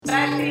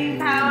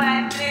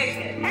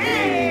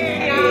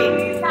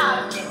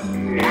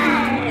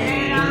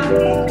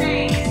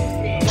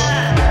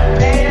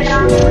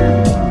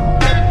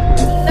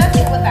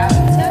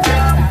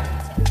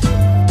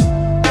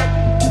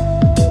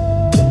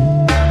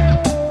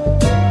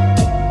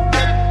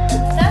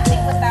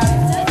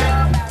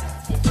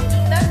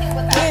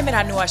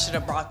I should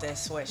have brought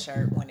this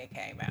sweatshirt when it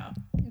came out.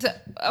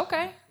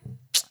 Okay.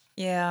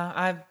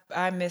 Yeah,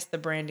 I missed the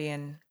Brandy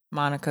and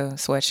Monica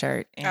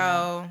sweatshirt.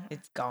 And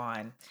it's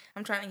gone.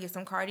 I'm trying to get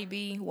some Cardi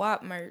B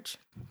WAP merch.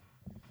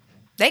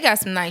 They got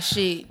some nice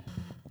shit.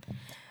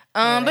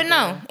 But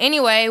no.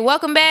 Anyway,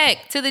 welcome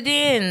back to the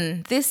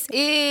Den. This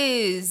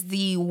is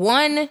the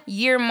 1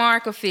 year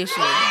mark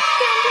officially.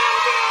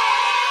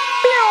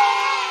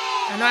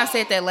 I know I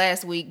said that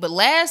last week, but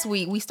last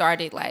week we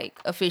started like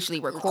officially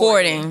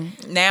recording.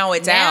 Now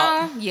it's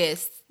out.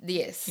 Yes.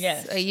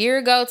 A year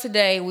ago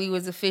today, we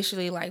was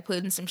officially like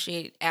putting some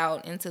shit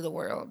out into the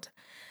world.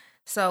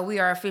 So we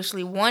are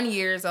officially 1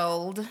 year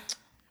old.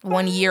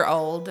 1 year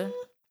old.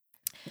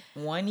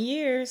 1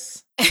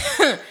 years.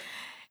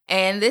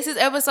 And this is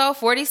episode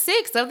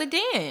 46 of The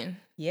Den.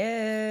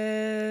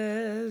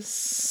 Yes.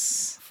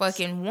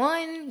 Fucking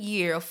 1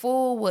 year, a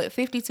full,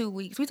 52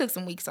 weeks. We took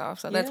some weeks off,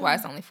 so that's why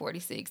it's only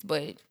 46.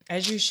 But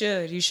as you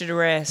should. You should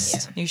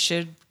rest. Yeah. You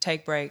should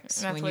take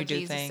breaks that's when what you do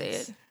Jesus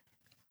things.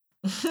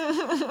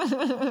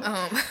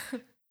 Said.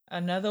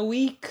 Another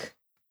week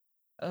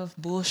of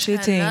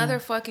bullshitting. Another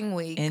fucking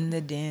week. In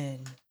the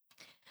Den.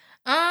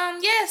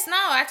 Yes, no,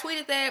 I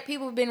tweeted that.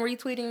 People have been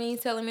retweeting me,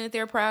 telling me that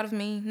they're proud of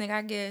me. Nigga,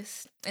 I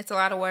guess it's a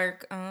lot of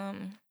work.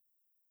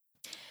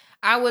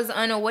 I was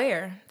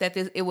unaware that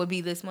it would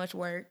be this much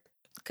work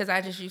because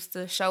I just used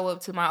to show up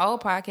to my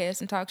old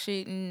podcast and talk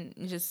shit and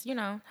just,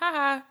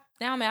 haha,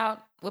 now I'm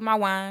out with my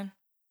wine.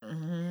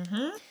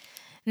 Mm-hmm.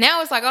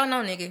 Now it's like, oh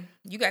no, nigga,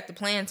 you got to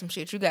plan some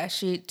shit. You got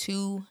shit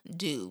to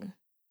do.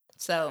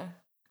 So,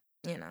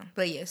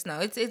 but yes, no,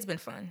 it's been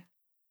fun.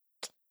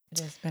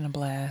 It's been a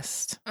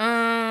blast.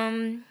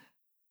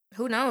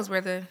 Who knows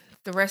where the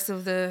rest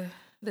of the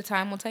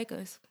time will take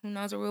us? Who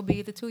knows where we'll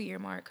be at the 2 year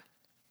mark?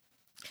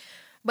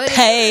 But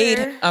paid.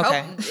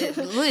 Okay.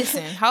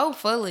 Listen,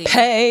 hopefully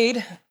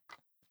paid.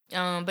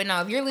 But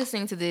no, if you're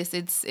listening to this,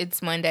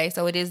 it's Monday,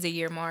 so it is the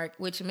year mark,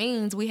 which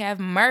means we have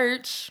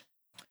merch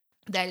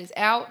that is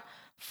out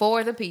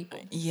for the people.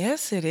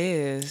 Yes, it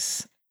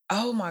is.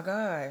 Oh my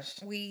gosh.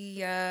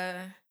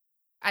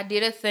 I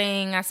did a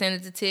thing. I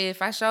sent it to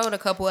Tiff. I showed a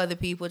couple other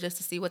people just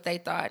to see what they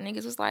thought.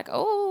 Niggas was like,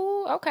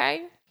 oh,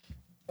 okay.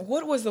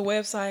 What was the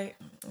website?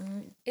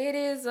 It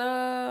is,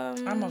 I'm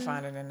going to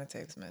find it in the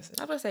text message.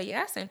 I was going to say,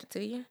 yeah, I sent it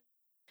to you.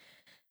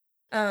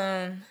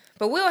 But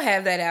we'll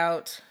have that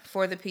out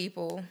for the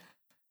people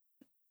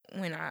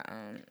when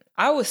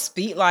I was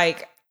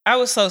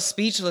so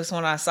speechless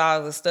when I saw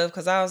the stuff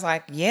because I was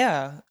like,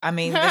 yeah. I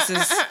mean,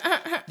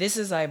 this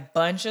is a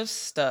bunch of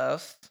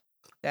stuff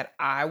that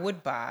I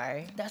would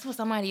buy. That's what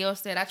somebody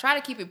else said. I try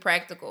to keep it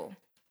practical.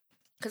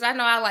 Because I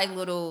know I like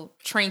little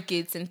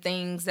trinkets and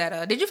things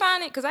that... did you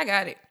find it? Because I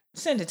got it.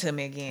 Send it to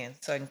me again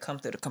so I can come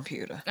through the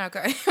computer.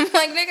 Okay. I'm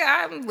like, nigga,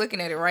 I'm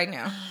looking at it right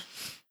now.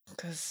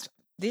 Because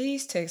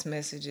these text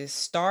messages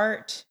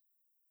start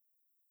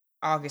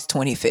August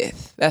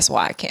 25th. That's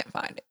why I can't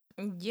find it.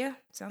 Yeah,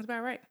 sounds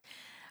about right.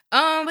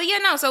 But yeah,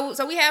 no.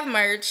 So we have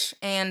merch.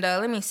 And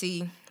let me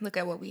see. Look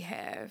at what we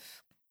have.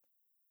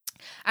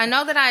 I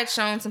know that I had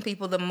shown some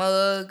people the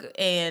mug,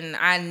 and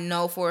I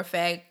know for a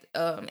fact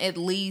at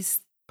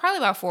least probably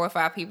about 4 or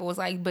 5 people was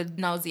like, but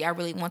no, Z, I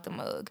really want the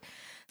mug.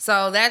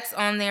 So that's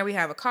on there. We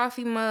have a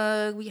coffee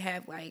mug. We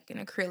have like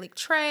an acrylic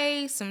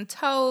tray, some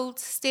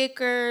totes,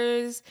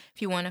 stickers.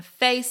 If you want a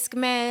face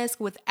mask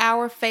with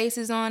our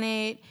faces on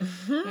it,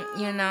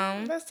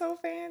 That's so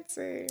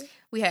fancy.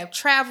 We have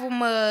travel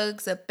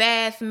mugs, a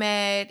bath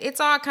mat. It's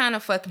all kind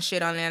of fucking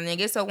shit on there,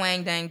 nigga. It's a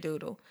wang dang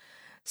doodle.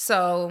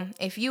 So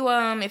if you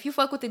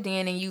fuck with the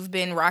Den and you've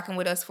been rocking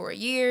with us for a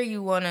year,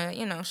 you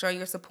wanna, show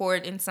your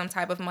support in some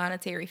type of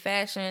monetary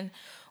fashion,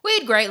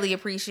 we'd greatly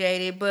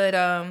appreciate it. But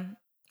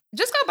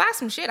just go buy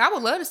some shit. I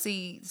would love to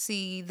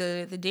see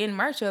the Den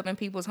merch up in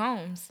people's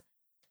homes.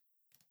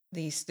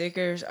 These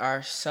stickers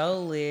are so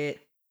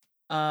lit.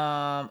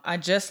 I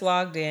just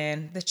logged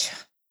in.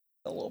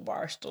 The little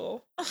bar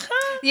stool.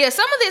 Yeah,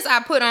 some of this I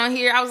put on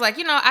here. I was like,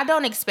 I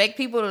don't expect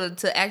people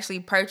to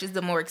actually purchase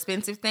the more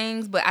expensive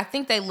things, but I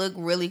think they look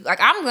really, like,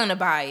 I'm going to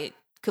buy it,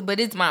 but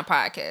it's my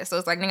podcast. So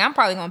it's like, nigga, I'm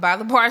probably going to buy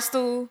the bar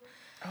stool.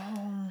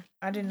 Oh,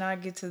 I did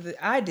not get to this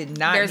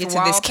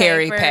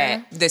carry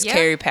pack,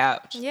 carry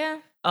pouch. Yeah.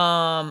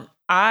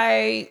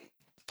 I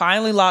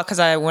finally logged,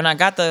 because when I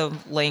got the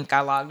link,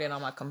 I logged in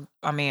on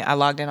I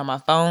logged in on my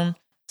phone.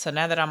 So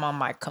now that I'm on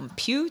my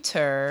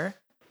computer,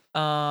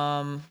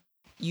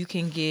 you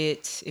can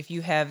get, if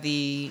you have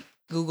the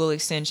Google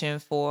extension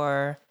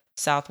for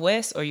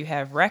Southwest or you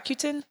have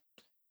Rakuten,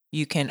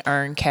 you can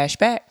earn cash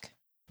back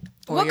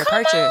for your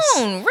purchase.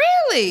 On,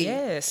 really?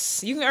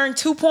 Yes. You can earn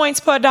 2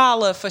 points per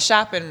dollar for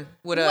shopping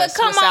with us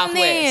with Southwest.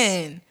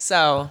 Then.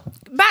 So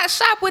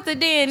shop with the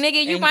Den,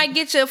 nigga. You might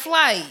get your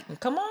flight.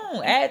 Come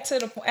on, add to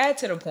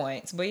the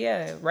points. But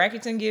yeah,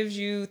 Rakuten gives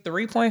you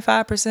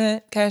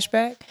 3.5% cash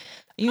back.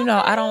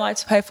 I don't like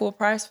to pay full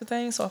price for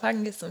things, so if I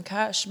can get some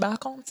cash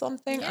back on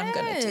something, I'm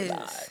going to do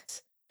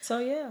that. So,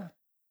 yeah.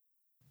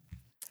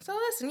 So,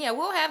 listen,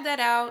 we'll have that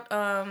out.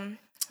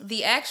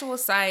 The actual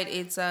site,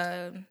 it's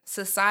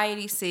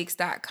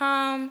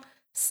society6.com.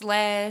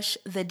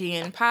 The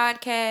Den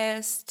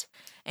Podcast.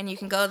 And you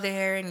can go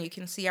there and you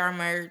can see our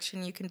merch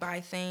and you can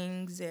buy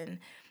things. And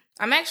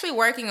I'm actually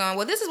working on,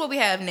 well, this is what we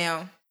have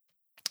now.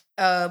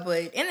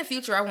 But in the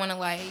future, I want to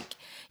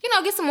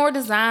get some more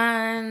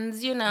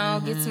designs, get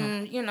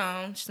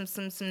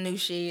some, some new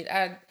shit.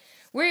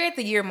 We're at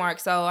the year mark,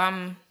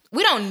 so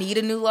we don't need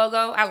a new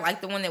logo. I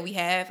like the one that we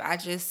have. I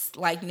just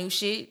like new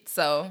shit.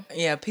 So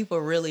yeah, people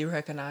really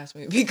recognize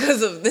me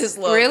because of this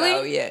logo.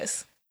 Really?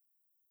 Yes.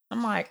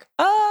 I'm like,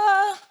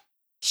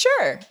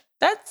 sure.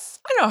 I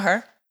know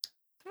her.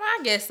 Well,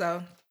 I guess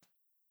so.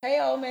 Hey,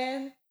 old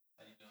man.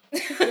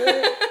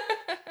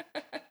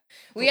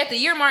 We at the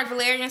year mark,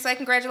 Valerian. Say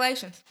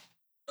congratulations.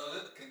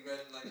 Oh,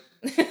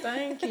 congratulations.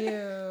 Thank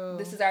you.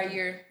 This is our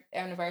year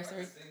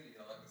anniversary.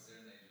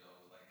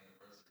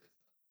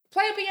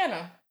 Play a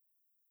piano.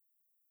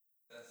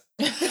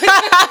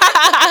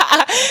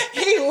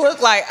 He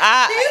looked like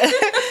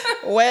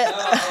what? No,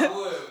 I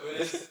would,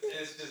 but it's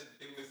just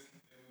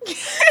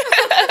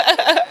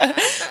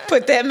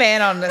Put that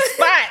man on the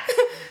spot.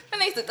 I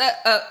need to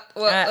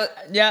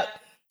Yep.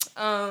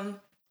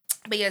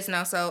 But yes,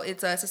 no, so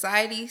it's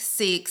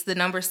society6, the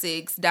number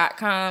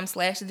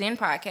 6.com/Den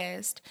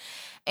Podcast.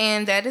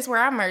 And that is where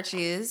our merch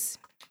is.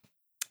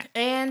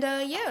 And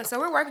so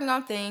we're working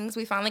on things.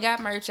 We finally got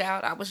merch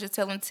out. I was just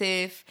telling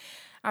Tiff,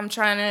 I'm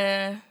trying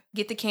to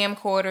get the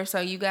camcorder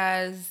so you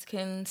guys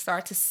can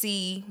start to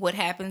see what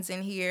happens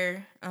in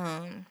here.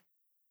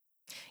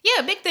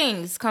 Big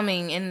things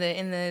coming in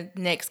the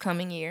next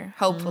coming year,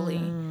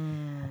 hopefully.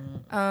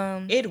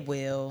 It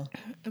will.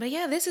 But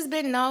yeah, this has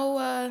been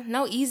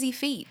no easy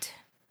feat.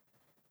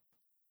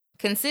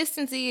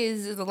 Consistency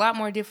is a lot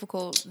more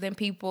difficult than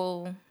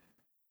people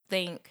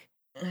think.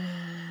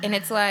 And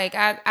it's like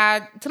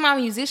I to my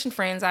musician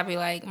friends, I'd be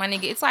like, my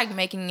nigga, it's like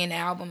making an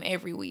album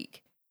every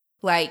week.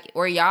 Like,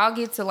 or y'all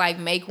get to like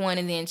make one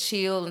and then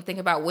chill and think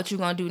about what you're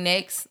gonna do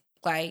next.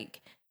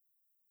 Like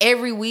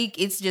every week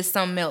it's just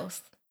something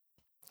else.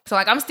 So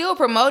like I'm still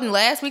promoting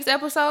last week's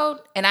episode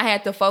and I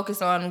had to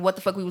focus on what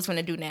the fuck we was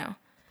gonna do now.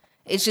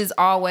 It's just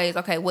always,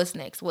 okay, what's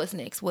next?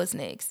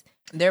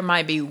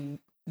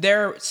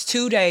 There's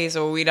 2 days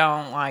where we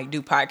don't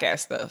do podcast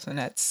stuff, and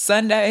that's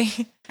Sunday.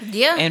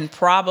 Yeah. And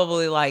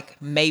probably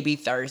maybe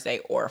Thursday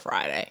or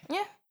Friday.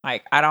 Yeah.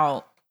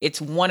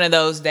 It's one of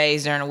those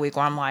days during the week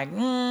where I'm like,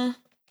 I'm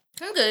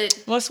good.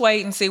 Let's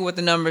wait and see what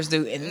the numbers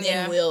do, and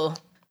then we'll.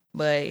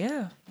 But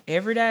yeah,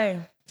 every day.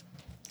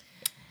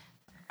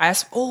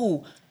 That's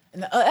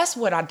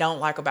what I don't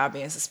like about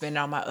being suspended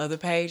on my other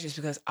page, is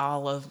because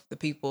all of the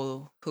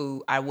people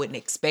who I wouldn't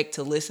expect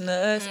to listen to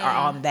us are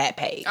on that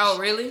page. Oh,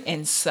 really?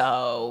 And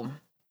so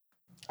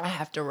I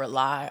have to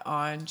rely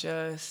on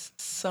just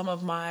some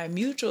of my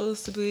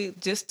mutuals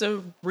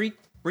to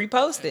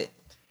repost it.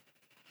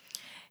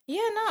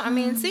 Yeah, no, I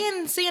mean,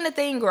 seeing the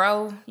thing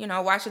grow,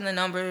 watching the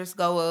numbers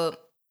go up.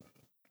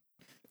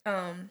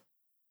 I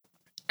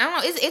don't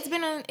know. It's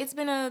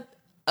been a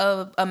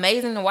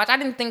amazing to watch. I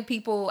knew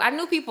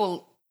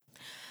people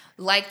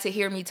like to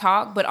hear me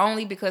talk, but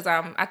only because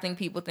I think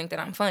people think that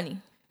I'm funny.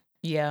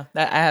 Yeah,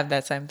 I have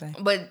that same thing.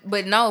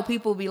 But no,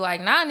 people be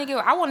like, nah,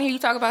 nigga, I want to hear you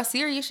talk about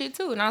serious shit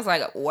too. And I was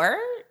like, word?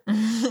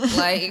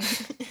 Like,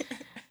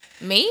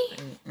 me?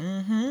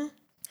 Mm-hmm.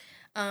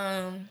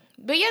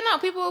 But yeah, no,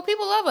 people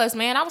love us,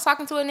 man. I was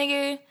talking to a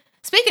nigga.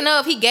 Speaking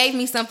of, he gave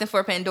me something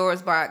for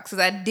Pandora's box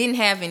because I didn't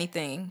have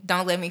anything.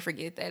 Don't let me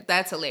forget that.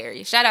 That's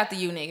hilarious. Shout out to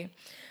you, nigga.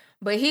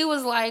 But he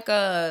was like,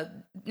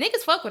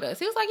 niggas fuck with us.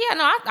 He was like, yeah,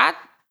 no, I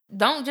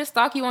don't just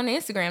stalk you on the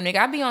Instagram, nigga.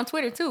 I be on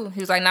Twitter too. He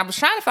was like, I was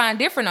trying to find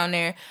different on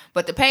there,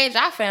 but the page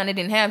I found, it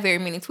didn't have very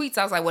many tweets.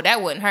 I was like, well,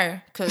 that wasn't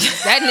her, because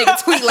that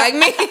nigga tweet like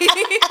me.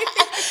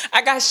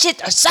 I got shit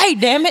to say,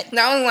 damn it.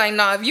 No, I was like,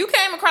 no, if you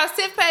came across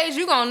Tiff page,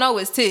 you gonna know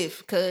it's Tiff,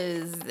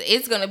 because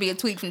it's gonna be a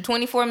tweet from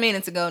 24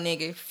 minutes ago,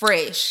 nigga.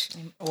 Fresh.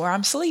 Or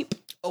I'm asleep.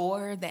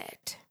 Or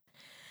that.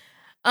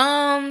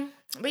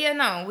 But yeah,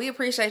 no, we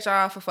appreciate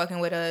y'all for fucking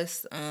with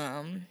us.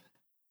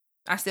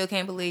 I still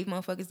can't believe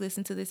motherfuckers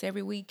listen to this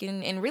every week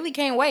and really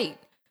can't wait.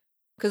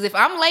 Because if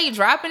I'm late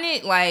dropping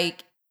it,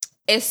 like,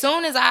 as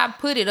soon as I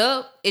put it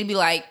up, it'd be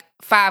like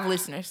 5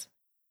 listeners.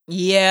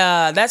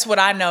 Yeah, that's what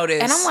I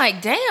noticed. And I'm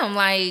like, damn,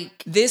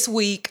 like. This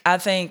week, I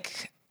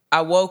think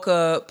I woke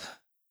up.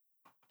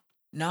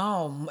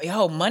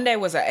 Monday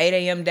was an 8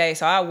 a.m. day.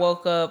 So I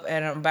woke up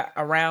at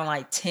around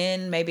like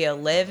 10, maybe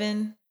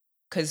 11.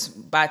 Because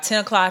by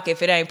 10 o'clock,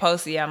 if it ain't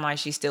posted yet, I'm like,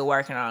 she's still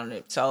working on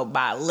it. So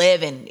by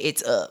 11,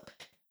 it's up.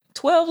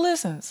 12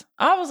 listens.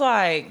 I was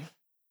like,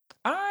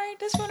 all right,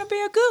 this gonna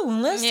be a good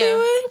one. Let's see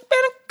where it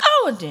better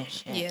go with this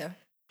shit. Yeah.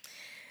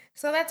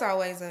 So that's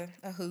always a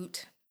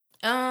hoot.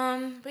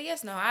 But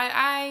yes, no,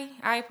 I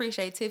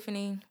appreciate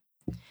Tiffany.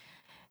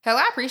 Hell,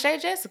 I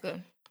appreciate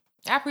Jessica.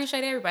 I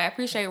appreciate everybody. I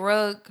appreciate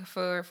Rug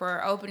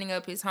for opening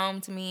up his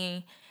home to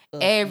me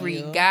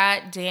every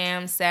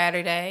goddamn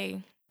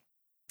Saturday.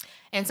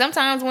 And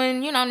sometimes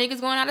when,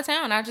 niggas going out of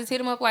town, I just hit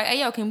him up like, hey,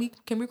 yo, can we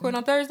record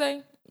on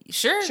Thursday?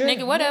 Sure,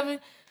 nigga, whatever.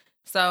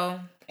 So.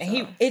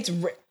 And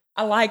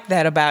I like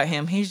that about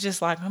him. He's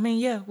just like, I mean,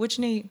 yeah, what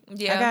you need?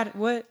 Yeah. I got it.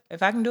 What?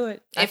 If I can do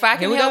it. If I here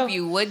can we help go.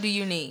 you, what do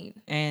you need?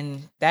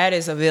 And that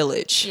is a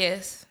village.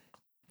 Yes.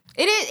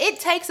 It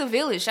takes a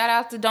village. Shout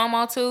out to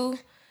Domo too.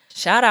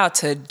 Shout out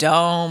to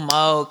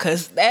Domo,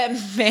 because that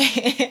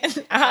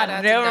man, out I'll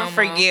to never Domo.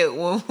 forget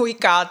when we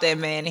called that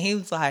man. And he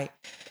was like,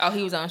 Oh,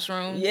 he was on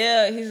shrooms.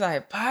 yeah, he's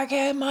like,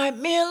 podcast might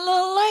be a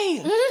little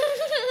late.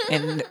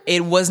 And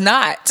it was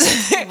not.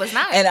 It was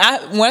not.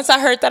 And once I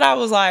heard that, I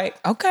was like,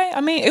 okay.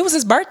 I mean, it was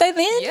his birthday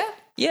then. Yeah.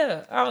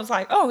 Yeah. I was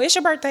like, oh, it's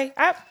your birthday.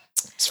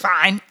 It's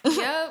fine.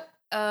 Yep.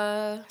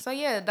 So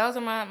yeah, those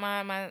are my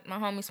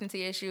homies from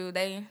TSU.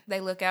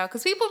 They look out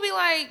because people be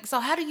like, so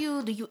how do you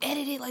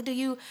edit it? Like,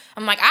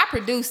 I'm like, I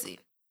produce it.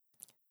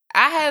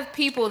 I have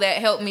people that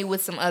help me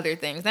with some other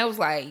things. That was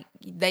like,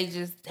 they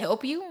just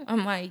help you.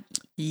 I'm like,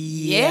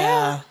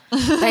 yeah.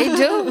 They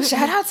do.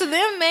 Shout out to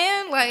them,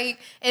 man. Like,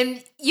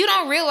 and you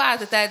don't realize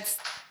that that's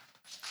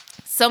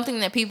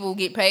something that people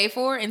get paid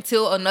for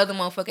until another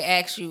motherfucker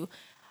asks you,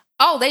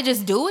 oh, they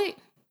just do it?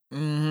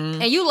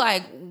 Mm-hmm. And you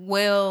like,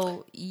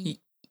 well,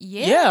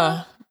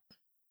 Yeah.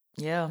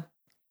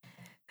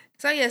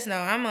 So yes, no,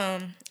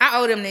 I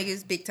owe them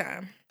niggas big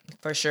time.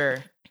 For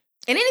sure.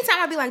 And anytime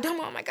I be like,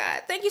 Domo, oh my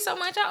God, thank you so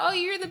much. I owe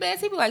you, you're the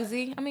best. He be like,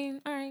 Z, I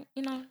mean, all right,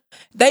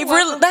 They You're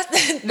really, welcome.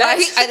 that's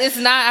Like, it's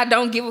not, I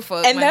don't give a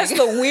fuck. and my that's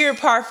nigga. the weird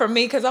part for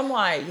me, because I'm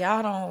like,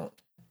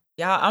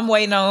 I'm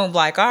waiting on,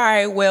 like, all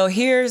right, well,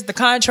 here's the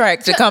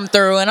contract to come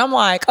through. And I'm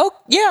like, oh,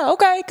 yeah,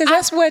 okay, because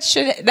that's what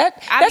I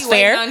that's be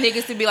fair. waiting on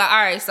niggas to be like, all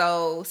right,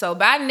 so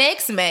by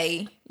next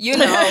May,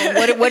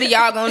 what are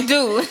y'all gonna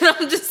do? And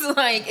I'm just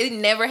like, it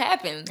never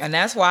happens. And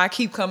that's why I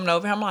keep coming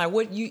over here. I'm like,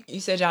 what, you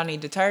said y'all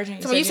need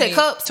detergent? So when you said need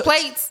cups,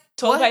 plates,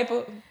 toilet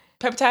what?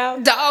 paper towel?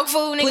 Dog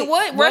food, nigga, Please,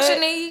 what? Russian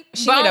need?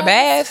 She need a bones?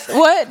 bath?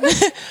 What?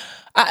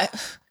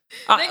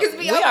 Niggas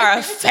be we over are here.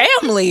 a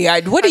family.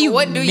 What do you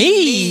what do you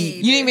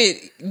need?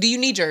 need? Do you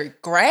need your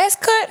grass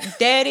cut?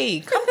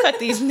 Daddy, come cut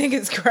these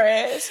niggas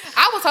grass.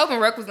 I was hoping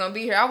Ruck was gonna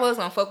be here. I was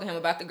gonna fuck with him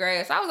about the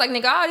grass. I was like,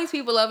 nigga, all these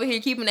people over here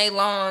keeping their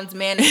lawns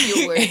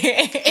manicured,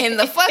 and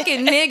the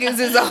fucking niggas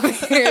is over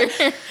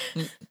here.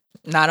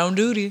 Not on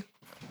duty.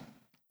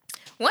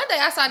 One day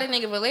I saw that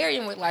nigga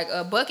Valerian with like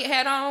a bucket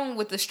hat on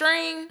with the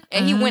string,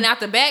 and he went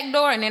out the back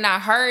door, and then I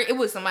heard it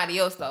was somebody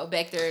else though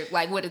back there,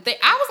 like with a thing.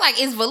 I was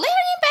like, is Valerian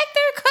back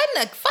there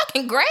cutting the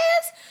fucking grass?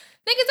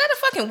 Nigga, is that a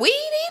fucking weed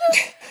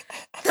eater?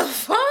 The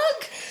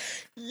fuck?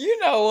 You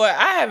know what?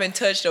 I haven't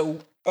touched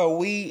a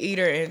weed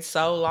eater in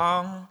so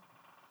long.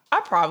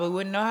 I probably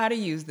wouldn't know how to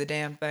use the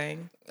damn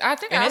thing. I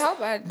think And I it's-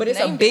 hope I. But it's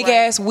a named it big right.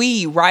 ass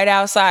weed right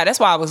outside. That's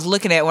why I was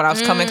looking at when I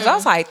was coming, because I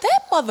was like, that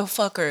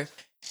motherfucker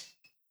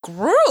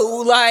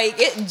grew like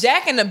it,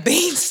 Jack and the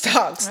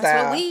Beanstalk style.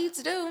 That's what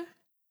weeds do.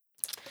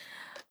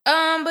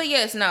 But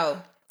yes,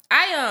 no.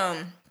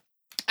 I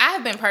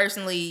have been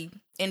personally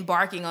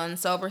embarking on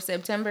Sober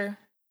September.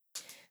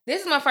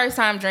 This is my first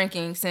time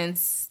drinking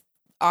since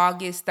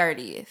August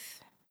 30th,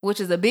 which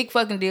is a big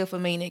fucking deal for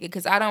me, nigga,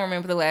 because I don't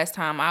remember the last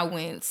time I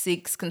went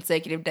 6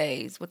 consecutive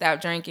days without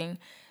drinking.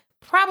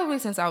 Probably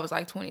since I was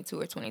like 22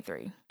 or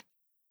 23.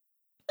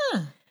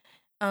 And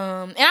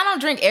I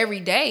don't drink every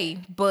day,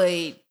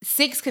 but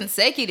 6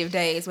 consecutive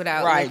days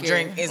without Right, liquor,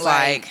 drink is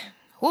like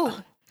whoo.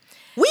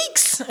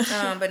 weeks.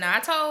 But no,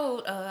 I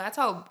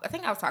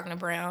think I was talking to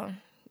Brown.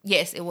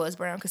 Yes, it was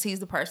Brown, because he's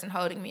the person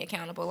holding me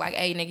accountable. Like,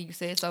 hey, nigga, you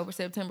said sober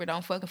September,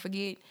 don't fucking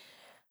forget.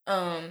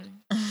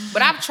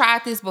 But I've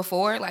tried this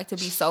before, like to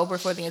be sober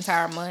for the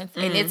entire month,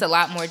 and it's a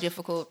lot more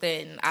difficult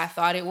than I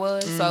thought it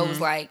was. So it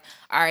was like,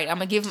 all right, I'm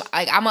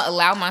gonna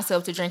allow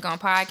myself to drink on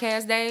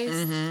podcast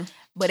days,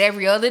 but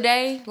every other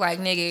day, like,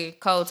 nigga,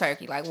 cold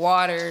turkey, like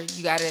water.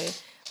 You gotta,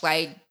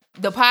 like,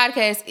 the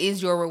podcast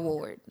is your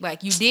reward.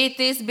 Like, you did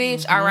this,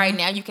 bitch. All right,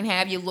 now you can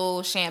have your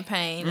little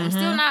champagne. I'm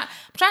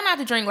trying not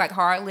to drink like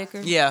hard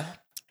liquor. Yeah.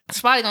 It's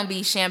probably gonna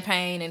be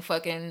champagne and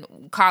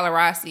fucking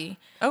Colorasi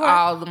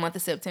all the month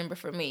of September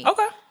for me.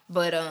 Okay.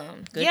 But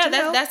Good yeah, to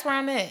know. that's where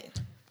I'm at.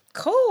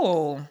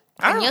 Cool.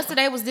 And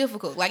yesterday was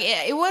difficult. Like,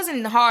 it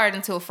wasn't hard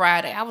until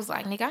Friday. I was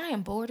like, nigga, I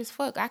am bored as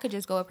fuck. I could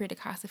just go up here to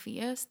Casa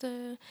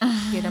Fiesta,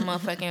 get a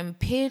motherfucking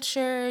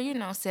picture,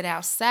 sit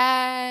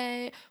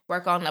outside,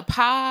 work on the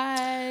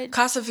pod.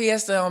 Casa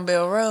Fiesta on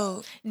Bell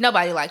Road.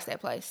 Nobody likes that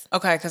place.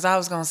 Okay, because I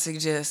was gonna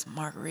suggest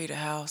Margarita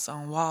House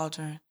on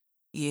Waldron.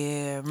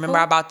 Yeah, remember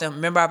I bought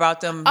them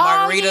margaritas.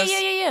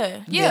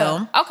 Oh, yeah.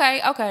 Them.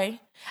 Okay.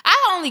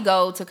 I only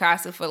go to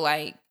Casa for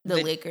like the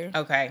liquor.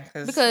 Okay,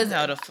 Because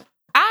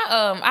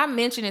I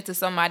mentioned it to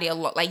somebody a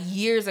lot, like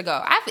years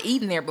ago. I've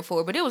eaten there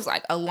before, but it was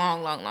like a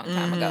long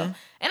time ago. And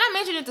I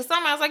mentioned it to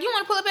somebody. I was like, "You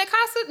want to pull up at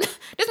Casa?"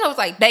 This one was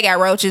like, "They got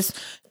roaches."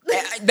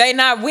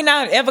 we're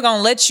not ever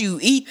gonna let you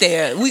eat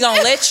there. We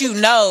gonna let you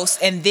know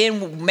and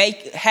then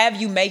have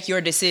you make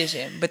your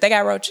decision. But they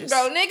got roaches.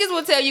 Bro, niggas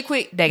will tell you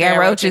quick. They got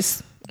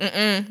roaches.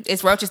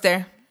 It's roaches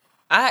there.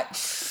 I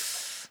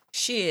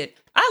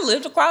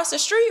lived across the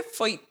street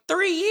for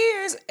 3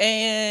 years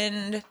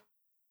and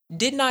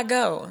did not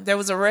go. There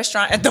was a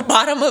restaurant at the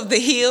bottom of the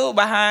hill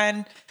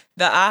behind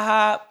the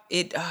IHOP.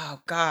 Oh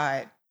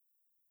God.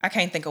 I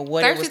can't think of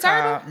what Thirsty it was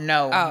Turtle? called.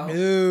 No, Oh. no.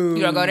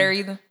 You don't go there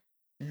either?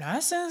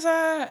 Not since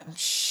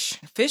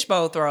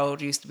Fishbowl Throw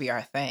used to be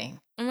our thing.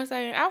 I'm gonna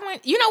say I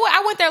went. You know what?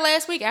 I went there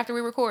last week after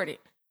we recorded.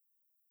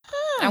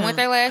 I went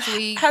there last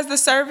week. Has the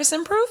service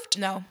improved?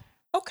 No.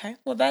 Okay,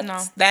 well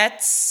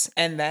that's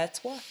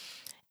why.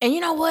 And you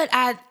know what?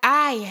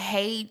 I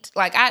hate,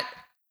 like, I'm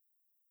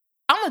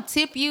gonna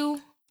tip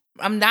you.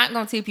 I'm not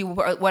gonna tip you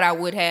what I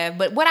would have,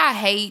 but what I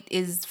hate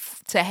is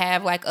to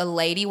have like a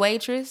lady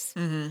waitress,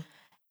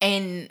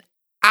 and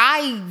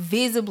I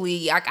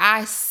visibly, like,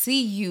 I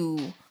see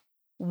you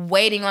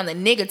waiting on the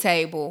nigga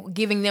table,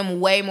 giving them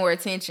way more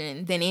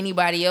attention than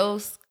anybody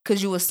else,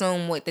 because you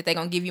assume that they're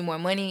gonna give you more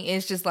money.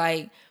 It's just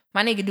like,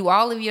 my nigga, do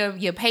all of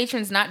your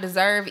patrons not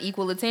deserve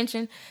equal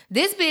attention?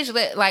 This bitch,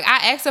 like,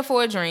 I asked her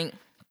for a drink.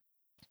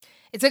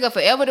 It took her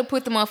forever to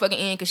put the motherfucker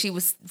in because she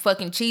was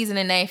fucking cheesing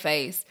in their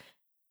face.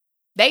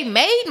 They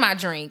made my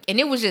drink and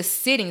it was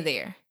just sitting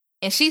there.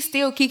 And she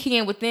still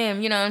kicking with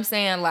them, you know what I'm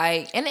saying?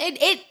 Like, and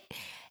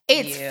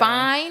it's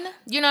fine,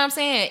 you know what I'm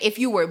saying? If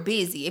you were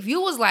busy. If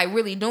you was like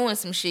really doing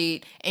some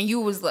shit and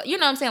you was like, you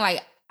know what I'm saying?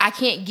 Like, I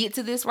can't get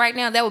to this right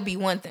now, that would be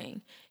one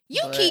thing.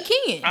 You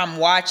kicking. I'm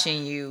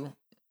watching you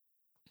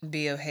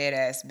be a head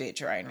ass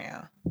bitch right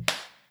now.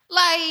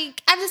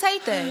 Like, I just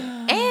hate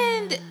that.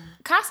 And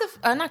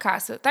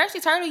Thirsty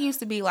Turtle used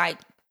to be like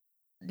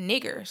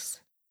niggers.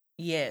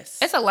 Yes.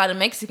 It's a lot of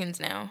Mexicans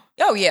now.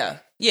 Oh yeah.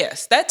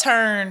 Yes.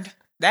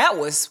 That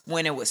was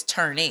when it was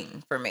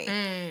turning for me.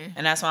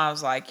 And that's why I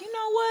was like, you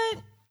know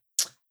what?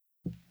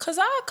 Cause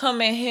I will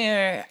come in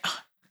here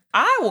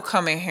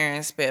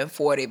and spend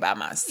 40 by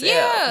myself.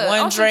 Yeah, one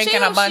on some drink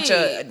and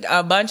chill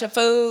a bunch of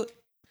food.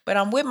 But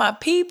I'm with my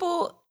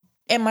people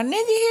and my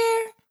nigga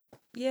here.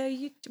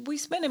 Yeah, we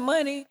spending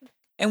money.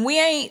 And we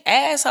ain't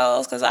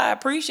assholes because I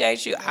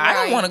appreciate you. I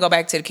don't want to go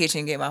back to the kitchen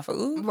and get my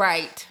food.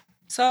 Right.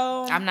 So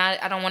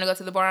I don't want to go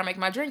to the bar and make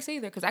my drinks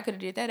either because I could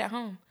have did that at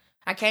home.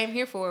 I came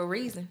here for a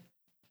reason.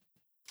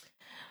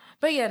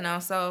 But yeah, no,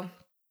 so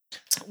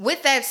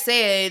with that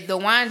said, the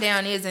wind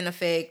down is in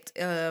effect.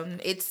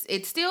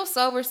 It's still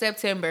sober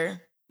September,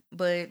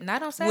 but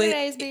not on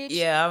Saturdays, bitch.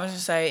 Yeah, I was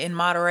just say in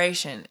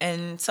moderation.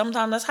 And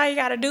sometimes that's how you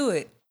gotta do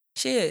it.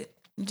 Shit.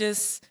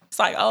 Just, it's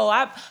like, oh,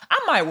 I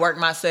might work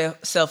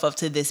myself up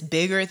to this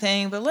bigger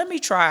thing, but let me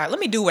try. Let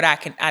me do what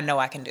I know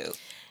I can do.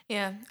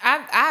 Yeah,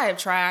 I have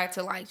tried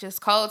to like just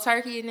cold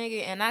turkey a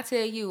nigga, and I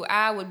tell you,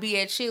 I would be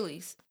at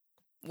Chili's.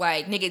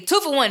 Like, nigga,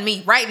 2-for-1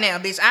 me right now,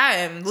 bitch. I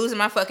am losing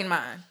my fucking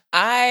mind.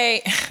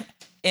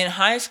 In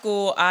high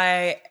school,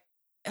 I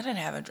didn't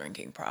have a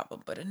drinking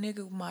problem, but a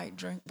nigga might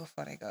drink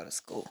before they go to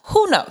school.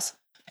 Who knows?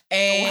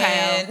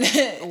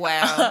 And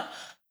Wow.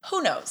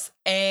 Who knows?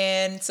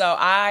 And so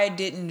I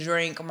didn't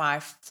drink my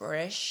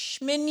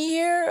freshman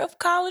year of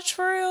college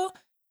for real.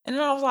 And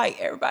then I was like,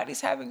 everybody's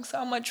having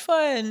so much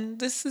fun.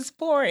 This is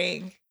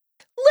boring.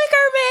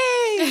 Liquor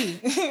me!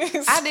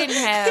 I didn't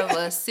have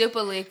a sip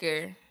of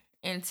liquor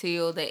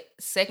until the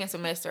second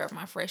semester of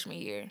my freshman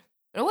year.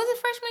 Was it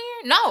freshman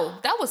year? No,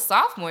 that was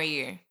sophomore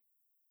year.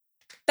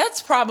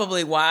 That's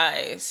probably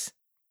wise.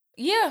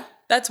 Yeah.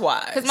 That's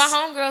wise. Because my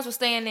homegirls were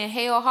staying in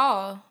Hale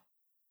Hall.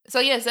 So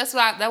yes,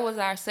 that was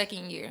our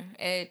second year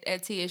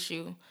at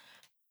TSU.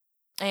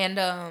 And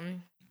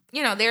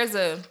there's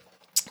a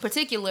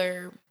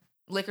particular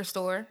liquor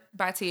store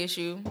by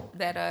TSU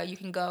that you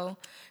can go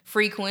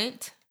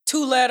frequent.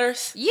 2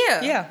 letters.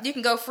 Yeah. You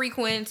can go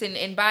frequent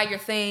and buy your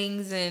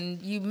things,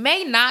 and you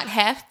may not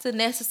have to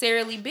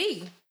necessarily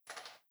be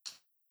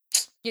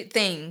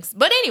things.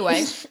 But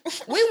anyway,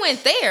 we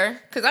went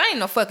there because I ain't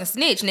no fucking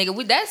snitch,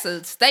 nigga. That's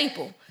a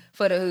staple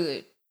for the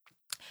hood.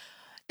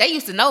 They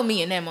used to know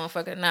me and that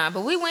motherfucker. Nah,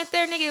 but we went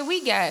there, nigga.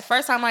 We got,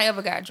 first time I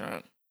ever got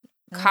drunk,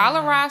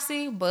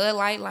 Colarossi, Bud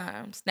Light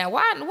Limes. Now,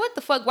 what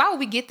the fuck? Why would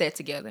we get that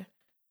together?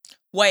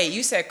 Wait,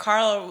 you said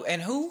Carla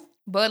and who?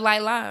 Bud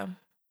Light Lime.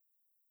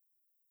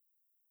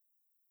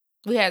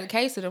 We had a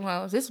case of them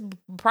hoes. This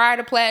prior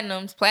to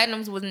Platinums.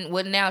 Platinums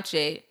wasn't out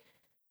yet.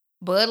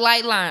 Bud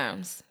Light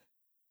Limes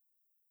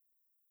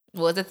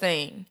was a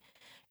thing.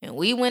 And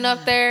we went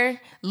up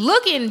there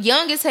looking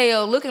young as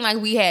hell, looking like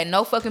we had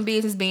no fucking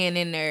business being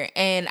in there.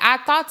 And I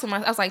thought to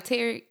myself, I was like,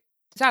 Terry,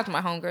 shout out to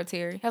my homegirl,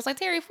 Terry. I was like,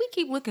 Terry, if we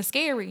keep looking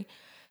scary,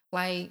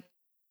 like,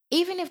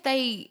 even if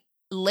they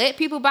let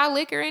people buy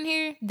liquor in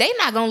here, they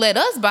not gonna let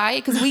us buy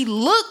it because we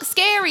look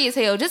scary as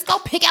hell. Just go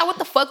pick out what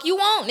the fuck you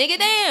want, nigga,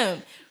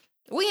 damn.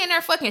 We in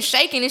there fucking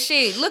shaking and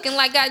shit, looking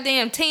like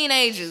goddamn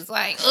teenagers.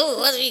 Like,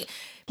 oh,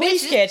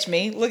 please catch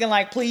me. Looking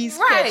like, please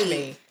catch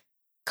me.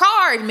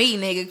 Card me,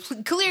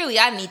 nigga. Clearly,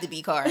 I need to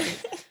be carded.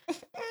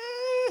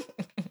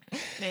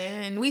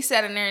 And we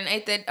sat in there and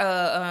ate that,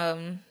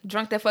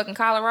 drunk that fucking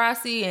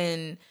Colarossi,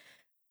 and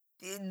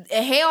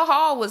Hale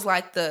Hall was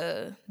like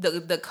the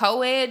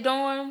co-ed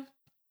dorm.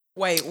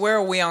 Wait, where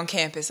are we on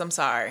campus? I'm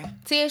sorry.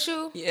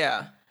 TSU?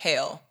 Yeah,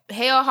 Hale.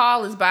 Hale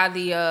Hall is by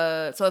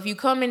the, so if you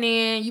coming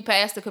in, you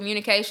pass the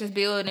communications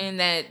building,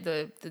 that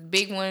the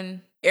big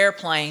one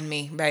Airplane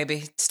me,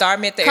 baby. Start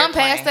me at the Come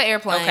airplane. past the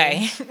airplane.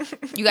 Okay.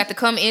 You got to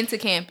come into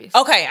campus.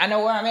 Okay, I know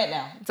where I'm at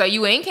now. So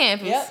you in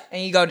campus. Yep.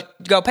 And you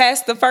go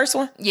past the first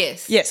one?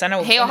 Yes. Yes, I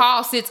know. Hale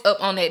Hall sits up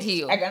on that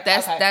hill. Okay.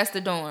 That's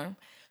the dorm.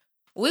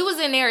 We was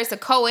in there. It's a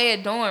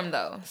co-ed dorm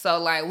though. So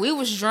like we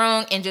was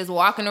drunk and just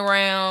walking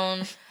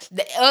around.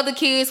 The other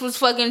kids was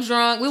fucking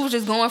drunk. We was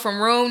just going from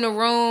room to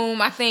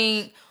room. I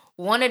think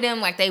one of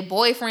them, like, they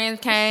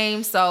boyfriend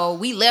came. So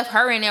we left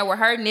her in there with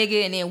her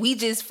nigga. And then we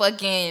just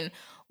fucking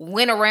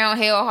went around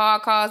Hale Hall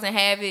causing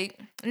havoc.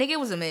 Nigga, it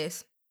was a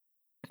mess.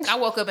 I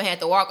woke up and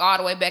had to walk all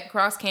the way back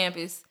across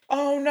campus.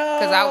 Oh no.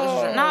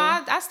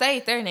 Because I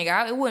stayed there,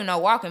 nigga. It wasn't no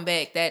walking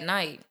back that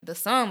night. The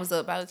sun was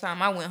up by the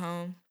time I went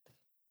home.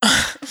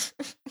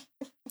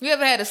 You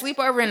ever had a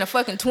sleepover in a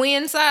fucking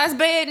twin size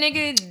bed,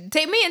 nigga?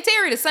 Me and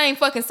Terry the same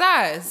fucking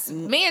size.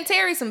 Me and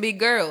Terry some big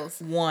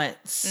girls.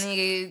 Once.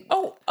 Nigga.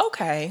 Oh,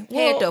 okay.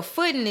 Had the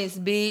foot in this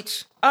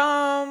bitch.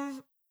 I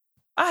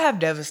have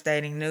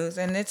devastating news,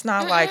 and it's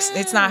not like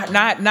it's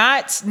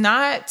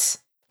not.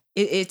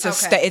 It's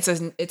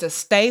a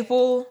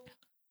staple.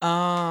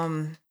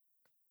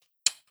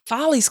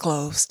 Folly's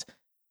closed.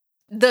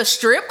 The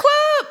strip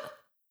club?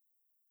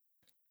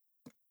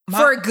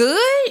 For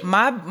good?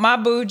 My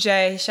boo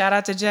Jay, shout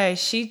out to Jay.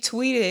 She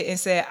tweeted and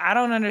said, "I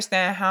don't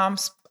understand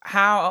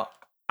how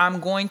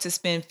I'm going to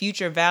spend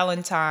future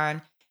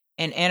Valentine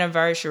and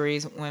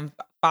anniversaries when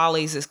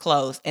Follies is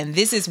closed." And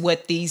this is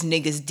what these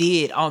niggas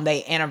did on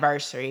their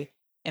anniversary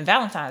and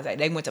Valentine's Day.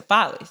 They went to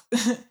Follies.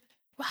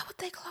 Why would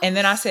they close? And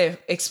then I said,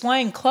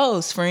 "Explain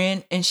close,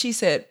 friend." And she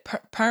said,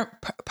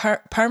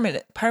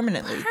 permanently.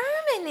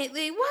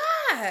 Permanently?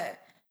 Why?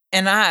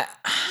 And the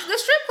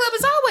strip club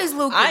is always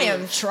lucrative. I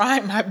am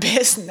trying my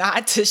best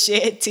not to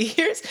shed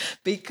tears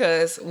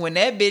because when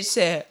that bitch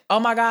said, "Oh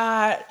my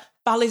God,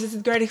 Follies is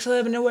the greatest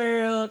club in the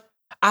world,"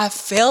 I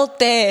felt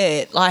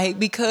that, like,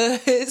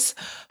 because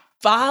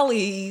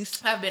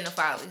Follies. I've been to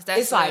Follies.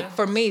 It's like,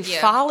 for me,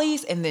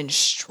 Follies and then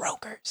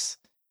Strokers.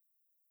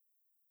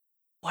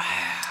 Wow.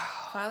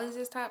 Follies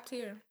is top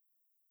tier.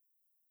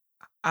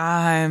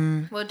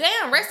 Well,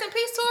 damn, rest in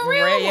peace to a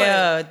real one.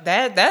 Yeah,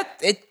 that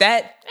Ain't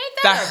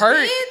that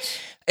hurt. Bitch?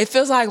 It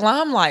feels like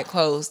Limelight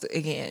closed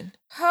again.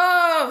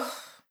 Oh.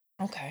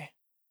 Okay.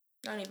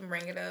 Don't even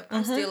bring it up.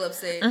 I'm still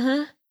upset.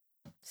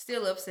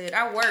 Still upset.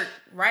 I work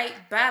right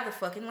by the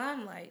fucking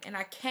Limelight, and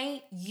I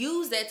can't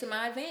use that to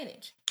my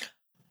advantage.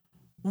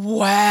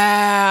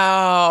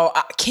 Wow.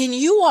 Can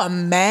you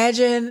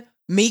imagine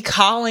me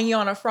calling you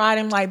on a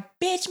Friday? I'm like,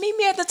 "Bitch, meet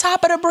me at the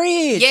top of the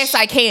bridge." Yes,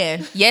 I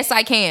can. Yes,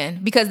 I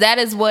can. Because that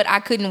is what I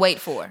couldn't wait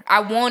for. I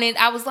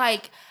was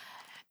like,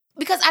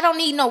 because I don't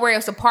need nowhere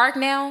else to park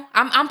now.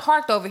 I'm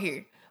parked over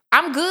here.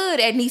 I'm good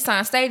at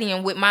Nissan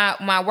Stadium with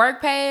my work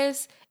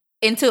pass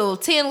until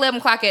 10, 11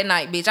 o'clock at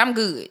night, bitch. I'm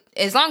good.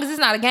 As long as it's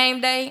not a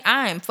game day,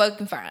 I am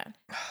fucking fine.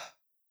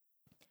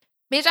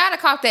 Bitch, I'd have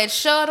caught that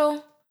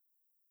shuttle.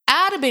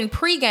 I'd have been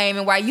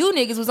pre-gaming while you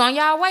niggas was on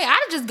y'all way. I'd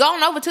have just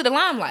gone over to the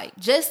Limelight.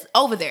 Just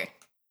over there.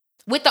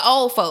 With the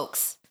old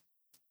folks.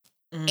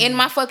 In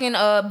my fucking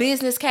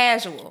business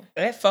casual.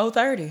 At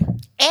 4:30.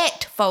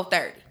 At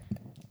 4:30.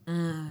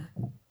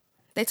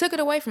 They took it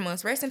away from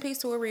us. Rest in peace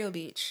to a real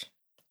bitch.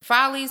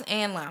 Follies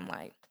and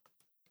Limelight.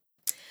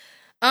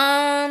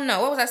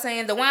 No, what was I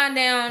saying? The wind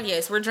down.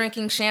 Yes, we're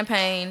drinking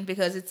champagne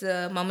because it's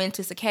a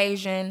momentous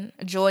occasion.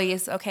 A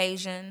joyous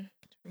occasion.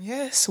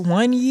 Yes,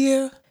 1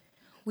 year.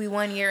 We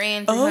 1 year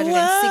in,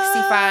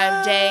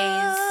 365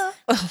 days.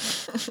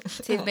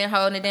 Tiff been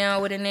holding it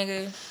down with a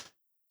nigga.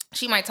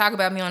 She might talk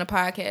about me on the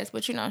podcast,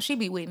 but she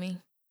be with me.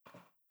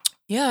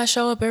 Yeah, I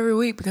show up every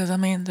week because,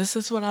 this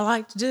is what I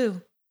like to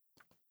do.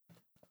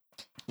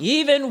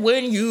 Even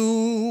when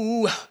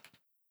you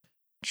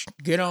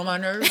get on my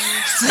nerves.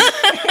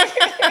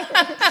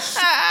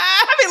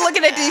 I be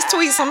looking at these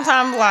tweets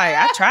sometimes like,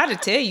 I try to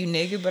tell you,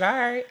 nigga, but all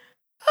right.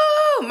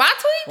 Oh, my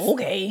tweets?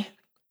 Okay.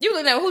 You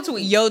looking at who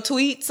tweets? Your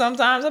tweet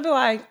sometimes. I'll be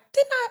like,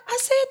 didn't I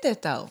said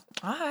that though.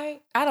 All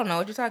right. I don't know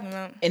what you're talking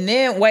about. And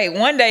then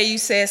one day you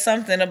said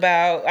something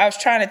about I was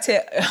trying to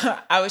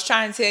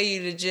tell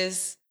you to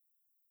just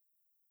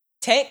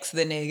text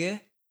the nigga.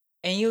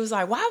 And you was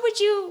like, why would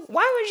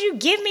you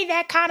give me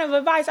that kind of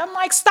advice? I'm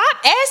like,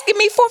 stop asking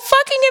me for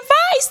fucking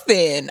advice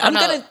then.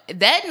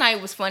 That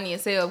night was funny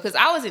as hell because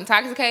I was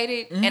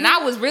intoxicated and I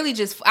was really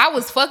I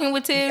was fucking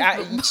with Tiff.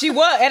 She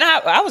was, and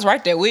I was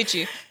right there with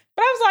you.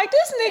 But I was like,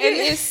 this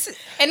nigga is.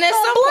 And at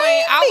some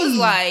point, I was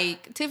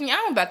like, Tiffany,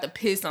 I'm about to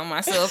piss on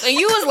myself. And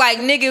you was like,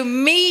 nigga,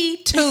 me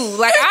too.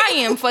 Like, I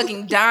am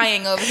fucking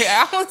dying over here.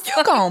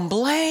 You gonna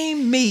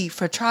blame me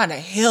for trying to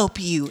help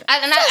you.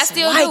 I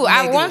still do. Niggas.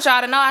 I want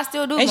y'all to know I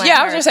still do blame her.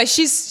 I was gonna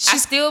say, I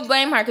still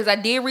blame her because I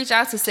did reach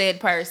out to said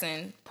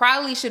person.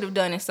 Probably should have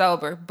done it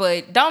sober.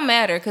 But don't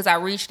matter because I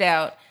reached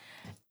out.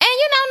 And,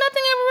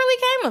 nothing ever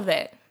really came of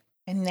that.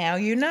 And now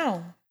you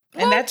know.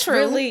 Well, and that's true.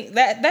 Really,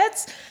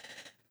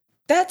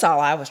 that's all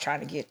I was trying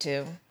to get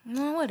to.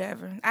 No,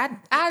 whatever. I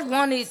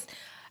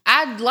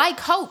like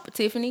hope,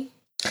 Tiffany.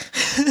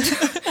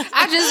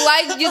 I just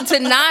like you to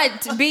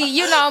not be,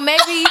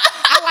 maybe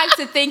I like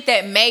to think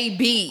that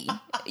maybe.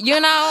 You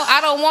know, I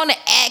don't want to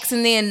ask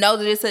and then know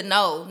that it's a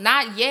no.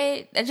 Not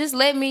yet. Just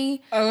let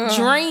me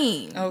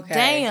dream. Okay.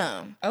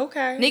 Damn.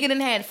 Okay. Nigga done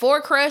had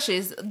 4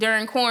 crushes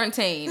during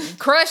quarantine.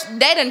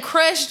 They done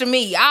crushed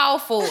me. All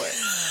 4.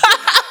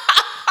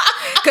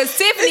 Cause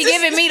Tiffany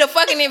giving me the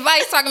fucking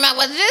advice talking about,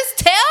 well, just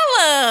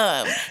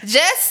tell him.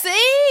 Just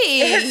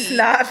see. It's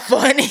not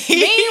funny.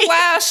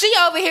 Meanwhile, she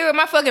over here with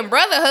my fucking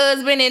brother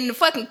husband and the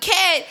fucking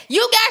cat.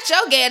 You got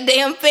your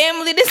goddamn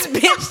family. This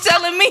bitch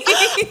telling me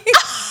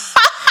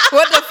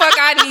what the fuck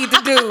I need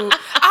to do.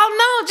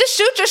 Oh no, just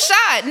shoot your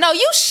shot. No,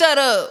 you shut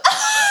up.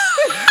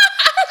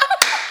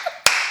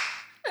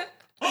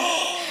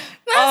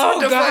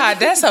 Oh God,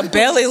 that's a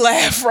belly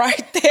laugh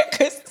right there.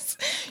 Cause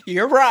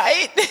you're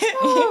right.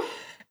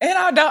 And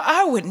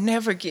I would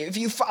never give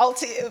you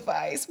faulty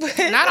advice, but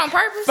Not on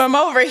purpose. from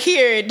over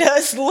here, it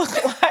does look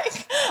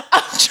like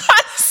I'm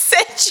trying to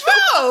set you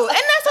Bro, and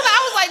that's what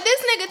I was like,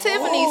 this nigga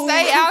Tiffany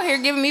stay out here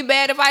giving me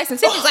bad advice. And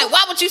Tiffany's like,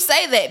 why would you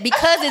say that?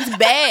 Because it's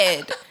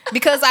bad.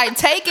 Because I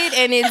take it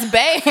and it's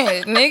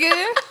bad, nigga.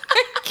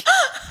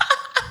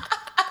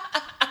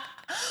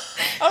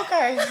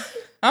 Okay,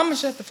 I'm gonna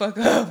shut the fuck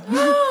up.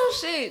 Oh,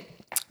 shit.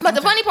 But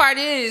the funny part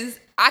is,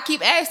 I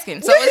keep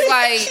asking. So it's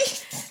like,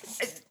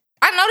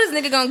 I know this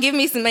nigga gonna give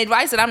me some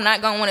advice that I'm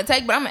not gonna want to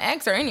take, but I'm gonna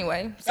ask her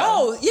anyway. So.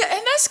 Oh, yeah,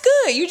 and that's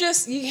good. You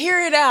hear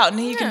it out, and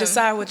then you can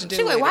decide what to do.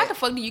 She like, with why it. the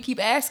fuck do you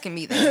keep asking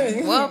me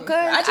then? Well, cause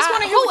I just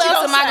wanna hear who what you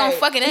else am I gonna gonna say.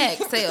 fucking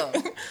ask?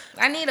 Tell.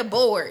 I need a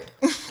board.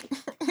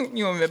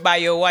 You want me to buy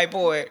you a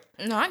whiteboard?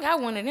 No, I got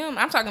one of them.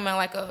 I'm talking about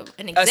like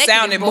an executive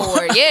sounding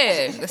board.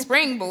 Yeah, a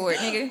springboard,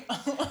 nigga.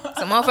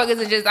 Some motherfuckers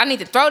are just, I need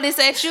to throw this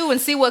at you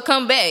and see what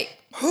come back.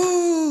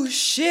 Ooh,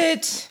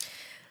 shit.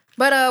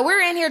 But we're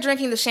in here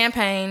drinking the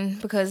champagne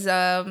because,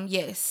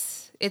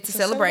 yes, it's a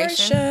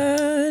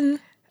celebration.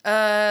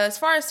 As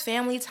far as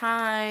family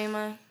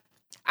time,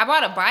 I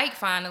bought a bike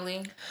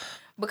finally.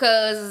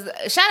 Because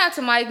shout out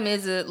to Mike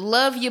Mizza,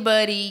 love you,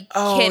 buddy.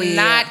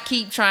 Cannot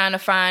keep trying to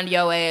find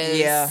your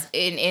ass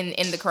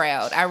in the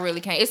crowd. I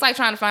really can't. It's like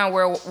trying to find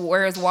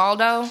where's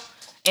Waldo.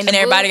 And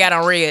everybody got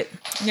on red.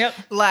 Yep.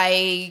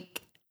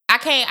 Like I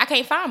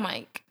can't find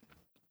Mike.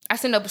 I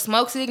send up a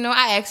smoke signal.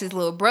 I asked his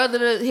little brother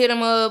to hit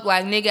him up.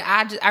 Like, nigga,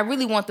 I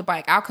really want the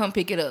bike. I'll come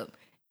pick it up.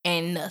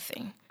 And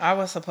nothing. I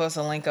was supposed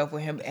to link up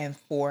with him and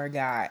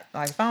forgot.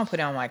 Like, if I don't put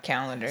it on my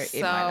calendar, it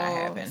might not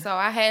happen. So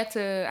I had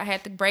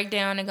to break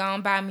down and go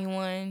and buy me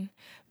one.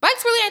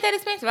 Bikes really ain't that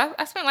expensive.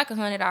 I spent like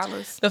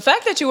 $100. The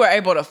fact that you were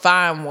able to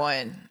find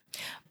one.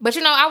 But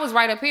you know, I was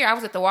right up here. I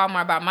was at the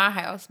Walmart by my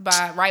house,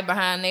 right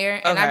behind there.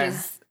 And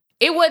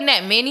it wasn't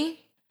that many.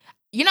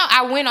 You know,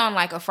 I went on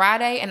like a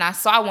Friday and I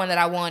saw one that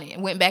I wanted.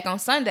 Went back on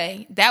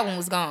Sunday. That one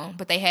was gone.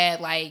 But they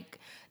had like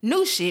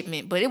new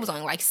shipment, but it was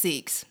only like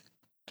 6.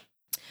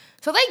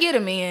 So they get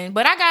them in,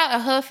 but I got a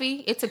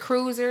Huffy. It's a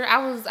cruiser.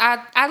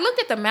 I looked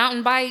at the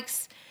mountain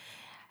bikes.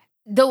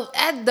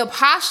 The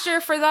posture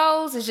for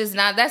those is just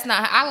not. That's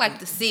not. I like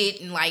to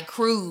sit and like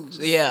cruise.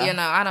 Yeah, you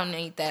know, I don't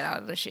need that out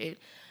of the shit.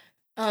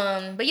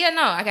 But yeah,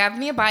 no, I got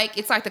me a bike.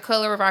 It's like the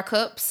color of our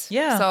cups.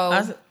 Yeah.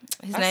 So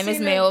his name is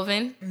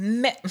Melvin.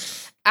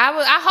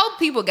 I hope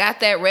people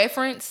got that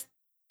reference.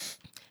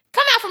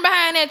 Come out from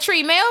behind that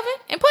tree, Melvin,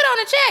 and put on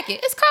a jacket.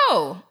 It's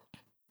cold.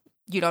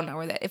 You don't know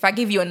where that. If I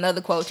give you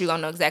another quote, you're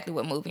gonna know exactly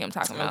what movie I'm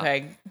talking about.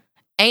 Okay.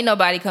 Ain't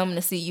nobody coming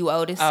to see you,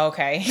 Otis.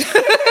 Okay.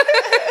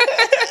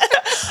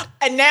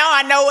 And now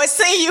I know what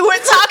scene you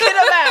were talking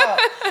about.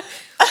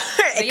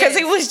 Because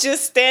he was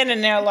just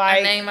standing there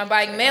like. I named my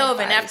bike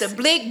Melvin after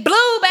Blick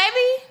Blue,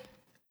 baby.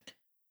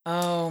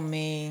 Oh,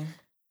 me.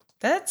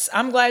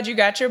 I'm glad you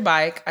got your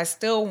bike. I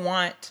still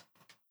want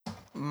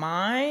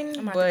mine,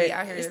 I'm about but to be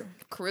out here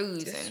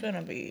cruising. It's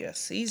gonna be a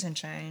season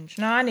change.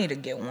 No, I need to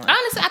get one.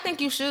 Honestly, I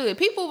think you should.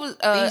 People was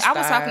I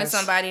was talking to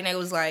somebody and they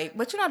was like,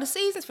 but you know the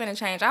season's finna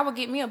change. I would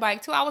get me a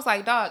bike too. I was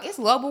like, dog, it's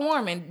global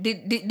warming.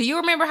 Do you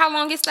remember how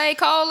long it stayed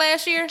cold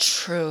last year?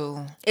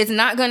 True. It's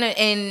not gonna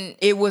and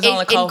it was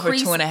only cold for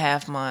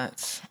 2.5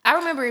 months. I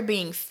remember it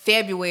being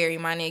February,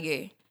 my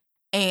nigga.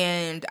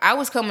 And I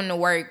was coming to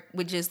work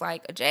with just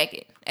like a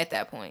jacket at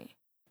that point.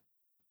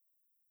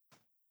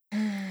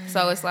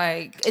 So it's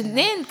like, and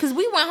then, because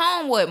we went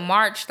home,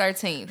 March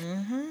 13th?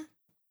 Mm-hmm.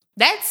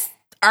 That's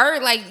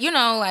early into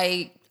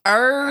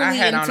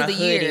the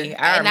year.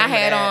 And I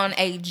had on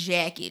a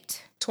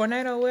jacket.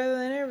 Tornado weather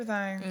and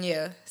everything.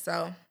 Yeah,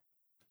 so.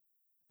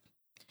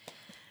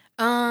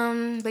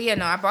 But yeah,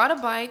 no, I bought a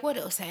bike. What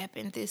else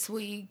happened this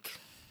week?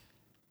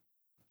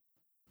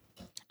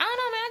 I don't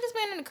know, man. I just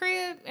been in the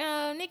crib.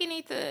 Nigga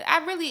need to,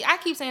 I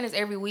keep saying this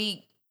every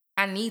week.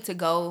 I need to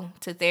go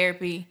to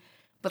therapy.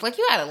 But, like,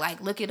 you gotta,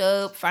 like, look it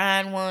up,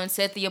 find one,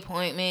 set the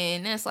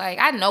appointment. And it's like,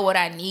 I know what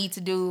I need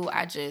to do.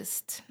 I'd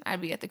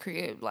be at the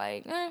crib,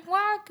 like, well,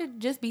 I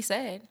could just be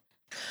sad.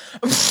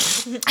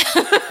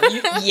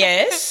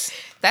 Yes.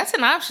 That's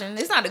an option.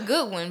 It's not a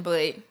good one,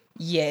 but.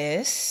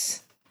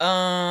 Yes.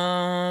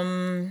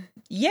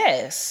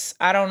 Yes.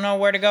 I don't know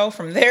where to go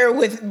from there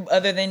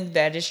other than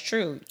that is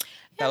true.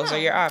 Those are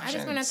your options. I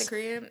just been at the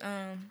crib.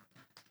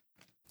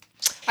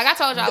 Like I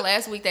told y'all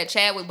last week, that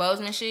Chadwick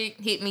Boseman shit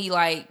hit me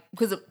like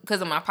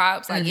because of my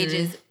pops. Like it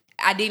just,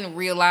 I didn't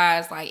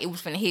realize like it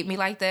was finna hit me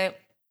like that.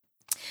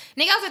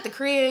 Nigga, I was at the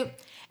crib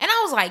and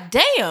I was like,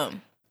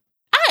 damn,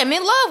 I am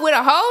in love with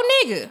a whole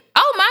nigga.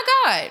 Oh my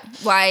God.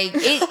 Like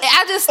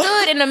I just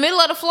stood in the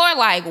middle of the floor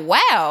like,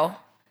 wow.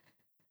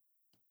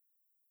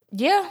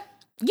 Yeah,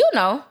 you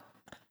know.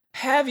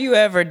 Have you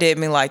ever did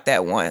me like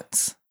that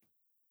once?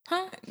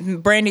 Huh?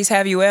 Brandy's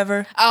Have You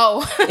Ever?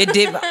 Oh. It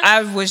did.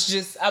 I was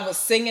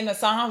singing the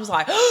song. I was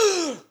like,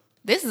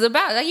 this is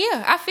about, like,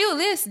 yeah, I feel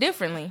this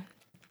differently.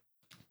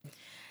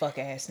 fuck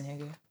ass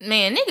nigga.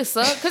 Man, niggas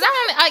suck. Cause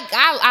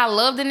I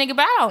love the nigga,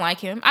 but I don't like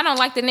him. I don't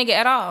like the nigga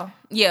at all.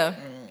 Yeah,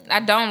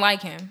 I don't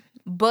like him.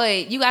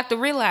 But you got to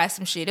realize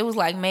some shit. It was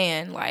like,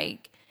 man,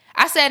 like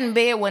I sat in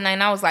bed one night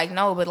and I was like,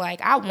 no, but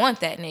like I want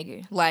that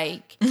nigga.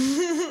 Like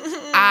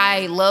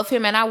I love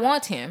him and I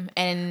want him,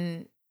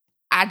 and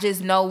I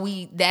just know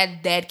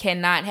that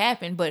cannot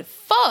happen. But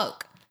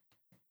fuck,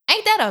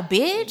 ain't that a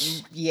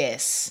bitch?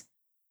 Yes.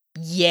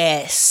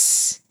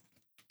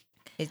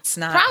 It's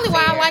not Probably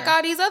why I fair. like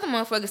all these other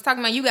motherfuckers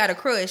talking about you got a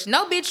crush.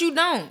 No, bitch, you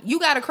don't.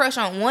 You got a crush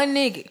on one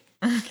nigga.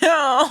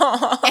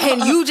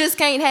 And you just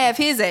can't have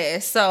his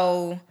ass.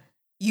 So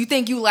you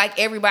think you like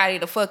everybody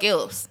the fuck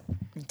else.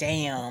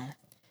 Damn.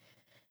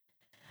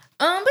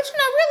 But you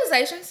know,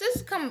 realizations,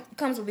 this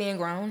comes with being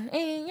grown.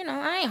 And you know,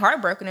 I ain't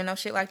heartbroken and no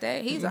shit like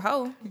that. He's a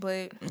hoe,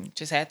 but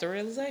Just had the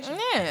realization.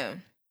 yeah.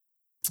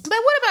 But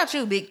what about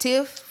you, Big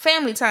Tiff?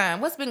 Family time.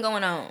 What's been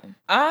going on?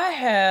 I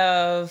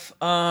have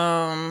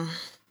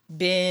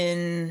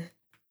been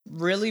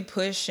really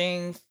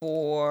pushing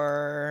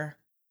for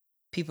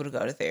people to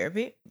go to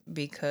therapy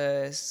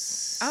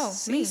because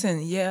me.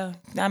 yeah.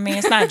 I mean,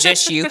 it's not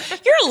just you.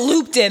 You're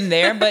looped in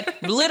there, but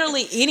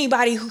literally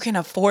anybody who can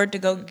afford to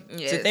go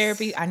to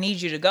therapy, I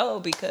need you to go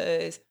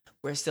because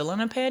we're still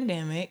in a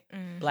pandemic.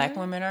 Black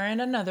women are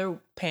in another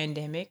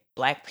pandemic.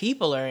 Black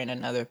people are in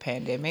another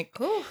pandemic.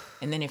 Ooh.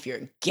 And then if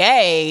you're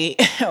gay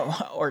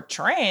or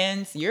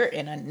trans, you're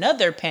in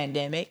another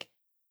pandemic.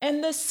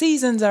 And the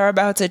seasons are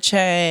about to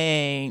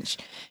change.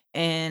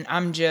 And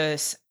I'm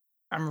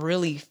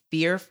really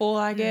fearful,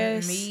 I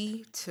guess.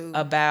 Me too.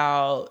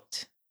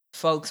 About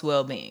folks'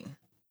 well-being.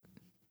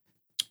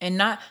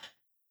 And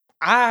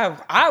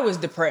I was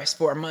depressed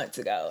 4 months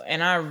ago.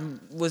 And I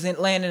was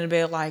laying in the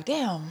bed like,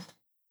 damn,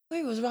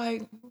 we was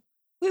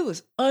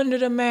under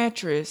the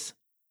mattress,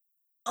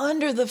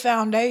 under the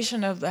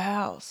foundation of the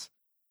house,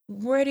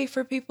 ready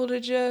for people to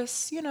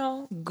just,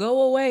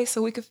 go away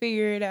so we could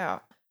figure it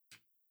out.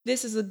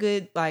 This was a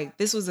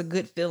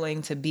good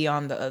feeling to be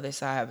on the other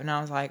side. And I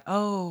was like,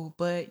 oh,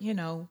 but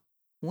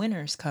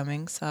winter's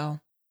coming. So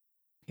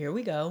here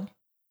we go.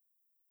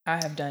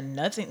 I have done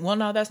nothing. Well,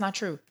 no, that's not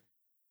true.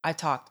 I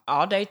talked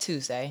all day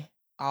Tuesday,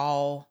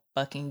 all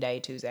fucking day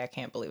Tuesday. I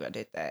can't believe I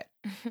did that.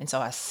 And so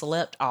I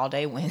slept all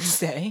day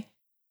Wednesday.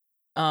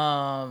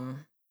 I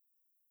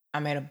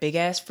made a big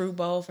ass fruit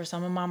bowl for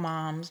some of my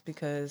moms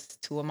because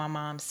 2 of my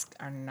moms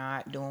are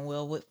not doing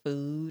well with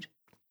food.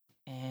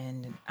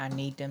 And I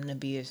need them to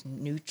be as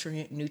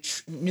nutrient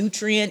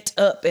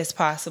up as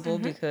possible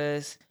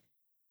because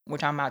we're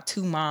talking about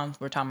 2 moms.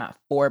 We're talking about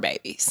 4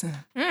 babies.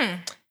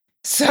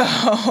 So.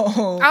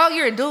 Oh,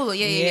 you're a doula.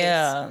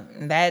 Yeah.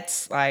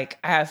 That's like,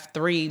 I have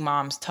 3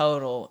 moms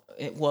total.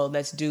 Well,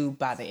 that's due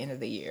by the end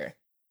of the year.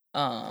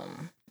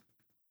 And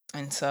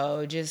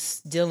so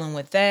just dealing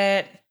with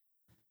that,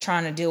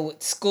 trying to deal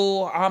with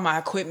school. All my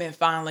equipment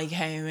finally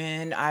came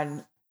in.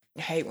 I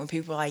hate when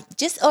people are like,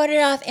 just order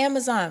it off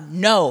Amazon.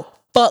 No,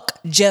 fuck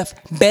Jeff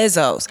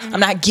Bezos.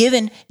 I'm not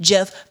giving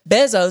Jeff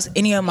Bezos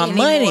any of my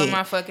money. More of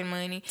my fucking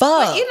money.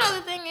 Fuck. But you know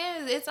the thing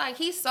is, it's like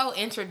he's so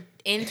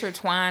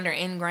intertwined or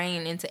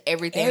ingrained into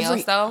everything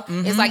else though.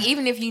 It's like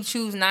even if you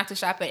choose not to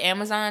shop at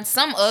Amazon,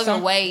 some other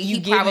way he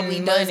probably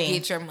does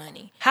get your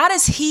money. How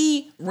does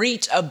he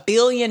reach $1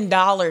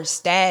 billion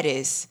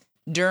status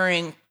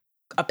during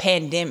a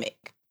pandemic?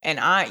 And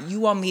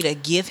you want me to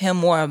give him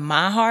more of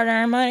my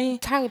hard-earned money?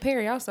 Tyler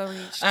Perry also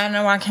reached. I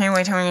know. I can't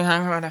wait till we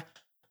talk about that.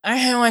 I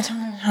can't wait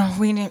till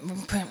we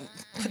didn't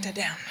put that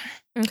down.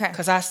 Okay.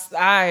 Because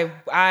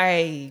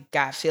I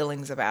got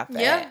feelings about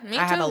that. Yeah, me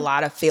too. I have a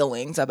lot of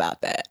feelings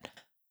about that.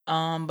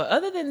 But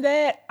other than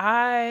that,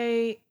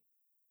 I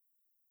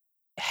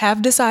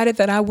have decided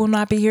that I will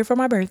not be here for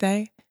my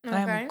birthday. Okay.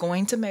 I am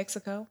going to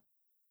Mexico.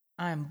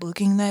 I am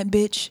booking that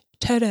bitch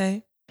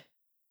today.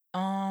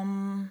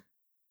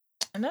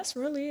 And that's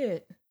really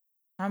it.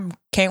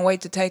 Can't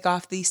wait to take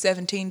off these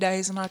 17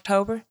 days in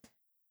October.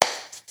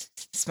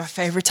 It's my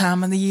favorite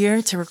time of the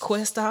year to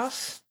request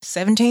off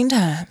 17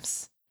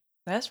 times.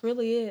 That's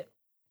really it.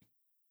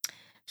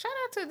 Shout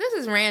out to, this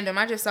is random.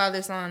 I just saw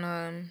this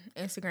on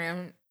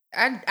Instagram.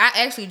 I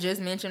actually just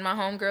mentioned my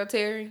homegirl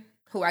Terry,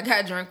 who I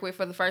got drunk with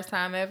for the first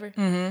time ever.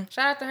 Mm-hmm.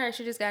 Shout out to her.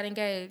 She just got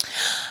engaged.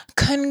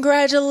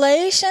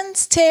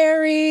 Congratulations,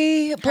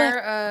 Terry.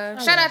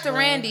 Shout out to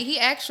Randy. He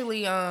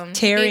actually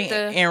Terry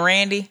and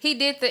Randy. He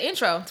did the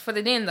intro for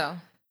the Den though.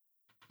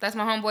 That's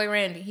my homeboy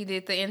Randy. He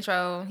did the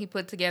intro. He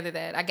put together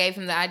that. I gave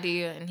him the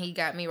idea and he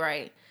got me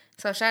right.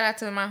 So shout out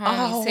to my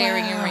homies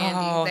Terry and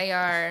wow. Randy. They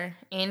are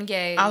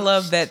engaged. I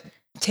love that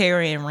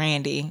Terry and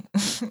Randy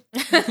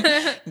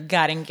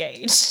got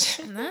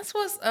engaged. That's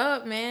what's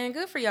up, man.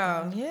 Good for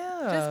y'all.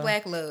 Yeah. Just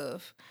black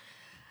love.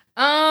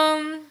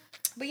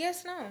 But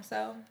yes, no.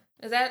 So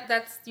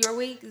that's your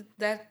week?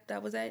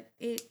 That was that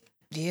it?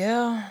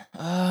 Yeah.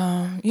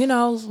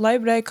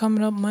 Labor Day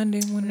coming up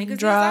Monday when Niggas it is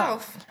drop.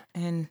 off.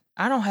 And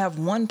I don't have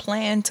one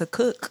plan to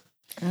cook.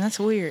 And that's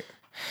weird.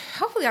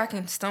 Hopefully I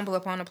can stumble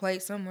upon a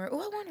plate somewhere. Oh,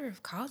 I wonder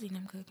if Causey and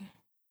them cooking.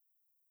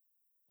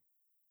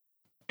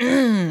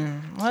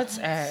 Let's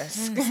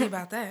ask. See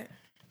about that.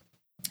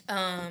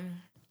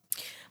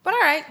 But all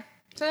right.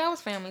 So that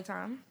was family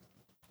time.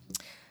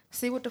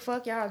 See what the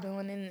fuck y'all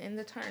doing in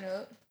the turn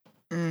up.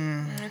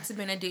 It's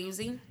been a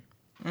doozy.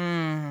 We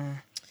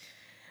can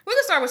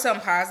start with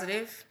something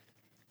positive.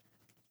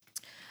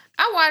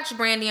 I watched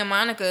Brandy and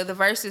Monica, the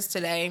verses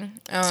today.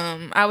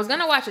 I was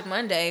gonna watch it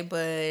Monday,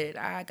 but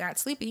I got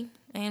sleepy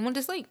and went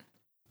to sleep.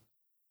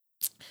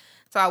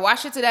 So I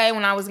watched it today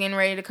when I was getting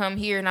ready to come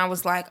here, and I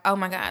was like, oh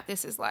my God,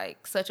 this is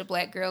like such a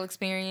black girl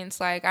experience.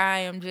 Like, I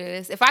am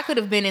just, if I could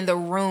have been in the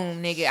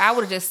room, nigga, I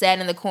would have just sat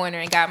in the corner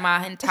and got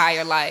my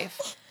entire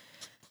life.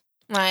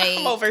 Like,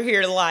 I'm over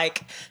here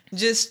like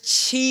just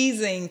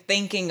cheesing,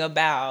 thinking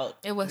about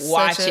it was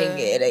watching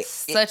it.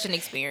 Such an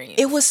experience.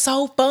 It was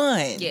so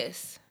fun.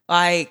 Yes.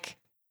 Like,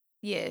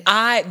 yes.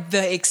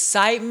 the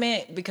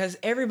excitement, because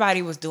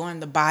everybody was doing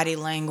the body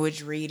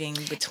language reading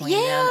between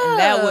them, and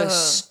that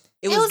was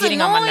it was getting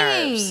annoying. on my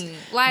nerves.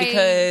 Like,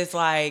 because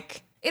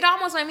like it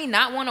almost made me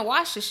not want to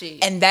watch the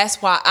shit. and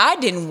that's why I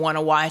didn't want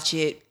to watch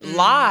it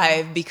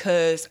live,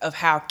 because of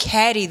how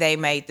catty they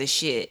made the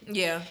shit.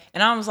 Yeah.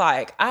 And I was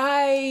like,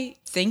 I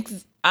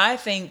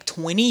think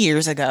 20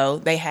 years ago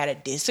they had a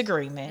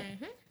disagreement,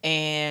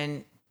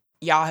 and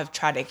y'all have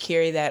tried to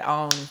carry that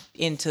on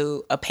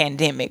into a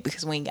pandemic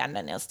because we ain't got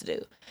nothing else to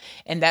do.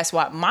 And that's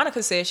why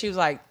Monica said, she was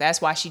like,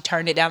 that's why she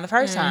turned it down the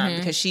first time,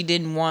 because she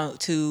didn't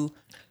want to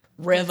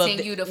rev up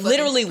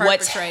literally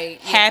what's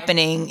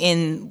happening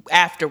in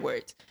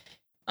afterwards.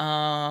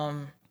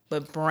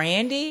 But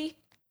Brandy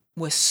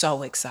was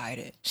so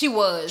excited. She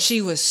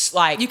was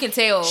like, you can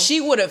tell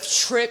she would have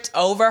tripped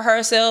over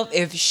herself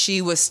if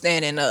she was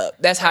standing up.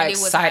 That's how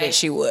excited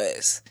she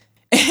was.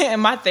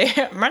 And my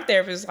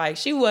therapist was like,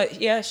 she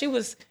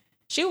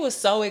was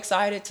so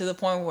excited to the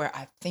point where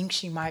I think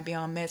she might be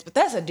on meds, but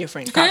that's a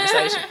different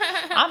conversation.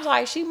 I'm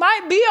like, she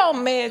might be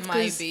on meds.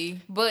 Might be.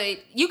 But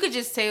you could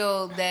just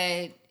tell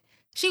that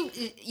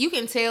you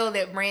can tell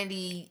that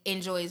Brandy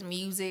enjoys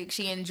music.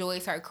 She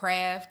enjoys her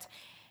craft.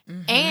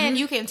 And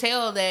you can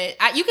tell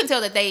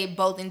that they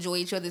both enjoy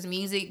each other's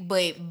music,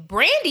 but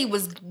Brandy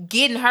was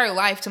getting her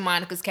life to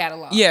Monica's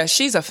catalog. Yeah,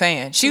 she's a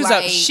fan.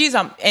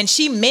 And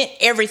she meant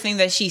everything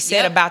that she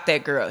said about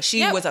that girl.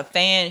 She was a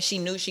fan. She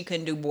knew she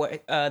couldn't do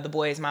The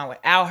Boy Is Mine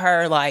without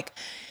her. Like,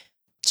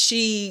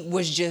 she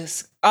was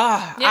just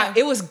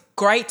it was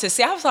great to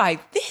see. I was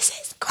like, this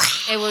is great.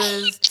 It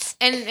was,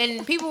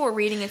 and people were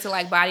reading into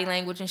like body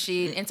language and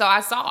shit, and so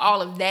I saw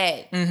all of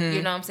that.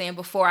 You know what I'm saying,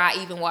 before I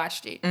even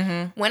watched it.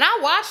 When I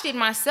watched it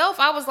myself,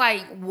 I was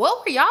like,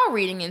 what were y'all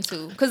reading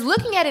into? Because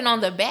looking at it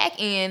on the back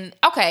end,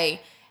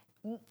 okay,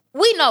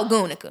 we know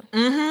Gunica,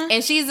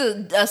 and she's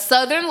a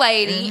Southern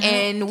lady,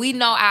 and we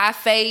know our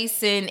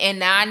face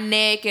and our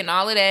neck and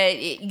all of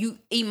that.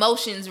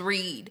 Emotions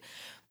read,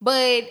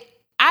 but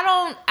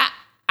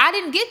I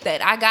didn't get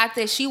that. I got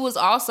that she was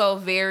also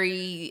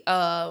very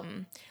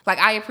like,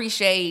 I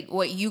appreciate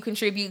what you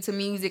contribute to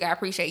music. I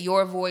appreciate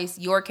your voice,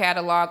 your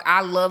catalog.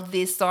 I love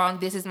this song.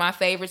 This is my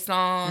favorite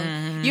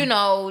song. You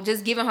know,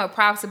 just giving her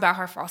props about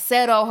her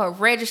falsetto, her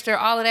register,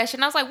 all of that shit.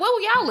 And I was like, what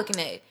were y'all looking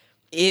at?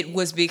 It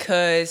was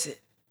because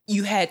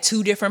you had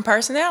two different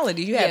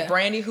personalities. You had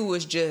Brandy, who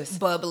was just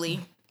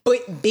bubbly,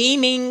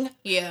 beaming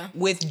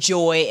with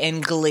joy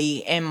and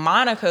glee, and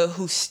Monica,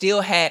 who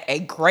still had a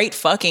great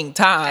fucking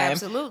time,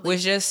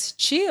 was just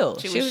chill.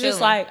 She was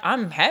just like,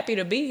 I'm happy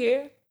to be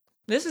here.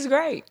 This is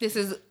great. This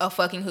is a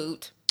fucking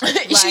hoot.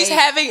 She's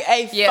having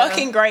a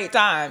fucking great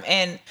time.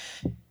 And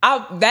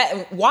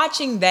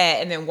watching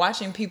that and then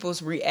watching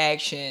people's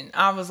reaction,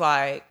 I was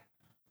like,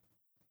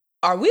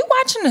 are we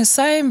watching the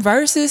same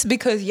verses?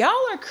 Because y'all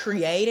are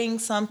creating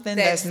something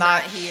that's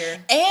not here.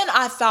 And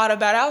I thought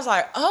about it. I was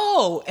like,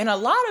 oh, and a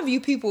lot of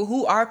you people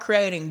who are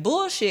creating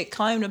bullshit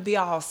claim to be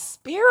all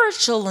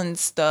spiritual and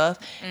stuff.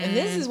 And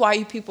this is why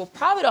you people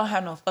probably don't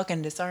have no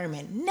fucking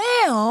discernment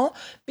now,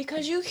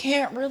 because you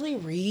can't really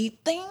read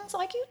things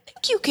like you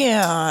think you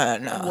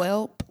can.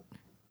 Welp.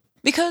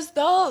 Because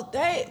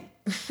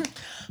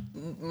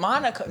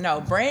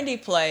Brandy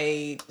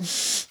played,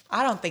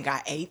 I don't think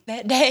I ate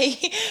that day,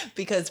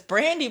 because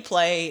Brandy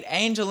played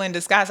Angel in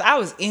Disguise. I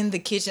was in the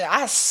kitchen.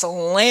 I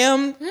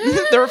slammed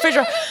the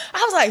refrigerator.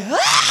 I was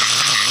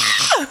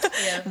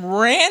like,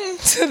 ran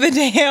to the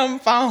damn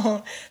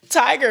phone.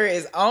 Tiger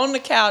is on the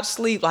couch,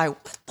 sleep. Like,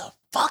 what the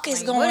fuck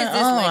is going on? What is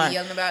this lady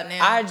yelling about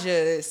now?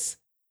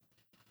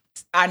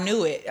 I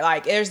knew it.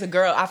 Like, there's a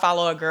girl, I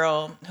follow a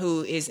girl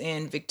who is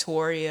in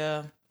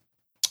Victoria,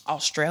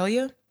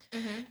 Australia.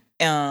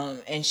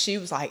 And she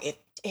was like,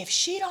 if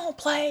she don't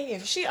play,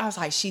 I was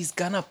like, she's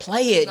gonna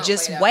play it.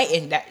 Just play it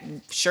wait. And that,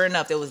 sure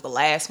enough, it was the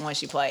last one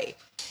she played.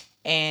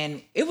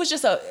 And it was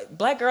just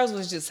Black Girls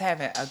was just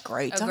having a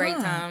great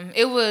time.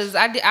 It was.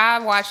 I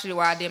watched it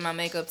while I did my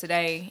makeup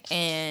today,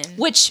 and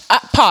Which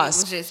pause.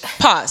 it was just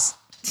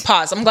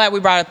Pause. I'm glad we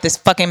brought up this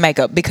fucking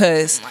makeup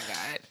because oh my god.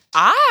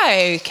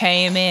 I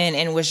came in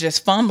and was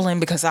just fumbling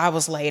because I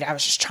was late. I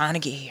was just trying to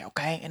get here,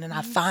 okay? And then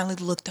I finally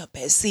looked up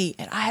at C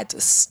and I had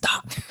to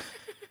stop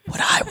what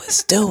I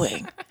was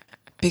doing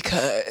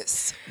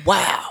because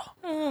wow.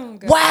 Oh,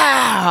 God.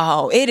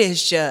 Wow. It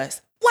is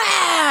just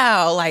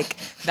wow. Like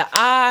the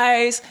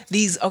eyes,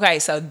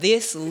 so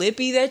this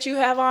lippy that you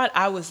have on,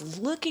 I was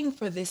looking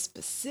for this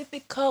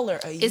specific color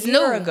It's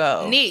year new.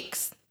 ago.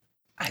 NYX.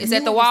 It's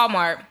at the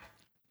Walmart.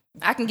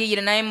 I can give you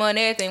the name on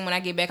everything when I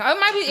get back. Oh, it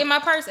might be in my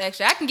purse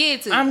actually. I can get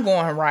it to you. I'm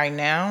going right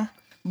now.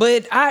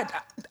 But I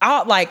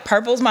like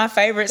purple's my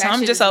favorite. So That I'm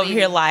shit just is over lit.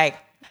 here like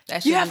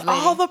That you shit have is lit.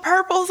 all the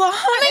purples on.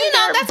 I mean, you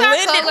know, and that's they're our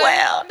blended color.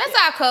 well. That's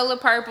our color,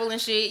 purple and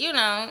shit. You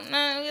know,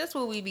 that's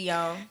what we be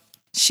on.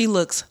 She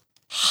looks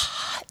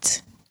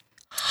hot.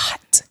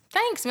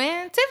 Thanks,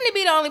 man. Tiffany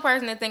be the only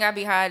person that think I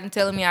be hot and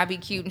telling me I be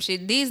cute and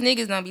shit. These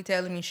niggas don't be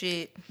telling me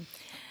shit.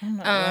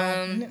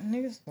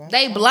 Niggas,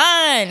 They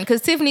blind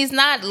because Tiffany's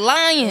not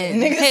lying.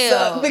 niggas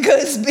Hell. suck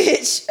because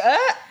bitch.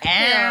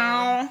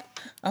 Ow.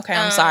 Okay,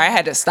 I'm sorry. I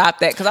had to stop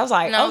that because I was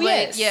like, No, oh but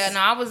yes. yeah,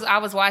 no, I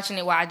was watching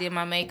it while I did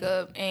my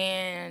makeup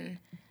and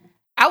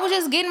I was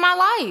just getting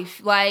my life.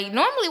 Like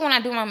normally when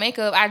I do my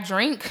makeup, I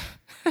drink.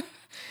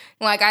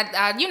 Like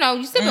I you know,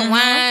 you sipping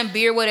wine,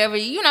 beer, whatever.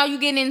 You know, you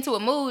getting into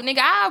a mood, nigga.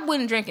 I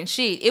wasn't drinking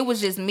shit. It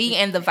was just me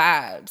and the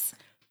vibes.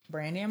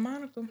 Brandy and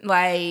Monica.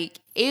 Like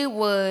it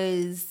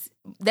was.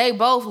 They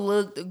both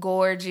looked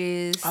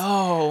gorgeous.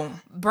 Oh,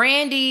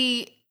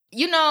 Brandy,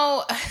 you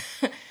know,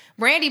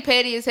 Brandy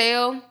petty as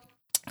hell.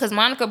 Cause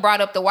Monica brought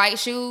up the white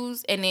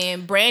shoes, and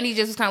then Brandy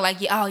just was kind of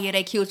like, "Yeah, oh yeah,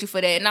 they killed you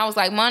for that." And I was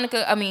like,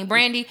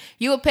 Brandy,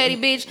 you a petty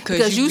bitch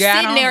because you got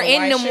sitting on there the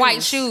in white them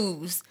white shoes.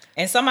 shoes.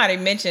 and somebody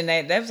mentioned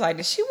that. They was like,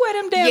 did she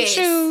wear them damn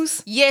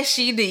shoes? Yes,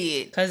 she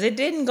did. Because it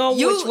didn't go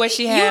with what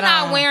she had You're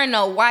not on. wearing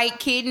no white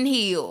kitten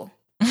heel.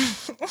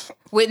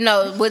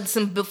 with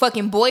some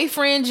fucking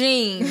boyfriend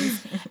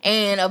jeans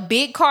and a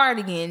big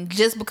cardigan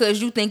just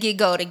because you think it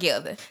go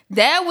together.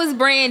 That was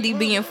Brandy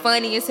being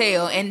funny as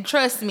hell, and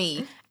trust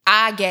me,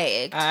 I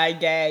gagged. I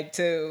gagged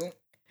too.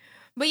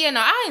 But yeah,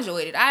 no, I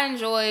enjoyed it. I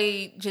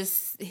enjoyed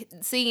just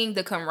seeing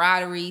the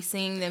camaraderie,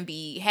 seeing them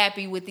be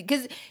happy with it,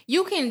 because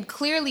you can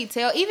clearly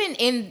tell, even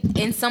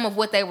in some of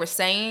what they were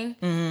saying,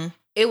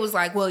 it was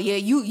like, well, yeah,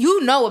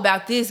 you know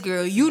about this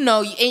girl, you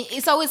know,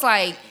 and so it's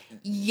like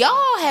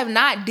y'all have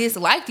not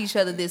disliked each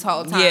other this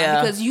whole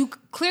time because you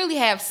clearly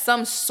have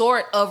some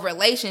sort of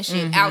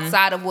relationship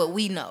outside of what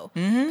we know.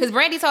 Because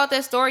Brandy told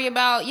that story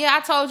about,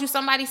 I told you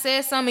somebody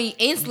said something,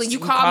 instantly you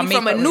called me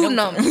from a new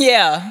number.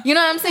 Yeah. You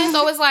know what I'm saying?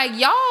 So it's like,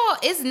 y'all,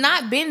 it's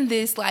not been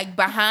this like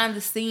behind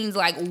the scenes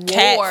like war.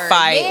 Cat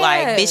fight,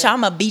 like, bitch,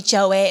 I'ma beat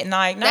your ass.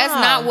 Like, nah, that's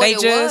not what it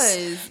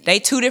was. They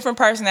two different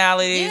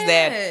personalities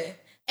that.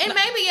 And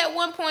maybe at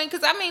one point,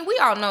 because I mean, we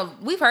all know,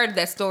 we've heard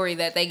that story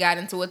that they got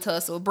into a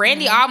tussle.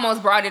 Brandy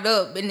almost brought it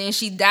up, and then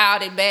she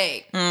dialed it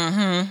back.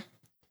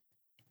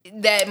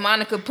 That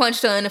Monica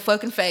punched her in the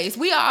fucking face.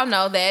 We all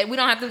know that. We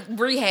don't have to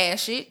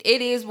rehash it.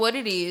 It is what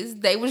it is.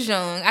 They was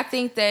young. I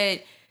think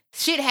that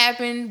shit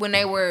happened when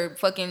they were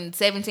fucking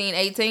 17,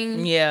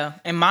 18. Yeah,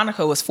 and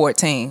Monica was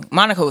 14.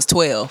 Monica was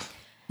 12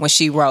 when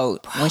she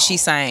wrote, when she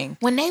sang.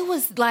 When they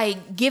was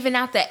like giving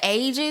out the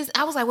ages,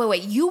 I was like,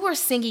 wait, you were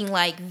singing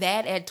like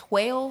that at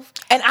 12?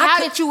 And how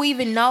did you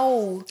even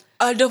know?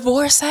 A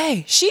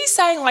divorcee. She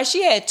sang like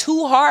she had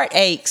 2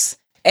 heartaches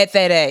at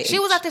that age. She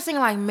was out there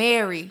singing like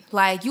Mary.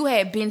 Like you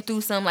had been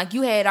through something. Like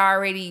you had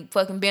already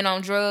fucking been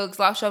on drugs,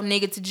 lost your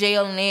nigga to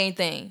jail and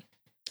everything.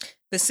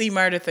 The C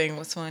murder thing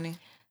was funny.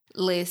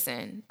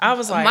 Listen. I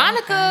was like,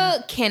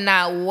 Monica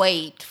cannot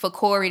wait for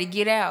Corey to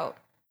get out.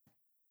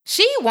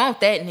 She want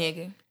that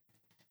nigga.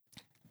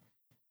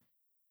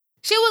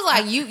 She was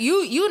like,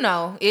 you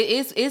know,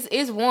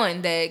 it's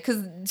one that,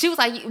 because she was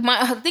like,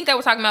 I think they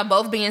were talking about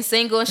both being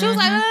single, and she was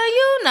like,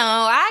 you know,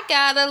 I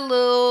got a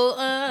little,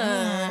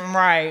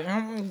 right.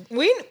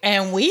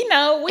 We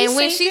know. And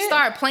when she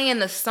started playing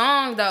the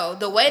song, though,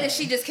 the way that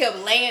she just kept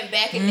laying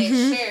back in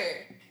that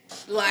chair,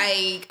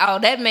 like, oh,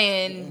 that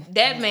man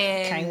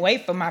can't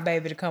wait for my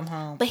baby to come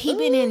home. But he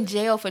been in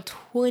jail for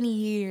 20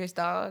 years,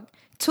 dog,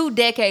 2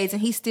 decades,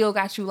 and he still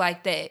got you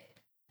like that.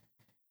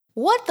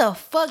 What the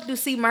fuck do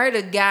C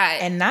Murder got?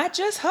 And not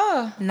just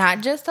her.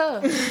 Not just her.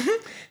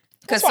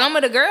 Because some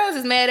of the girls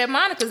is mad at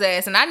Monica's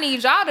ass. And I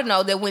need y'all to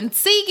know that when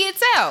C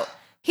gets out,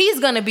 he's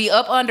going to be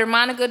up under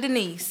Monica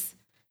Denise.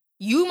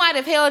 You might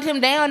have held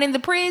him down in the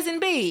prison,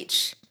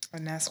 bitch.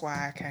 And that's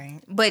why I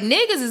can't. But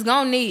niggas is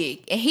going to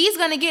nig. And he's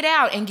going to get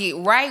out and get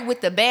right with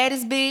the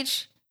baddest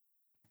bitch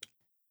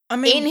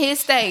in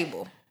his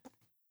stable.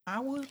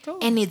 I would too.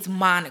 And it's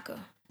Monica.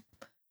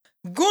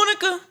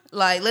 Gunica.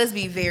 Like, let's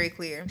be very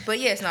clear. But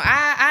yes, no,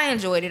 I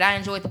enjoyed it. I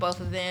enjoyed the both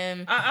of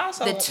them. I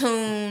also the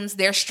tunes,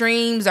 their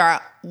streams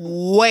are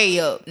way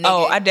up. Nigga.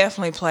 Oh, I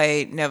definitely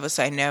played Never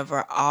Say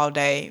Never all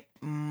day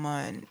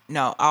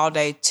all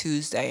day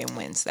Tuesday and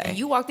Wednesday. And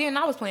you walked in and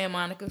I was playing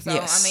Monica. So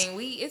Yes. I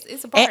mean,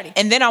 it's a party.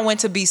 And then I went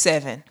to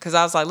B7 because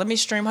I was like, let me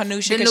stream her new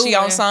shit The because new she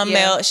on one, something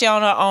yeah. else. She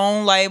on her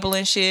own label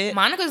and shit.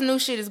 Monica's new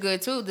shit is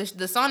good too.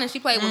 The song that she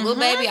played with Lil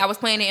Baby, I was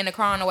playing it in the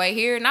car on the way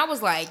here, and I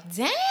was like,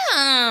 damn.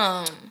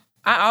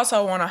 I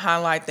also want to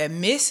highlight that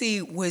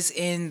Missy was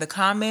in the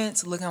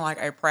comments looking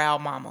like a proud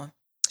mama.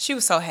 She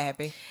was so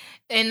happy.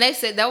 And they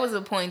said that was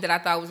a point that I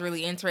thought was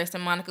really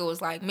interesting. Monica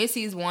was like,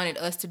 Missy's wanted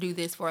us to do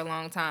this for a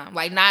long time.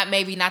 Like,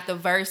 maybe not the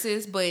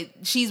verses, but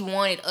she's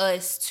wanted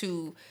us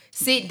to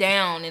sit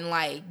down and,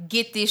 like,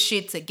 get this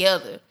shit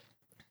together.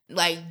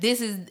 Like,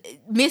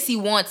 Missy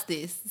wants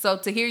this. So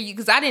to hear you,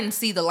 because I didn't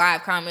see the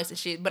live comments and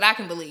shit, but I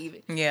can believe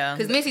it. Yeah.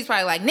 Because Missy's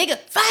probably like, nigga,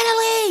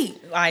 finally!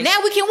 Like, now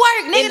we can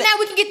work. Nigga, now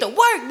we can get to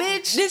work,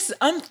 bitch.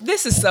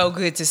 This is so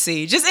good to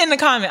see. Just in the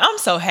comment, I'm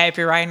so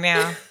happy right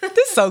now.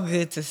 This is so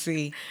good to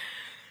see.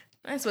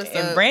 That's what's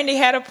And up. Brandy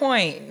had a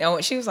point.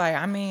 No, she was like,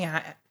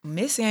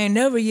 Missy ain't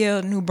never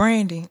yelled new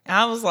Brandy.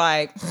 I was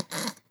like,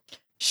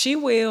 she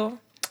will.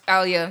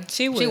 Oh yeah,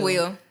 She will. She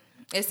will.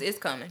 It's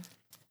coming.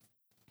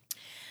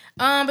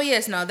 But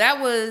yes, no,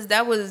 that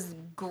was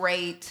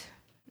great.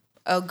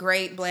 A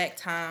great black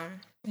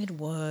time. It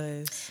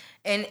was.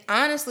 And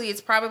honestly,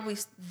 it's probably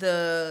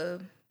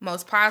the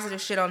most positive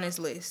shit on this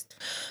list.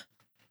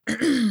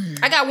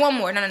 I got one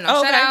more. No. Oh,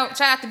 okay.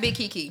 Shout out to Big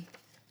Kiki.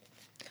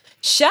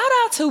 Shout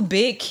out to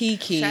Big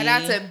Kiki. Shout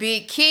out to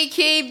Big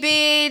Kiki,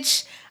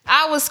 bitch.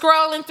 I was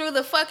scrolling through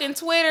the fucking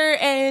Twitter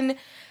and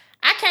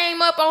I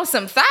came up on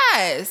some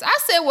thighs. I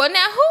said, well,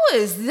 now who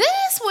is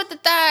this with the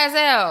thighs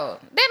out?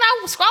 Then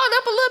I scrolled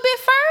up a little bit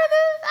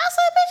further. I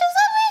said, bitch, is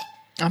that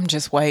me? I'm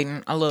just waiting.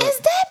 Is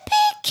that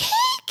Big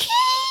Kiki?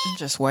 I'm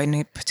just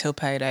waiting till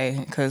payday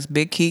because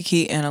Big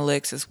Kiki and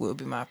Alexis will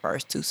be my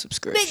first 2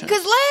 subscriptions.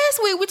 Because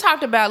last week we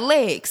talked about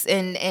Lex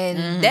and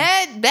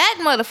that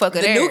motherfucker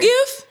the there. new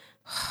gift?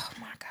 Oh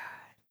my God.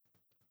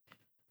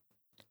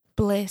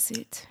 Bless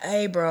it.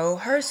 Hey, bro,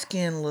 her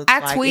skin looks I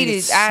like tweeted, it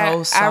is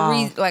so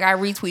soft. I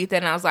retweeted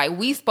that and I was like,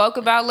 we spoke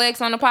about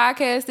Lex on the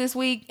podcast this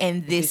week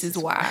and this is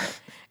why.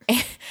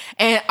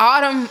 And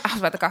Autumn, I was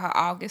about to call her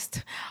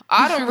August.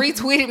 Autumn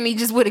retweeted me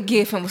just with a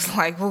gif and was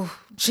like, "Oh,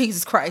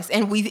 Jesus Christ!"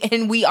 And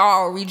we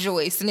all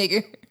rejoiced,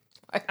 nigga.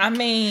 I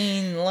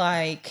mean,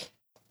 like,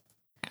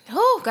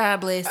 Oh,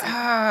 God bless you.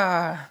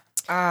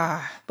 what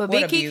But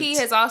Big a Kiki beaut.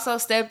 has also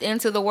stepped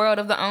into the world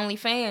of the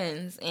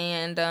OnlyFans,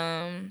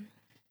 and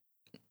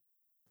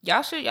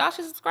y'all should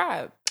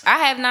subscribe. I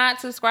have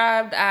not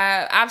subscribed.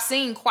 I've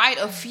seen quite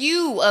a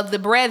few of the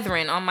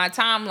brethren on my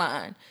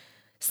timeline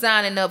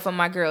signing up for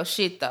my girl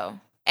shit though,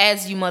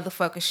 as you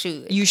motherfuckers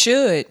should. You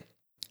should.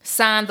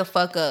 Sign the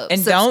fuck up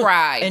And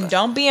subscribe.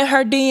 don't be in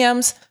her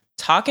DMs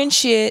talking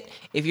shit.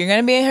 If you're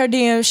gonna be in her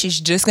DMs, she's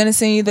just gonna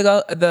send you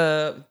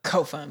the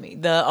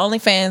GoFundMe, the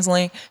OnlyFans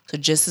link. So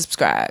just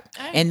subscribe,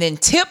 and then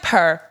tip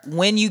her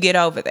when you get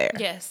over there.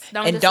 Yes,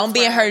 Don't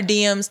be in her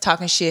DMs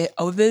talking shit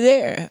over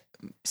there.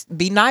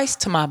 Be nice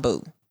to my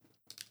boo.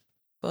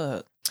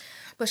 Fuck.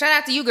 But shout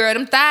out to you, girl.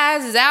 Them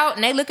thighs is out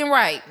and they looking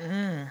right.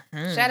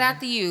 Mm-hmm. Shout out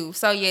to you.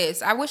 So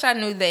yes, I wish I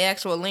knew the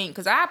actual link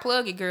because I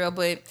plug it, girl.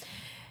 But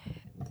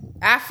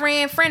our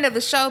friend of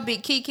the show,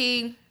 Big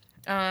Kiki,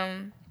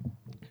 I've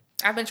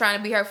been trying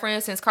to be her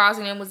friend since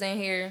Causing them was in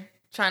here,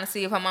 trying to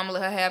see if her mama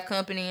let her have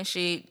company and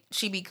shit.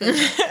 She be cooking.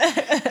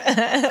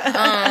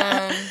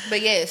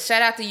 But yes,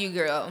 shout out to you,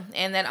 girl,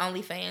 and that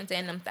OnlyFans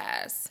and them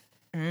thighs.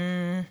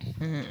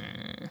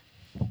 Mm-hmm.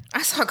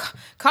 I saw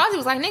Causey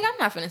was like, nigga, I'm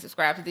not finna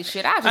subscribe to this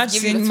shit. I'll just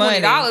give you the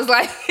 $20.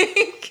 Like,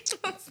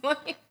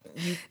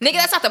 nigga,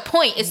 that's not the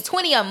point. It's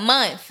 $20 a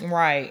month.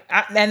 Right.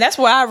 And that's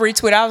why I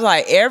retweet. I was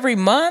like, every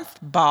month,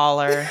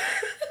 baller.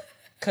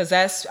 Because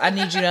I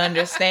need you to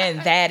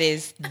understand that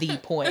is the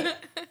point.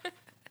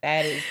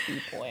 That is the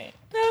point.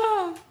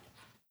 No.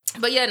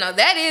 But yeah, no,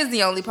 that is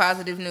the only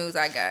positive news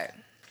I got.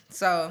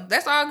 So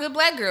that's all good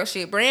black girl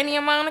shit. Brandy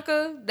and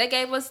Monica, they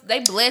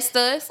blessed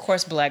us. Of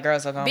course, black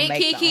girls are gonna Big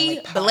make Kiki the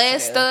only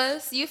blessed positive.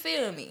 us. You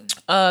feel me?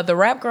 The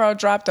rap girl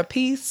dropped a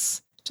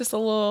piece, just a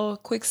little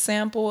quick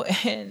sample,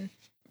 and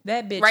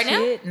that bitch Right now?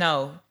 hit.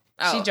 No,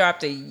 she Oh.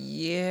 dropped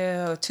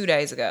 2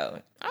 days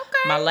ago.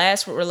 Okay. My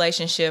last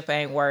relationship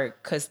ain't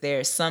work because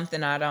there's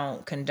something I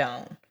don't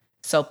condone.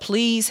 So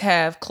please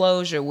have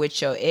closure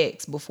with your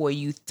ex before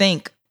you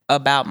think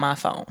about my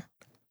phone.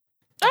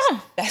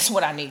 That's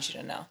what I need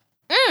you to know.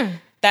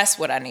 That's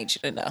what I need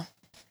you to know.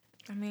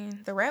 I mean,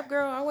 the rap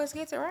girl always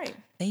gets it right.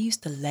 They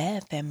used to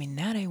laugh at me.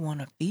 Now they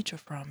want a feature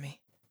from me.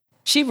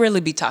 She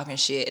really be talking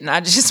shit. And I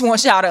just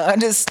want y'all to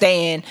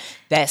understand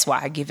that's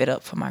why I give it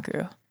up for my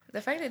girl.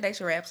 The fact that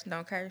Daisha raps and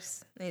don't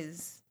curse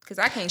is because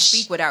I can't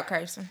speak without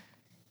cursing.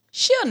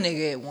 She'll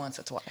nigga it once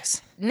or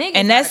twice. Nigga,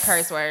 And not that's a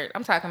curse word.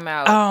 I'm talking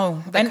about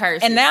the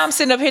curses. And now I'm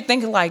sitting up here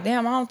thinking like,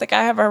 damn, I don't think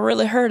I ever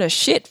really heard a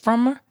shit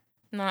from her.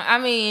 No, I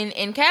mean,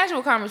 in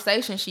casual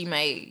conversation, she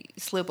may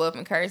slip up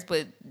and curse,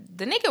 but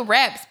the nigga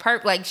raps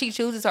like she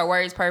chooses her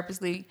words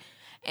purposely,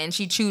 and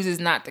she chooses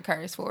not to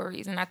curse for a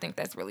reason. I think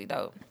that's really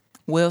dope.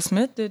 Will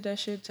Smith did that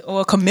shit too.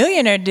 Or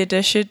Chamillionaire did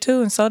that shit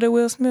too, and so did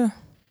Will Smith.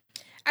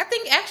 I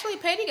think actually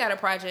Petty got a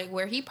project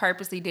where he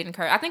purposely didn't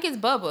curse. I think it's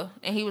Bubba,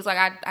 and he was like,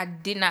 I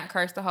did not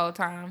curse the whole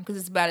time because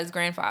it's about his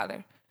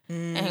grandfather,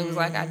 and he was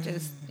like, I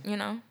just, you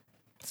know.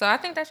 So I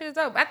think that shit is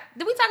dope.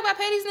 Did we talk about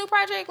Petty's new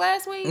project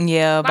last week?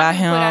 Yeah, about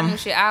him. Put out new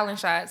shit, Island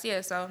Shots. Yeah,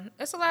 so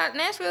it's a lot.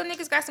 Nashville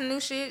niggas got some new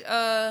shit.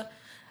 Shout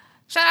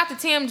out to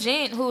Tim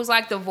Gent, who was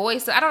like the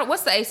voice. I don't know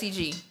what's the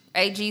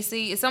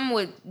AGC. It's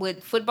something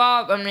with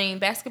football.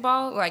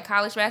 Basketball, like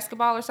college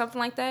basketball or something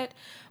like that.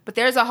 But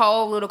there's a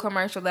whole little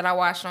commercial that I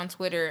watched on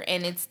Twitter,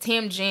 and it's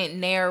Tim Gent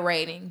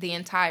narrating the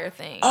entire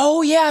thing.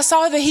 Oh yeah, I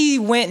saw that he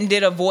went and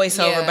did a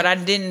voiceover, but I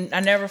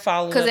never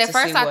followed. Because at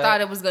first I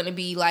thought it was gonna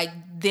be like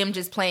them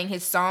just playing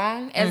his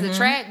song as a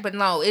track, but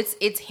no,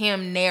 it's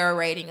him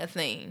narrating a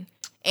thing,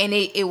 and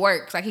it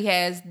works. Like he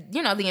has,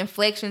 you know, the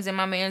inflections in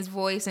my man's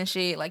voice and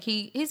shit. Like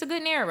he's a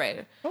good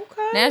narrator.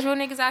 Okay, Nashville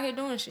niggas out here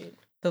doing shit.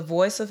 The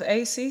voice of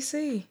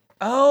ACC.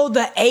 Oh,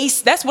 the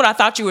ACC. That's what I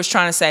thought you was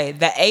trying to say.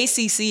 The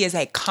ACC is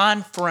a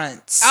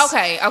conference.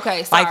 Okay.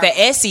 Sorry. Like the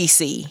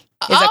SEC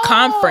is a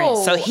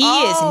conference. So he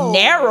is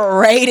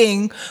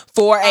narrating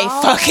for a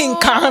fucking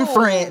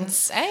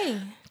conference. Hey,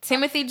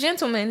 Timothy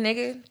Gentleman,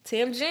 nigga.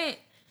 Tim Gent.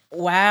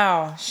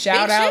 Wow.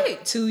 Shout Big out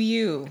shit. to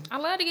you. I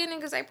love to give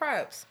niggas their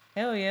props.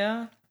 Hell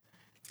yeah.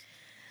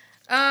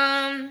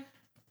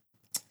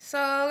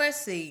 So let's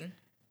see.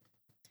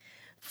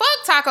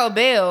 Fuck Taco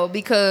Bell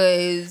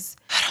because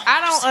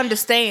I don't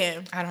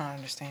understand. I don't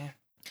understand.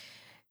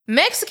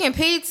 Mexican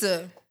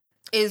pizza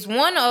is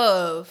one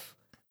of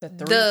the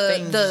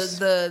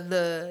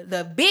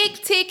big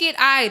ticket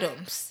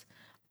items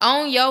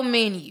on your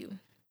menu.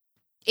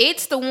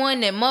 It's the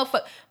one that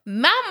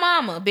my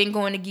mama been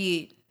going to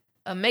get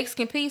a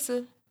Mexican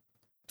pizza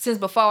since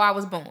before I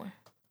was born.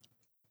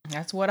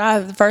 That's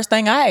the first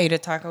thing I ate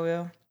at Taco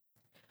Bell.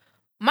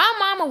 My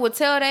mama would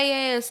tell they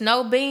ass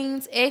no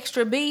beans,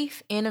 extra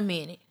beef in a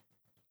minute.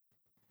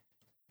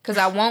 Cause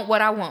I want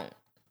what I want.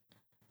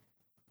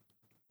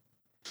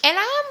 And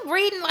I'm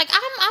reading, like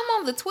I'm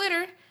on the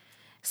Twitter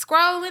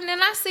scrolling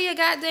and I see a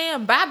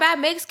goddamn bye-bye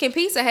Mexican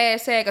pizza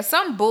hashtag or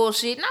some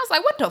bullshit. And I was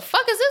like, what the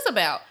fuck is this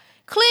about?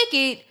 Click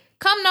it.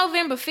 Come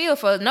November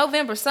 5th or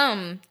November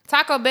something,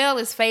 Taco Bell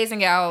is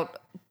phasing out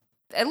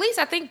at least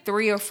I think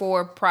 3 or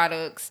 4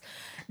 products.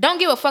 Don't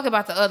give a fuck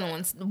about the other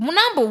ones.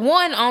 Number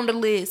 1 on the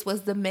list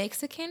was the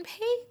Mexican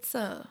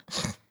pizza.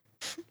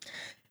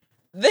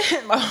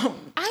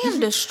 I am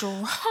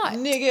distraught.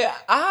 Nigga,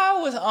 I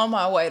was on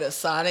my way to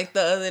Sonic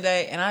the other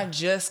day and I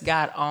just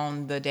got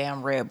on the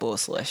damn Red Bull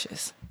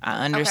slushes.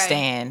 I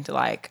understand,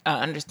 I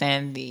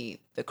understand the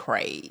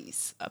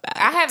craze about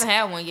it. I haven't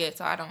had one yet,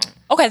 so I don't.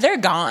 Okay, they're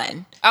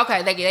gone.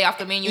 Okay, they off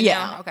the menu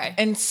now? Okay.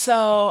 And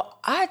so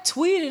I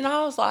tweeted and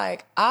I was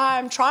like,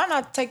 I'm trying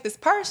not to take this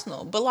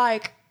personal, but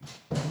like,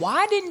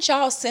 why didn't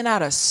y'all send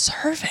out a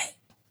survey?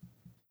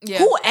 Yeah.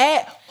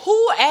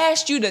 Who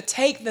asked you to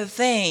take the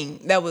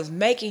thing that was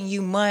making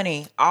you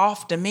money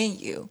off the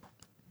menu?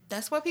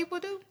 That's what people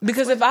do.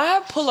 Because if I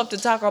pull up to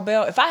Taco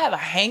Bell, if I have a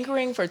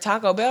hankering for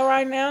Taco Bell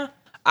right now,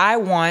 I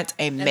want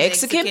a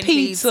Mexican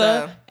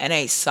pizza and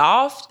a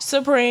soft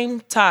supreme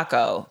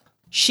taco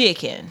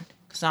chicken.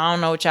 Because I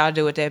don't know what y'all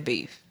do with that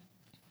beef.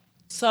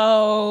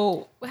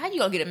 So, well, how you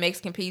gonna get a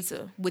Mexican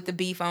pizza with the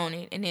beef on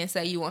it and then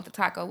say you want the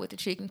taco with the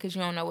chicken because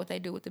you don't know what they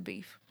do with the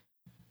beef?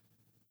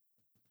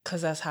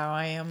 Because that's how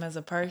I am as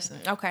a person.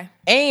 Okay.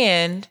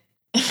 And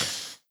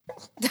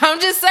I'm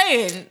just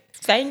saying.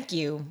 Thank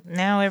you.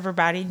 Now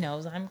everybody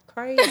knows I'm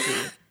crazy.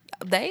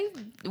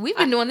 We've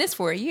been doing this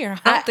for a year.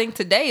 I don't think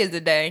today is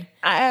the day.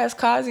 I asked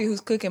Kazi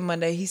who's cooking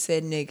Monday. He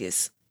said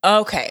niggas.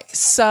 Okay,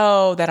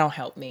 so that don't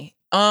help me.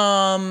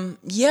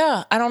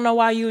 Yeah, I don't know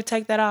why you would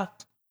take that off.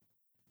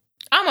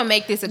 I'm gonna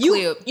make this a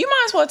clip. You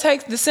might as well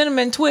take the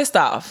cinnamon twist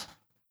off.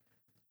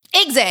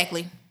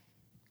 Exactly.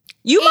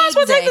 You might as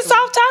well take the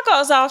soft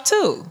tacos off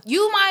too.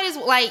 You might as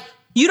well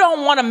You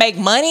don't want to make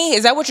money?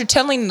 Is that what you're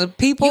telling the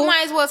people? You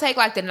might as well take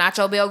like the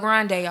Nacho Bel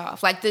Grande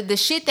off. Like the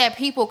shit that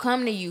people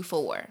come to you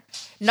for.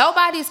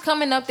 Nobody's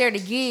coming up there to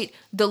get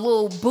the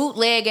little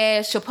bootleg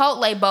ass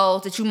Chipotle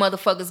bowls that you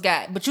motherfuckers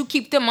got. But you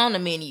keep them on the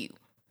menu.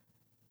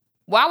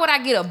 Why would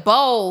I get a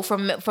bowl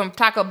from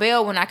Taco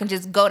Bell when I can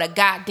just go to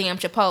goddamn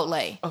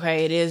Chipotle?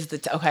 Okay, it is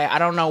okay, I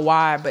don't know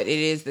why, but it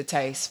is the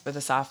taste for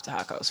the soft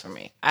tacos for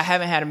me. I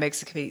haven't had a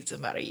Mexican pizza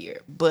in about a year,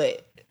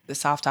 but the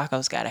soft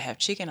tacos gotta have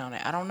chicken on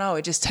it. I don't know,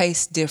 it just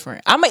tastes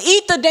different. I'ma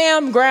eat the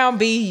damn ground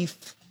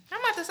beef. I'm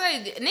about to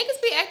say,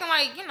 niggas be acting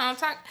like,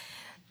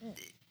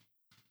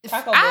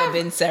 Taco Bell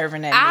been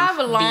serving that. I've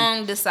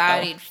long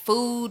decided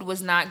food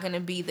was not gonna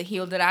be the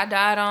hill that I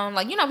died on.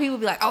 Like, people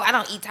be like, oh, I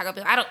don't eat Taco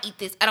Bell, I don't eat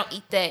this, I don't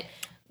eat that.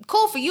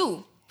 Cool for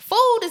you.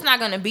 food is not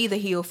gonna be the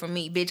heal for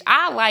me, bitch.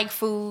 I like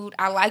food.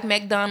 I like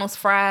McDonald's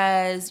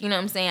fries. You know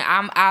what I'm saying?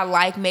 I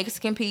like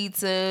Mexican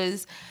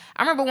pizzas.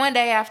 I remember one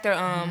day after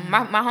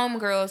my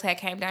homegirls had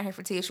came down here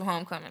for TSU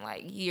homecoming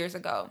like years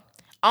ago.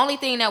 Only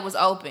thing that was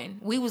open,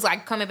 we was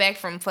like coming back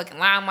from fucking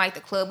Limelight,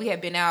 the club. We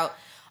had been out.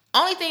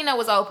 Only thing that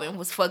was open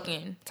was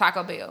fucking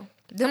Taco Bell.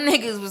 Them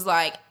niggas was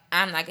like,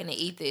 I'm not gonna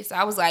eat this.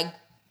 I was like,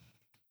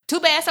 too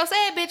bad, so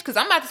sad, bitch, because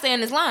I'm about to stay in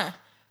this line.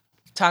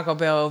 Taco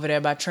Bell over there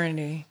by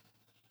Trinity.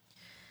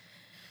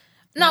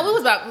 No, we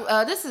was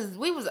about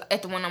we was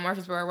at the one on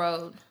Murfreesboro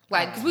Road.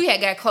 Like, 'cause we had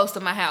got close to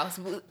my house,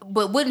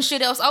 but wouldn't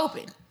shit else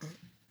open.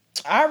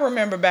 I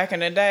remember back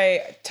in the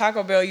day,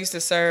 Taco Bell used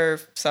to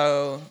serve,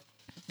 so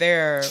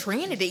they're...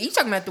 Trinity? You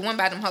talking about the one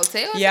by them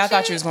hotels? Yeah, I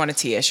thought you was going to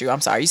TSU. I'm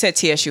sorry. You said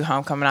TSU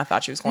homecoming. I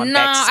thought you was going No,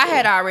 back to school. I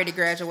had already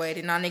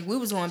graduated. No, nigga, we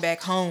was going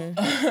back home.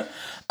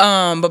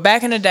 But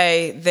back in the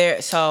day,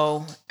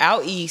 so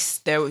out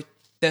east, there was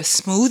the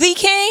Smoothie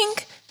King.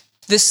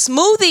 The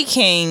Smoothie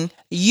King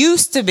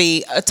used to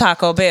be a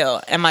Taco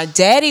Bell, and my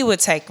daddy would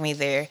take me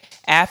there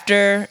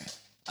after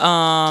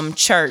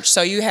church.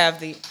 So you have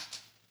the...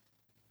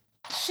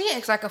 She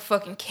acts like a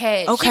fucking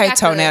cat. Okay,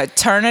 Tonell,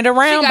 turn it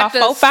around about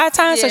 4-5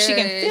 times so she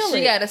can feel it.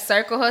 She got to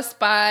circle her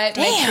spot.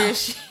 Damn. Make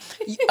sure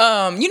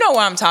You know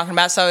what I'm talking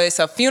about. So it's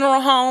a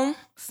funeral home.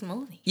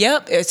 Smoothie.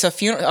 Yep, it's a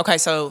funeral. Okay,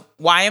 so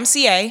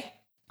YMCA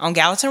on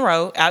Gallatin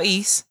Road out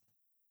east.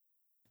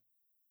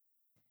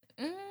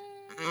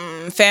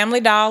 Family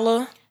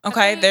Dollar.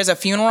 Okay, there's a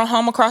funeral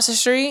home across the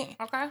street.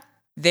 Okay.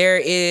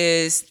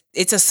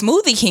 It's a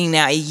Smoothie King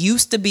now. It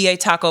used to be a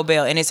Taco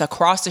Bell, and it's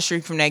across the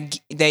street from that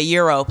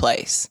Euro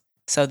place.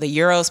 So the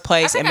Euro's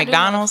place and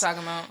McDonald's,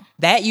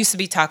 that used to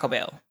be Taco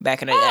Bell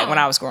back in the day when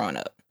I was growing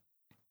up.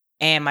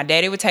 And my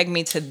daddy would take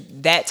me to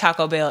that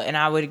Taco Bell, and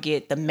I would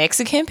get the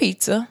Mexican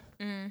pizza,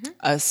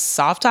 a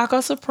soft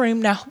taco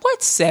supreme. Now, what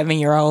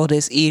 7-year-old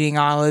is eating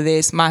all of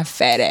this? My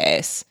fat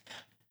ass.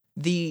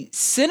 The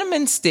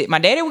cinnamon stick. My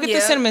daddy would get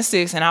the cinnamon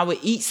sticks, and I would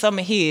eat some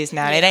of his.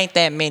 Now, it ain't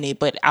that many,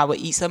 but I would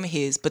eat some of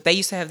his. But they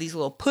used to have these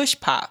little push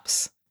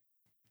pops.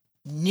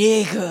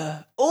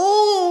 Nigga.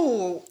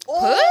 Ooh.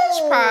 Push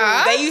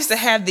pops? They used to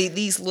have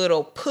these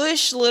little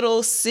push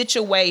little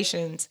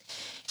situations,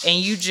 and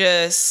you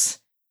just...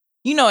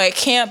 You know, at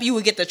camp, you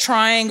would get the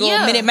triangle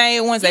Minute Maid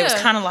ones. They was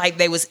kind of like,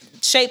 they was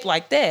shaped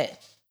like that.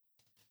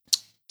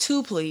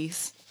 2,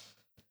 please.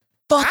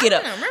 Fuck it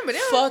up. Remember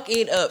that. Fuck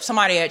it up.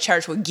 Somebody at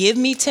church would give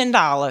me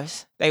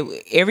 $10.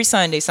 Every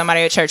Sunday,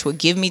 somebody at church would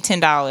give me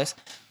 $10.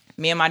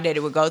 Me and my daddy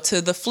would go to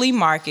the flea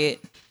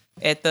market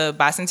at the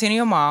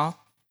Bicentennial Mall.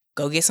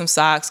 Go get some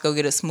socks, go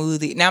get a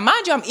smoothie. Now,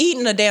 mind you, I'm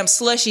eating a damn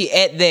slushie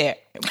at there.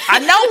 I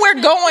know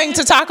we're going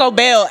to Taco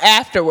Bell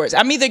afterwards.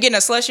 I'm either getting a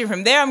slushie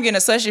from there, I'm getting a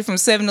slushie from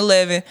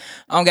 7-Eleven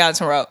on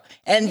Gallatin Road.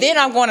 And then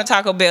I'm going to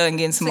Taco Bell and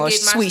getting some more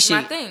sweet shit.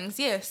 My things,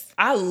 yes.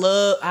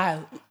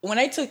 When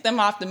they took them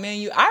off the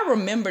menu, I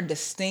remember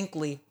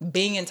distinctly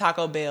being in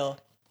Taco Bell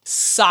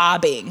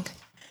sobbing.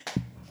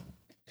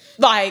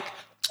 Like,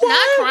 not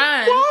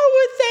crying. Why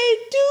would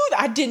they do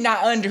that? I did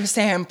not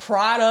understand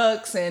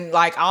products and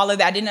like all of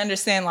that. I didn't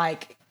understand,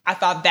 like, I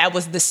thought that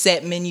was the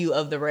set menu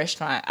of the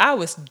restaurant. I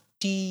was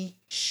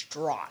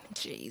distraught.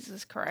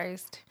 Jesus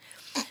Christ.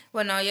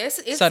 Well, no, yes.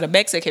 It's so the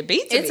Mexican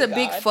pizza. It's a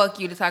big fuck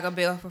you to Taco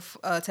Bell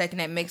for taking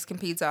that Mexican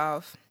pizza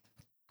off.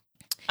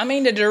 I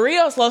mean, the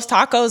Doritos Los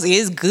Tacos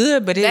is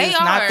good, but it is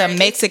not the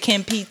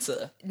Mexican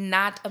pizza.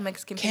 Not a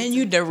Mexican pizza. Can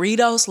you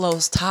Doritos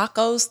Los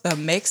Tacos the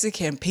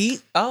Mexican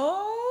pizza?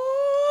 Oh.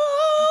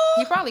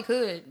 You probably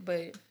could,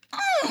 but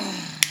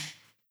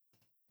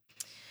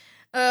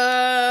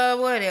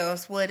what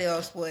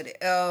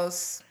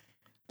else?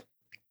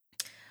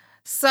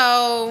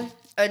 So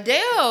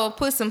Adele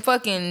put some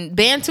fucking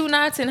Bantu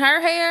knots in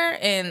her hair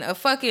and a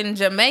fucking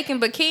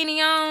Jamaican bikini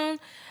on,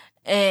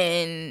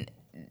 and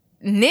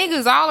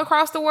niggas all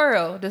across the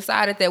world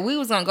decided that we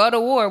was gonna go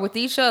to war with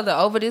each other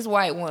over this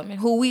white woman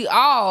who we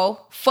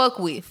all fuck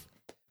with.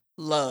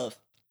 Love.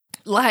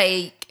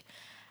 Like,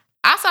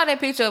 I saw that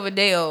picture of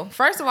Adele.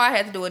 First of all, I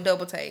had to do a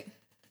double take.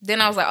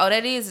 Then I was like, oh,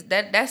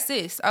 that's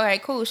sis. Okay,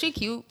 cool. She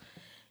cute.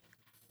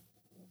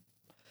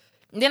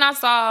 Then I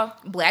saw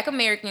Black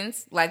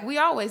Americans, like we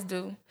always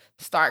do,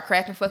 start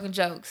cracking fucking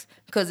jokes.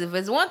 Because if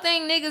it's one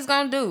thing niggas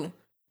gonna do,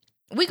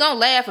 we gonna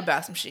laugh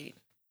about some shit.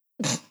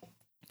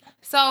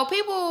 So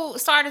people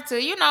started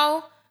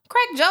to,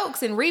 crack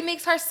jokes and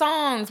remix her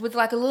songs with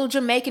like a little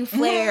Jamaican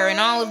flair and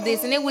all of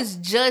this. And it was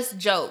just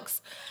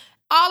jokes.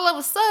 All of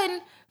a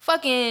sudden,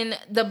 fucking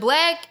the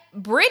Black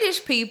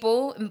British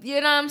people, you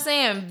know what I'm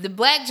saying? The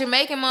Black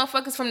Jamaican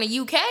motherfuckers from the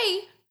UK,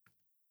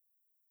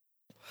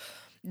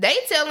 they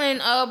telling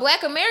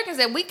Black Americans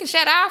that we can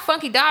shut our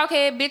funky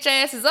doghead bitch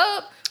asses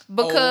up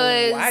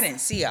because... Oh, I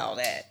didn't see all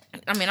that.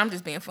 I mean, I'm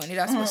just being funny.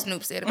 That's what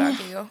Snoop said about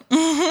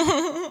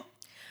Gayle.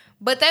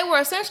 But they were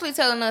essentially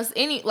telling us,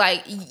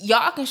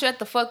 y'all can shut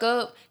the fuck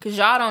up because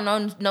y'all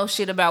don't know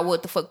shit about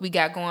what the fuck we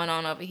got going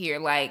on over here.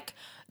 Like,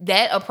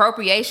 that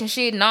appropriation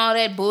shit and all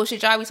that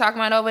bullshit y'all be talking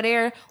about over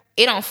there,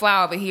 it don't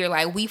fly over here.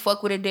 Like, we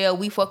fuck with Adele,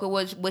 we fuck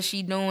with what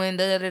she doing,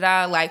 da da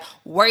da. Like,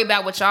 worry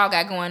about what y'all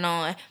got going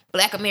on.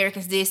 Black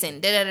Americans this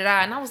and da da da da.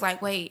 And I was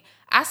like, wait.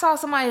 I saw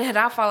somebody that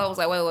I follow. I was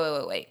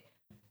like, wait.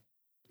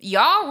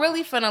 Y'all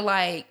really finna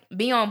like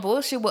be on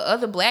bullshit with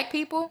other black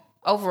people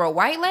over a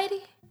white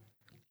lady?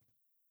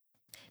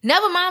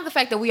 Never mind the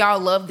fact that we all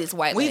love this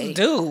white lady. We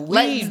do.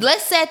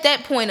 Let's set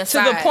that point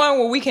aside. To the point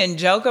where we can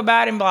joke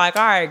about it and be like,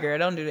 all right, girl,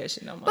 don't do that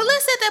shit no more. But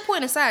let's set that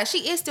point aside.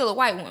 She is still a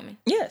white woman.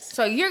 Yes.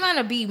 So you're going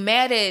to be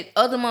mad at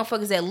other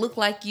motherfuckers that look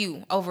like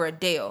you over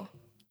Adele.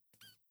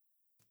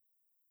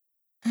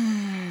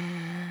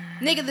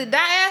 Nigga, the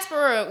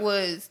diaspora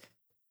was...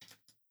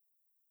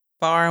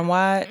 far and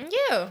wide?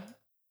 Yeah.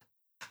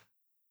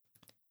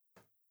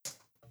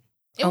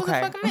 It was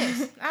a fucking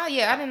mess. Oh,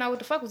 yeah, I didn't know what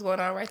the fuck was going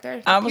on right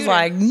there. I was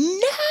like,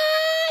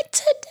 not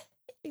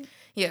today.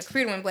 Yeah,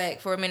 computer went black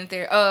for a minute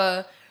there.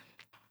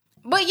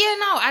 But yeah,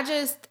 no,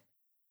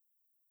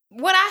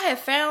 what I have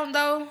found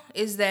though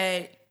is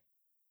that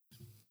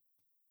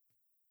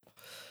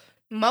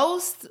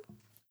most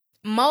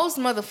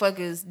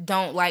motherfuckers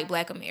don't like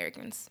black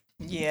Americans.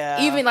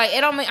 Yeah. Even like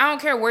I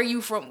don't care where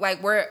you from,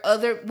 like what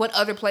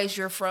other place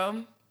you're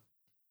from.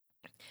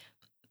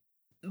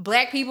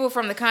 Black people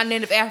from the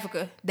continent of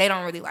Africa, they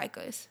don't really like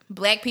us.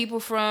 Black people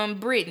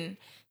from Britain,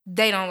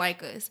 they don't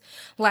like us.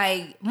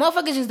 Like,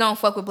 motherfuckers just don't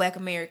fuck with black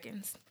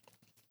Americans.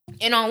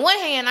 And on one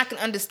hand, I can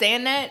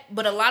understand that,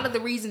 but a lot of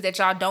the reasons that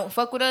y'all don't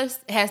fuck with us,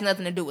 it has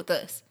nothing to do with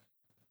us.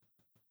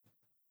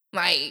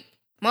 Like,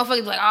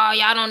 motherfuckers like, oh,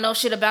 y'all don't know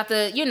shit about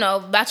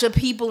about your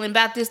people and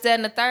about this, that,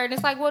 and the third. And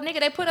it's like, well,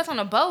 nigga, they put us on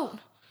a boat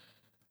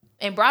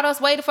and brought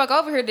us way the fuck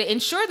over here to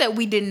ensure that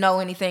we didn't know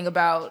anything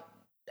about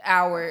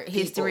our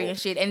history and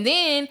shit. And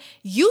then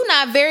you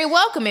not very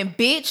welcoming,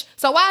 bitch.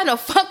 So why in the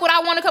fuck would I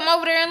want to come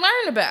over there and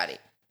learn about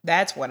it?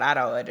 That's what I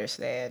don't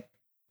understand.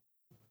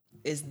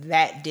 Is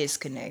that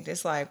disconnect.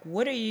 It's like,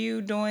 what are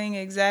you doing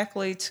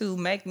exactly to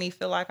make me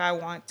feel like I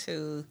want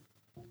to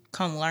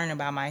come learn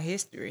about my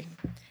history?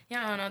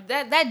 Yeah, I don't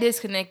know. That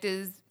disconnect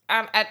is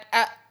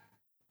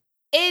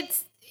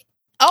it's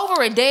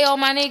over Adele,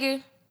 my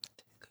nigga.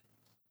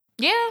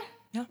 Yeah.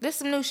 This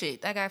some new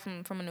shit I got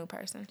from a new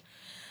person.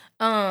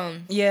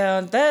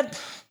 Yeah,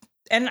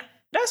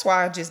 that's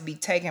why I just be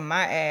taking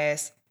my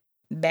ass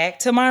back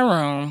to my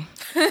room.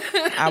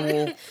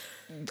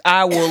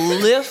 I will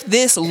lift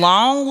this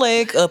long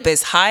leg up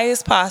as high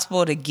as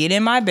possible to get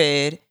in my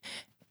bed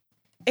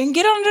and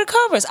get under the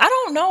covers. I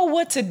don't know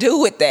what to do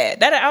with that.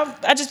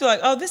 I just feel like,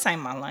 oh, this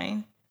ain't my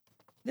lane.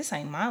 This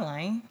ain't my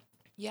lane.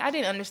 Yeah, I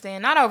didn't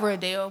understand. Not over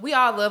Adele. We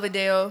all love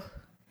Adele.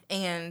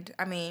 And,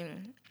 I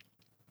mean...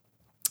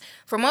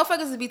 for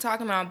motherfuckers to be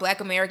talking about black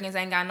Americans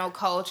ain't got no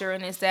culture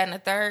and this, that, and the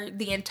third,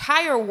 the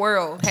entire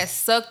world has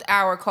sucked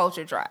our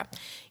culture dry.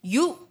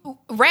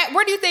 Rap,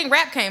 where do you think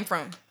rap came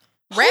from?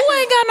 Rap Who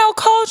ain't got no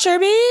culture,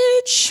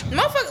 bitch?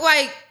 Motherfucker,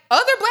 like,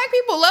 other black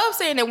people love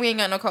saying that we ain't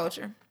got no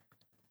culture.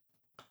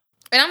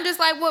 And I'm just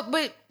like, what?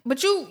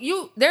 But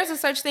you, there's a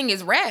such thing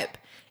as rap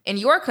in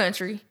your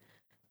country.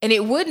 And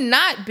it would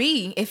not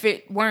be if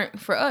it weren't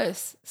for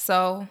us.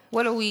 So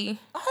what are we?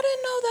 I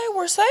didn't know they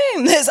were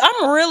saying this.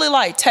 I'm really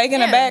like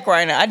taken aback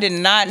right now. I did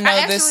not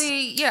know this.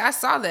 Yeah, I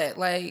saw that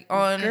like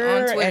on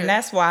Twitter. And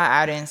that's why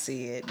I didn't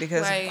see it.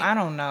 Because like, I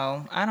don't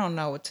know. I don't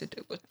know what to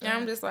do with that. Yeah,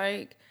 I'm just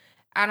like,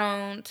 I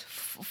don't.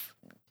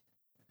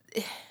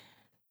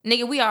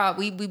 Nigga,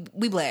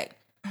 we black.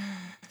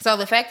 So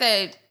the fact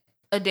that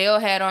Adele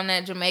had on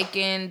that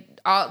Jamaican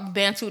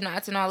Bantu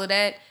knots and all of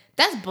that.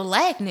 That's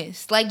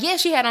blackness. Like, yeah,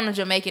 she had on a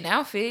Jamaican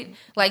outfit,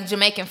 like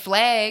Jamaican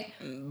flag,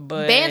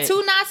 but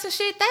Bantu knots and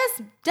shit.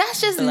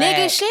 That's just black,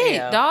 nigga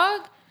shit,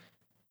 dog.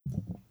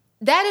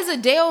 That is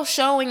Adele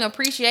showing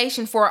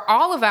appreciation for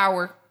all of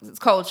our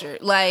culture.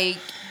 Like,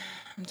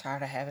 I'm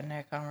tired of having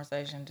that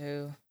conversation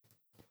too.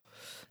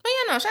 But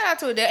yeah, no, shout out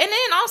to Adele. And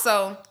then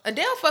also,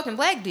 Adele fucking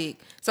black dick.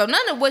 So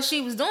none of what she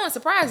was doing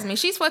surprised me.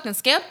 She's fucking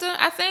Skepta,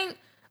 I think.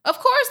 Of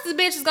course the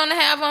bitch is gonna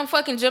have on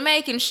fucking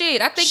Jamaican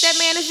shit. I think that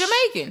man is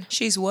Jamaican.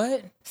 She's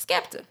what?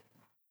 Skepta.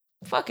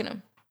 Fucking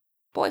him.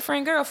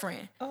 Boyfriend,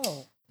 girlfriend.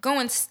 Oh.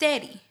 Going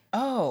steady.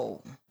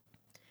 Oh.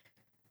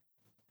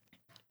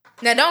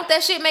 Now don't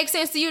that shit make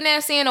sense to you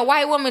now, seeing a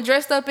white woman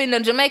dressed up in the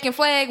Jamaican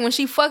flag when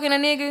she fucking a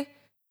nigga?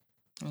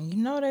 You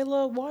know they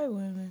love white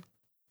women.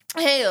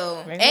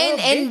 Hell.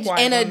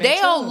 And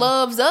Adele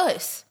loves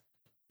us.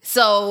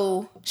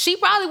 So she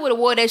probably would have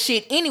wore that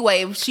shit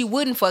anyway if she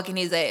wasn't fucking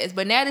his ass.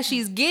 But now that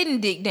she's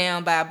getting dicked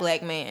down by a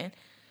black man.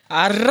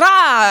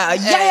 Arra!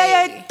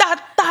 Yeah,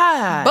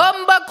 ta.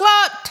 Bumba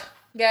clot.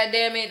 God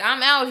damn it,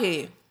 I'm out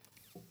here.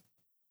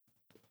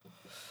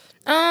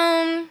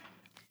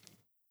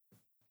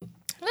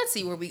 Let's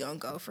see where we gonna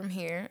go from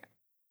here.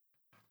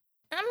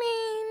 I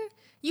mean,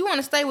 you want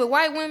to stay with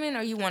white women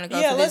or you want to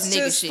go to this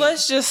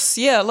nigga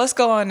shit? Let's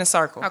go in the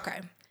circle.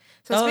 Okay.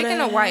 So speaking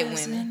of white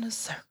women.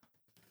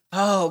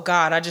 Oh,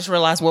 God, I just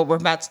realized what we're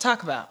about to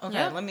talk about.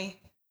 Okay, Let me...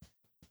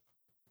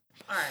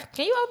 All right.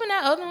 Can you open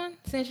that other one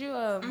since you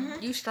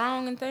you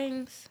strong and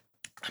things?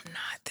 I'm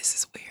not. This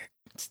is weird.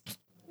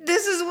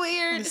 This is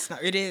weird.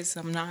 It is.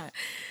 I'm not.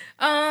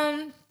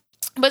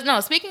 But no,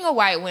 speaking of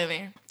white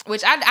women,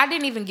 which I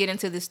didn't even get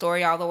into this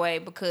story all the way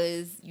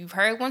because you've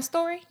heard one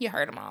story, you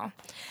heard them all.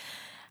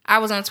 I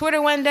was on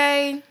Twitter one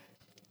day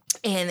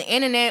and the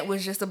internet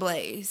was just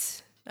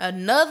ablaze.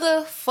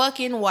 Another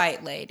fucking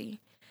white lady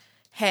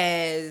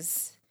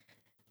has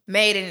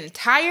made an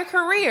entire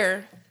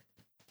career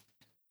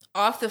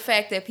off the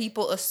fact that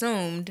people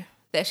assumed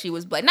that she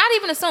was black. Not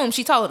even assumed,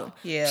 she told them.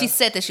 Yeah. She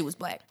said that she was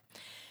black.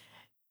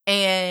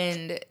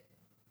 And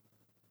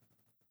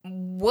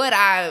what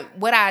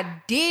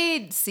I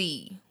did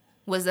see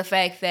was the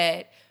fact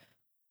that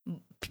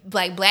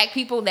like black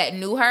people that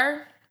knew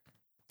her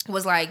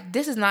was like,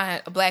 this is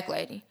not a black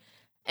lady.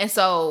 And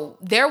so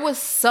there was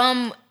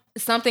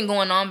something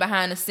going on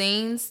behind the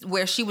scenes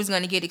where she was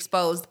going to get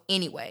exposed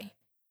anyway.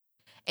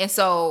 And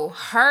so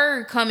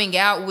her coming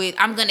out with,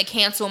 I'm going to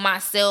cancel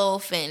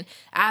myself and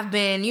I've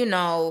been,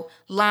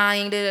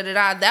 lying,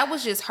 that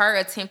was just her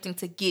attempting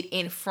to get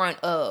in front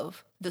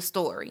of the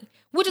story,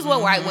 which is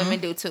what white women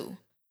do too.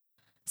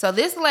 So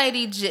this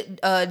lady,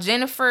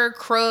 Jennifer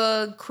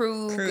Krug.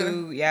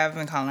 Yeah, I've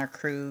been calling her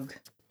Krug.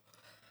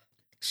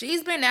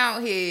 She's been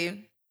out here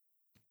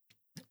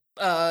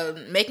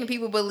making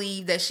people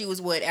believe that she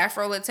was what,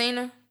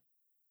 Afro-Latina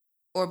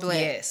or black?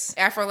 Yes.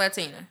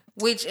 Afro-Latina.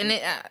 Which,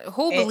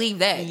 who believed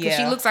that? Because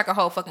she looks like a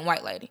whole fucking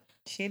white lady.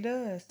 She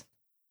does.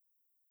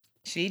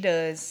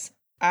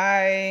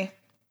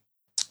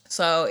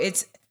 So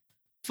it's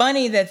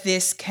funny that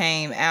this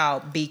came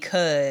out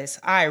because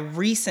I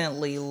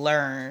recently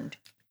learned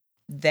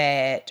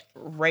that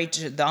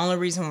the only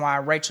reason why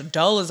Rachel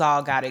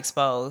Dolezal got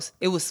exposed,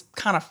 it was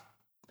kind of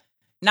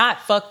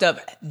not fucked up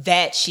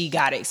that she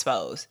got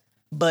exposed,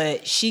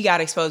 but she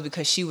got exposed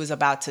because she was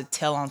about to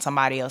tell on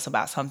somebody else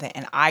about something,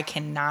 and I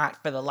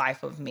cannot for the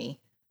life of me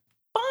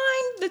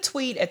find the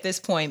tweet at this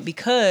point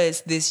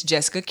because this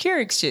Jessica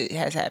Keurig shit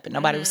has happened.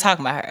 Nobody was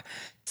talking about her.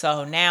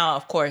 So now,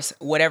 of course,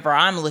 whatever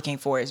I'm looking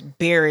for is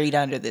buried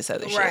under this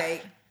other shit.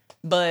 Right.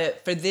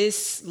 But for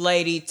this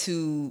lady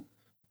to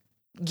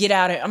get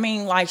out of,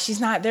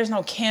 there's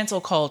no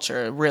cancel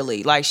culture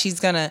really. Like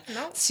she's gonna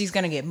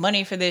get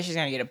money for this. She's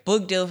gonna get a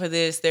book deal for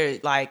this. They're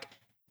like,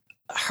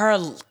 her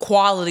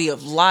quality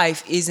of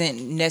life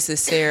isn't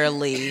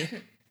necessarily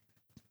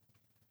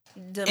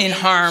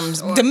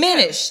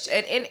diminished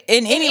in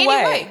any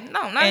way.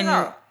 No, not at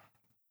all.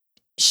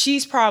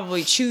 She's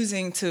probably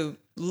choosing to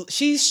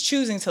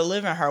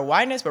live in her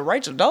whiteness, but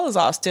Rachel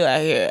Dolezal still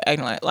out here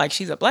acting like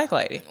she's a black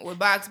lady with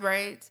box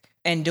braids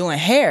and doing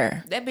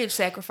hair. That bitch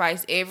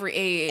sacrificed every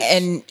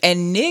edge.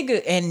 And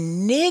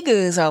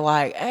niggas are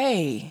like,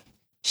 hey,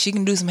 she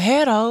can do some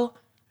hair though.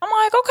 I'm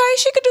like, okay,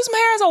 she could do some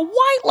hair as a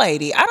white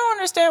lady. I don't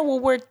understand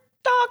what we're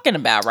talking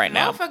about right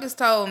now. Motherfuckers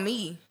told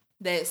me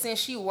that since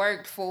she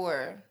worked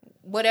for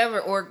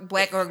whatever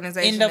black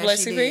organization that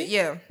she did,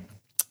 yeah.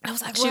 I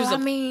was like, well,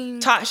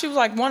 she was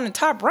like one of the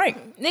top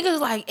ranked. Niggas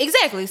was like,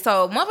 exactly.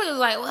 So motherfuckers was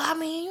like,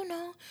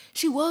 well,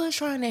 she was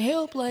trying to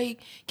help. Like,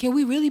 can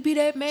we really be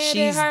that mad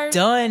at her? She's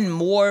done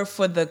more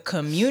for the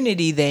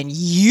community than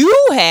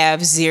you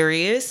have,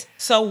 Sirius.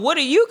 So what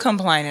are you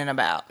complaining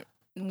about?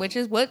 Which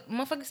is what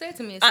motherfucker said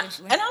to me,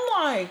 essentially. And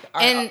I'm like...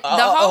 And the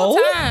whole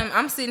time,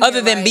 I'm sitting other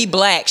here than like, be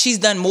black. She's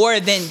done more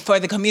than for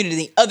the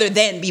community other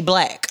than be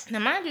black. Now,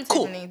 mind you,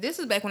 cool. Tiffany, this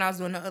is back when I was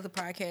doing the other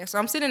podcast. So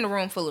I'm sitting in a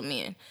room full of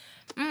men.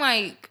 I'm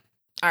like,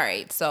 all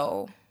right,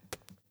 so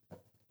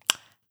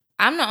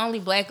I'm the only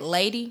black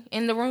lady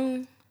in the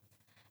room.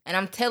 And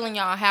I'm telling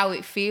y'all how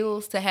it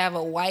feels to have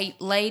a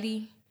white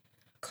lady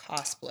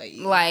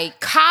cosplay. Like,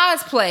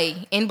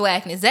 cosplay in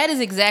blackness. That is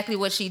exactly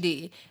what she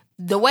did.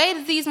 The way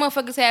that these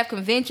motherfuckers have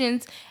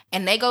conventions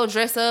and they go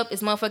dress up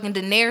as motherfucking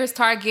Daenerys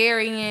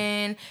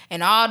Targaryen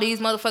and all these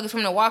motherfuckers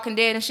from The Walking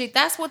Dead and shit,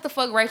 that's what the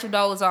fuck Rachel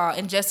Dolezal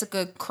and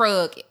Jessica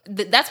Krug,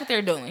 that's what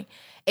they're doing.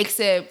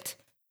 Except,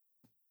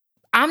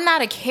 I'm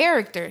not a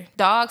character,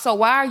 dog, so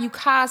why are you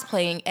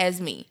cosplaying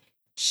as me?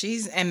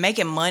 She's and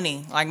making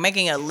money, like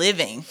making a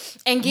living,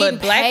 and getting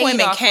but black paid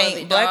women off can't. Of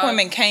it, black dog.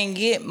 women can't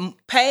get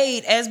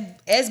paid as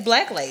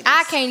black ladies.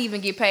 I can't even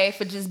get paid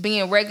for just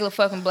being regular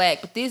fucking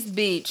black. But this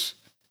bitch,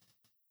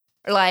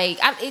 like,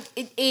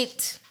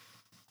 it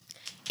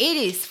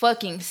is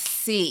fucking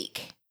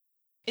sick.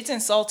 It's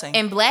insulting.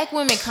 And black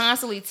women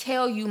constantly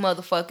tell you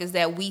motherfuckers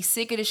that we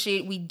sick of the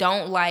shit. We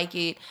don't like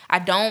it. I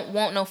don't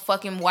want no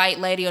fucking white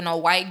lady or no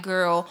white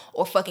girl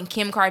or fucking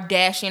Kim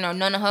Kardashian or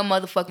none of her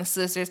motherfucking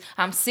sisters.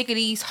 I'm sick of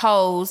these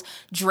hoes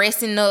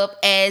dressing up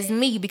as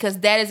me because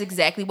that is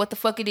exactly what the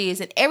fuck it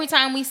is. And every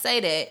time we say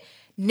that,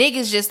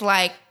 niggas just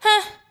like,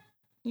 huh?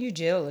 You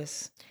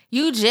jealous.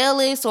 You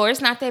jealous, or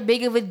it's not that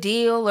big of a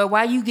deal, or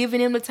why you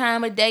giving him the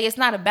time of day. It's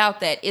not about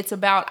that. It's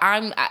about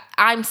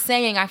I'm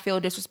saying I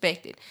feel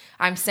disrespected.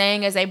 I'm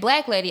saying as a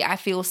black lady, I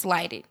feel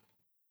slighted.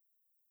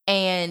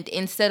 And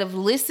instead of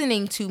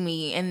listening to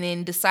me and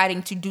then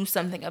deciding to do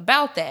something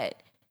about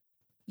that,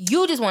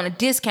 you just want to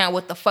discount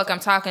what the fuck I'm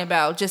talking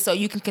about just so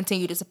you can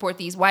continue to support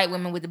these white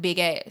women with the big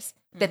ass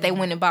that they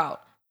went and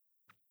bought.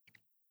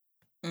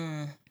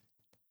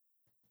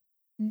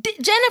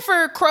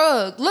 Jennifer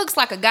Krug looks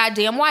like a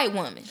goddamn white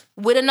woman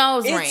with a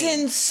nose ring.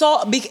 It's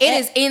it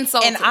is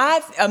insulting. And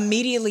I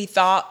immediately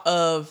thought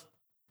of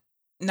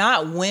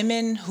not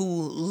women who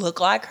look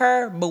like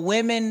her, but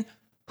women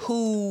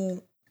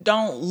who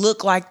don't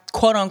look like,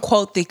 quote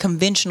unquote, the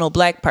conventional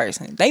black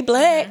person. They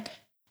black.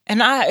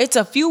 And it's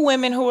a few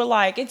women who are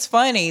like, it's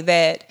funny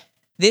that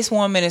this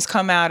woman has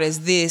come out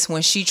as this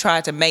when she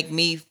tried to make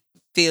me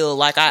feel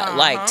like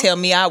tell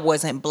me I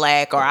wasn't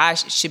black or I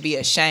should be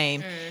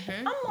ashamed.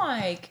 I'm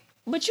like,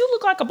 but you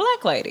look like a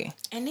black lady.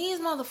 And these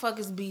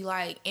motherfuckers be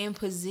like in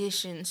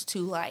positions to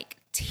like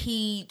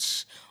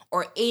teach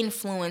or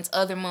influence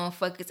other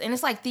motherfuckers. And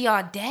it's like the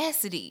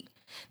audacity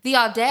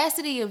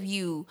of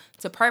you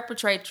to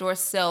perpetrate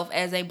yourself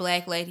as a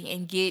black lady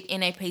and get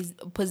in a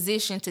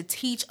position to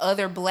teach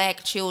other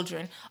black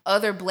children,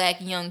 other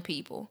black young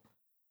people.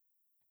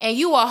 And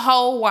you a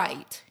whole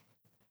white.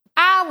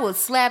 I would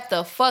slap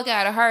the fuck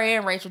out of her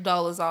and Rachel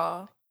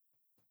Dolezal.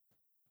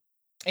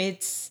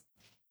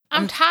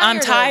 I'm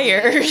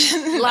tired.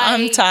 Like,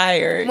 I'm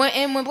tired.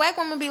 When black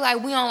women be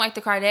like, we don't like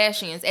the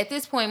Kardashians. At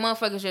this point,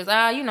 motherfuckers just,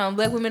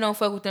 black women don't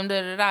fuck with them,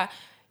 da-da-da.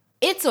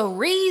 It's a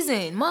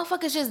reason.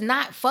 Motherfuckers just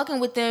not fucking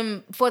with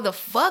them for the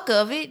fuck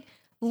of it.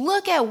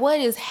 Look at what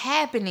is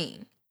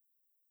happening.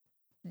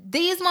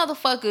 These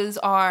motherfuckers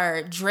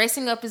are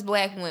dressing up as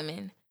black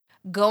women,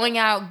 going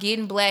out,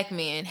 getting black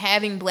men,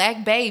 having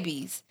black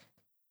babies,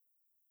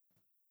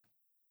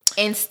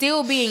 and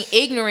still being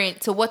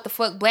ignorant to what the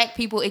fuck black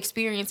people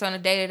experience on a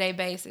day-to-day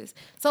basis.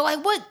 So,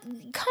 like, what?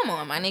 Come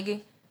on, my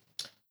nigga.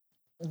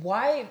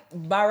 White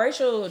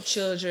biracial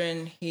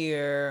children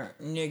hear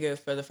nigga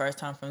for the first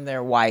time from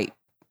their white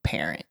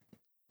parent.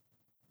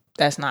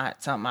 That's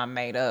not something I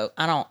made up.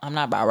 I'm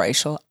not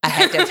biracial. I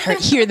had to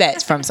hear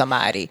that from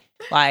somebody.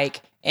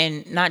 Like,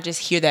 and not just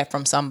hear that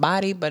from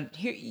somebody, but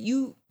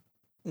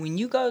when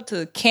you go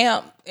to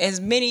camp, as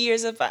many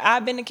years as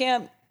I've been to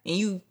camp, and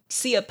you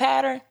see a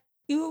pattern,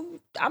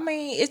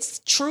 it's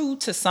true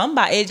to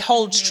somebody. It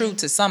holds true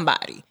to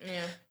somebody.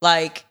 Yeah.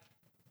 Like,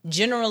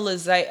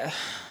 generalization.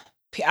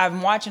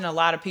 I'm watching a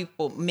lot of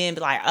men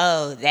be like,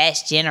 oh,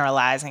 that's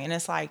generalizing. And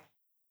it's like,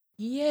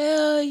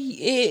 yeah,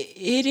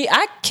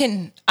 I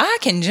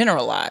can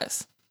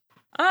generalize.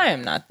 I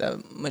am not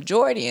the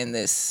majority in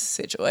this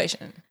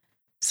situation.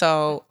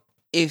 So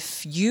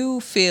if you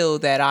feel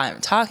that I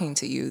am talking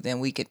to you, then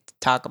we could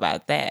talk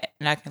about that.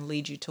 And I can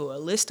lead you to a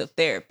list of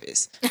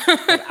therapists.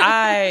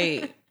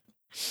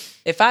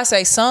 If I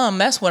say some,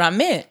 that's what I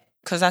meant.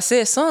 Because I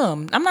said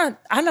some.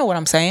 I know what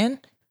I'm saying.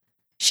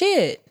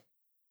 Shit.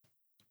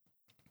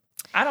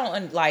 I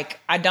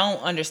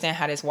don't understand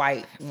how this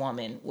white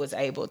woman was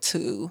able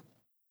to,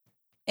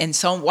 and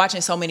so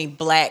watching so many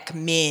black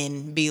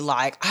men be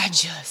like, I'm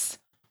just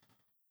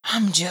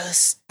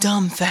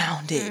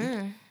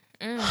dumbfounded.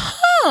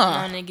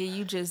 Huh. No, nigga,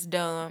 you just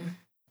dumb.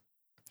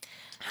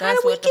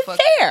 That's what the fuck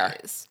there?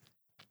 Is.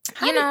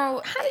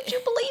 How did you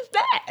believe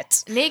that?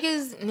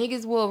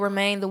 Niggas will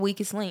remain the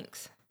weakest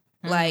links.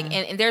 Like,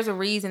 and there's a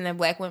reason that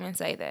black women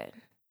say that.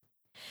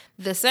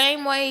 The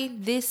same way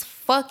this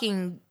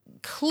fucking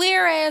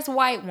clear ass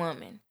white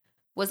woman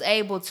was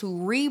able to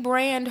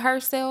rebrand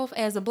herself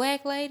as a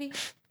black lady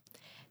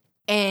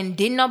and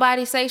didn't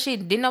nobody say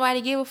shit, didn't nobody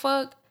give a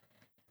fuck.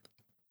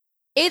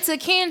 It's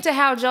akin to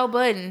how Joe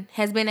Budden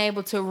has been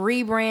able to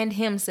rebrand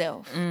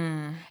himself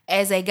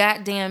as a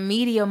goddamn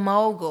media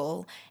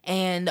mogul.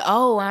 And,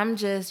 I'm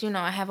just,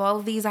 I have all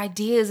of these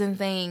ideas and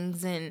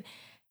things. And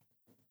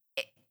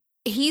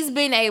he's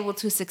been able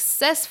to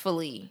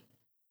successfully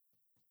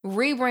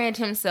rebrand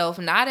himself,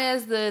 not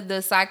as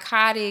the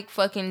psychotic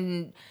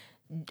fucking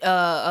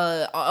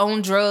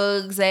on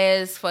drugs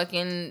as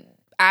fucking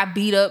I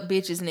beat up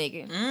bitches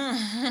nigga.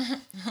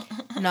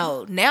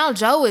 No, now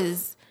Joe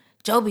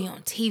be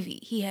on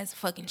TV. He has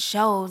fucking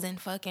shows and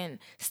fucking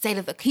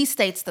he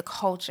states the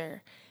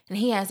culture. And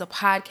he has a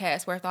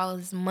podcast worth all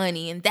his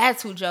money. And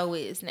that's who Joe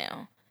is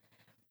now.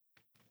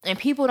 And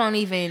people don't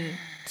even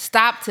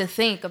stop to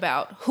think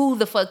about who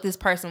the fuck this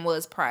person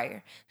was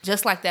prior.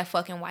 Just like that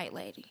fucking white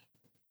lady.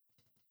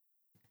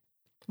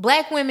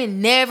 Black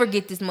women never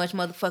get this much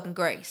motherfucking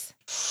grace.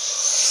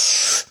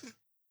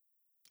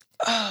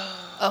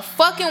 A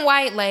fucking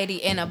white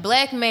lady and a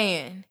black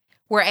man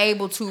were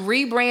able to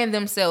rebrand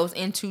themselves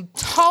into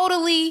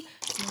totally,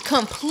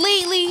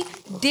 completely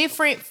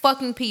different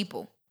fucking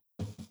people.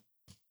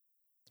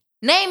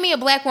 Name me a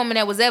black woman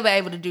that was ever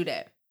able to do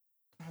that.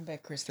 I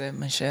bet Chrisette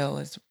Michele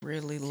is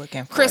really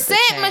looking for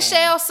Chrisette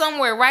Michele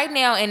somewhere right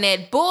now in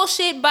that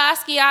bullshit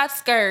Basquiat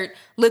skirt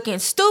looking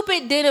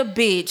stupid than a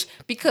bitch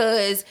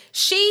because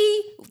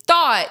she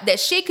thought that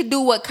she could do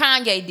what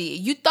Kanye did.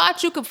 You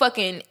thought you could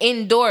fucking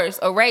endorse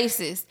a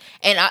racist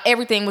and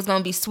everything was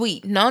going to be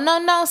sweet.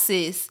 No,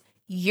 sis.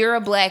 You're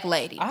a black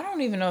lady. I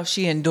don't even know if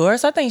she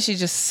endorsed. I think she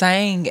just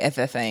sang at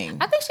the thing.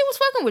 I think she was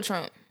fucking with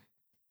Trump.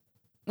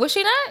 Was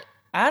she not?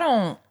 I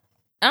don't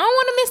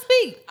want to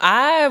misspeak.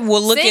 I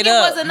will look it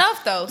up. Singing was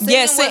enough, though.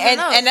 Yes,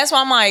 and that's why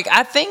I'm like,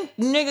 I think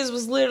niggas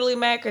was literally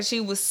mad because she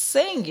was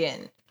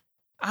singing.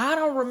 I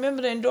don't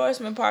remember the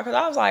endorsement part because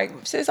I was like,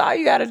 sis, all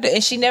you gotta do,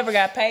 and she never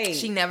got paid.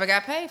 She never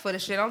got paid for the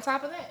shit on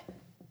top of that.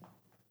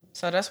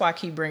 So that's why I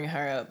keep bringing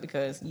her up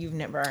because you've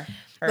never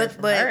heard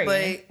from her.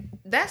 But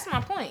that's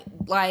my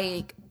point.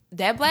 Like,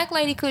 that black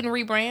lady couldn't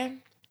rebrand.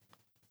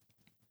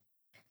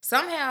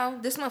 Somehow,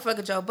 this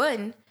motherfucker Joe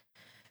Budden,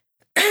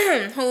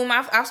 whom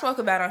I've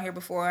spoken about on here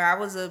before, I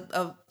was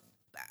a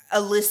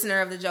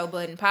listener of the Joe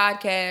Budden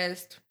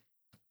podcast.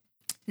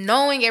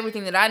 Knowing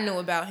everything that I knew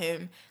about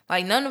him,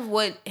 like, none of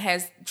what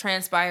has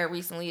transpired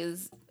recently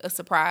is a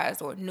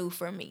surprise or new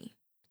for me.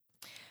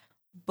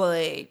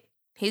 But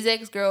his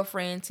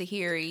ex-girlfriend,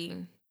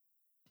 Tahiri,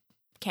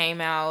 came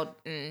out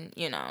and,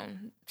 you know,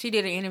 she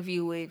did an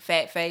interview with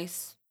Fat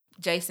Face,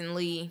 Jason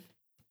Lee.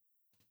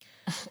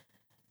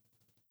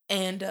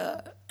 And,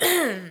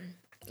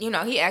 you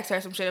know, he asked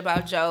her some shit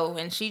about Joe,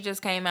 and she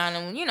just came out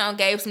and, you know,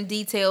 gave some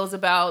details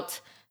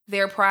about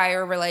their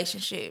prior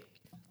relationship.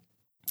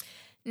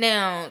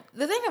 Now,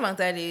 the thing about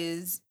that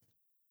is,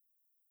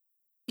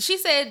 she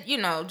said, you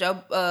know,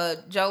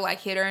 Joe like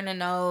hit her in the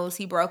nose,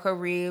 he broke her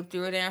rib,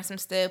 threw her down some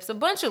steps, a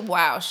bunch of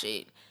wild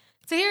shit.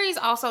 Tahiri's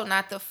also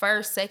not the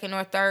first, second,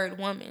 or third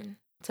woman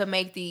to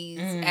make these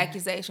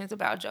accusations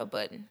about Joe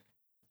Budden.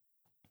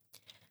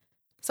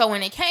 So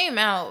when it came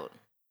out,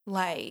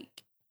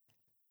 like,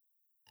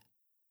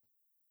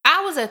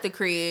 I was at the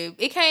crib.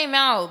 It came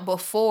out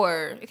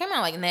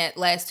like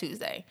last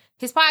Tuesday.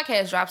 His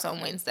podcast drops on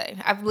Wednesday.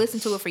 I've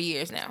listened to it for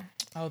years now.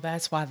 Oh,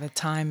 that's why the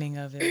timing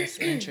of it is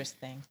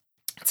interesting.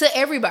 To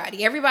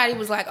everybody. Everybody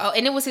was like, oh,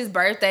 and it was his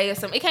birthday or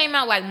something. It came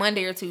out like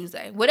Monday or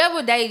Tuesday.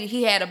 Whatever day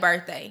he had a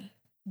birthday,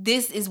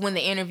 this is when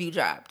the interview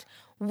dropped.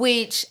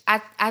 Which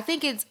I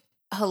think it's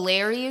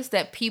hilarious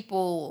that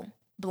people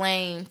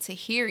blame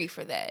Tahiri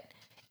for that.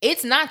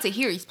 It's not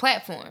Tahiri's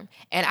platform.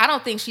 And I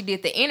don't think she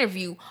did the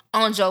interview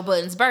on Joe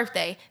Budden's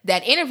birthday.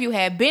 That interview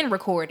had been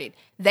recorded.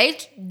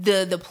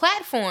 The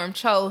platform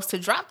chose to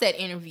drop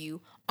that interview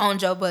on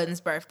Joe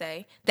Budden's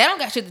birthday. That don't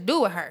got shit to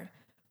do with her.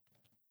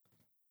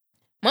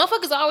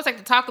 Motherfuckers always like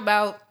to talk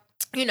about,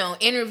 you know,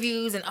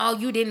 interviews and, oh,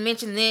 you didn't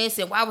mention this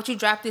and why would you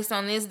drop this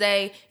on this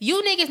day?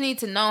 You niggas need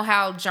to know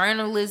how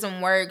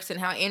journalism works and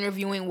how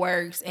interviewing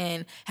works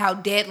and how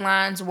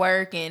deadlines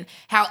work and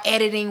how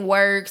editing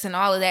works and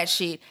all of that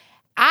shit.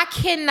 I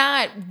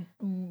cannot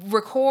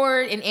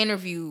record an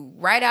interview,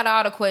 write out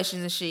all the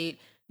questions and shit,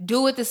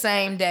 do it the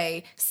same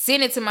day,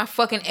 send it to my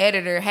fucking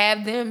editor,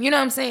 have them, you know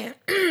what I'm saying,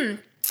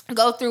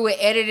 go through it,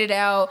 edit it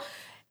out,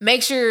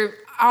 make sure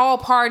all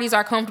parties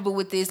are comfortable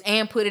with this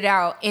and put it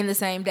out in the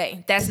same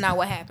day. That's not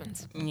what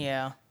happens.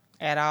 Yeah,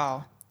 at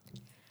all.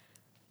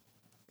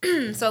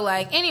 So,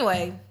 like,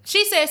 anyway,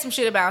 she said some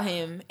shit about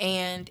him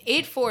and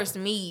it forced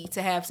me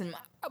to have some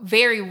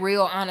very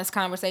real, honest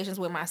conversations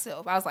with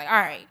myself. I was like, all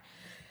right,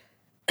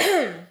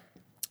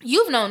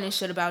 you've known this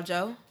shit about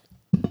Joe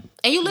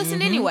and you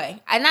listened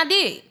anyway. And I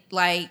did.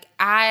 Like,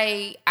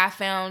 I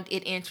found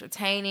it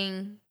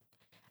entertaining.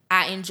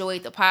 I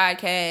enjoyed the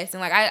podcast.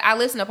 And, like, I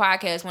listen to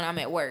podcasts when I'm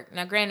at work.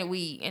 Now, granted,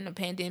 we in the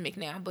pandemic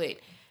now, but,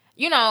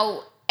 you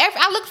know,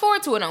 I look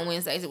forward to it on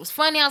Wednesdays. It was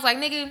funny. I was like,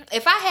 nigga,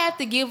 if I had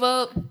to give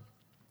up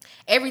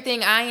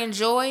everything I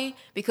enjoy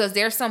because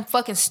there's some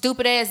fucking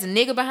stupid ass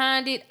nigga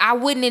behind it, I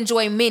wouldn't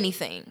enjoy many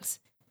things.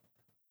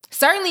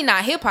 Certainly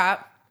not hip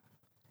hop.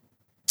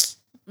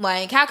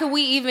 Like, how could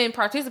we even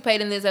participate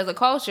in this as a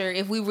culture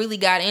if we really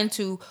got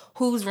into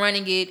who's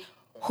running it,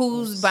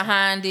 who's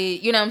behind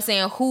it, you know what I'm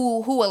saying?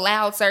 Who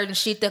allowed certain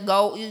shit to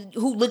go,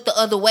 who looked the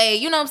other way,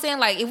 you know what I'm saying?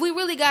 Like, if we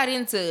really got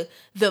into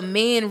the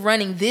men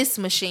running this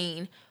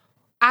machine,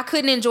 I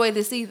couldn't enjoy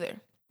this either.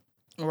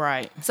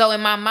 Right. So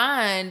in my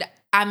mind,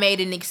 I made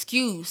an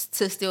excuse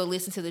to still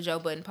listen to the Joe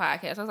Budden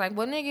podcast. I was like,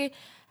 well, nigga,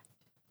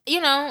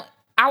 you know,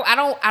 I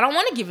don't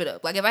want to give it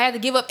up. Like, if I had to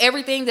give up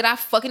everything that I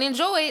fucking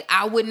enjoyed,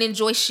 I wouldn't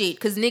enjoy shit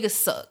because niggas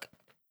suck.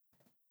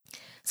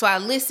 So I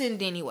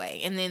listened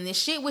anyway. And then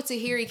this shit with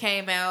Tahiri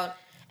came out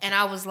and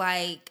I was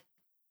like,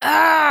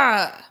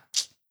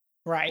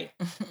 right.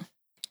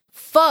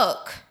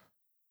 Fuck.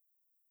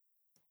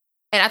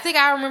 And I think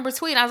I remember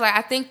tweeting, I was like,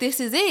 I think this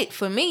is it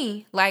for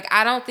me. Like,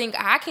 I don't think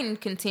I can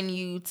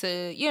continue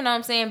to, you know what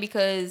I'm saying?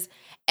 Because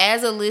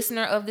as a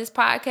listener of this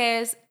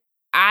podcast,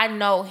 I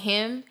know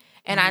him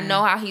and I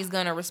know how he's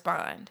going to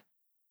respond.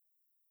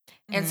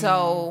 And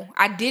so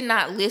I did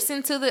not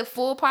listen to the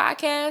full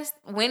podcast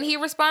when he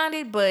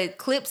responded, but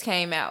clips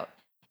came out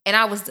and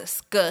I was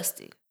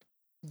disgusted.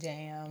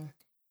 Damn.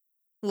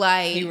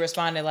 Like, he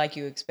responded like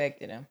you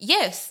expected him.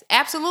 Yes,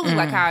 absolutely,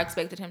 like how I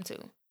expected him to.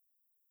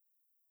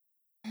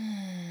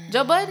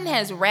 Joe Budden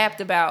has rapped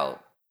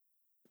about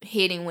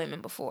hitting women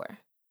before.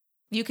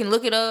 You can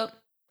look it up.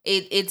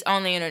 It's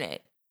on the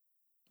internet.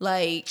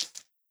 Like,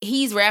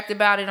 he's rapped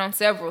about it on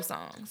several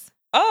songs.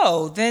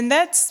 Oh, then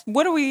that's,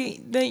 what do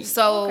we...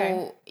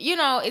 So, you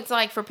know, it's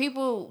like for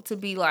people to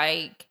be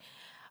like,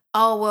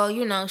 oh, well,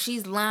 you know,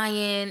 she's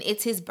lying.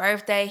 It's his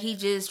birthday. He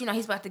just, you know,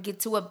 he's about to get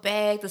to a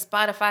bag, the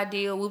Spotify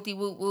deal,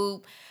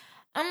 whoop-de-whoop-whoop.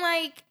 I'm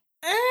like,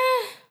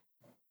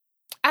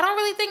 I don't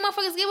really think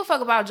motherfuckers give a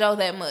fuck about Joe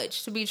that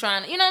much to be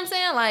trying to, you know what I'm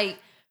saying? Like,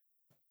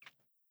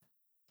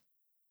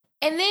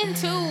 And then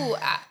too,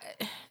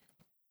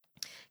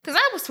 because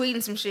I was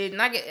tweeting some shit,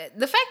 and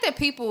the fact that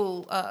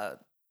people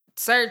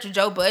search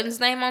Joe Budden's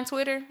name on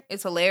Twitter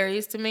is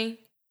hilarious to me.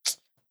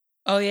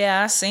 Oh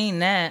yeah, I seen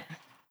that.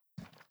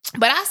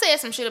 But I said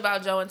some shit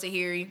about Joe and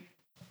Tahiri,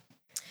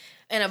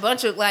 and a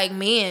bunch of like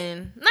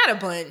men, not a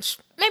bunch,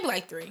 maybe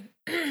like 3,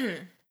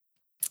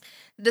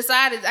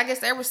 decided. I guess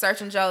they were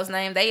searching Joe's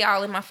name. They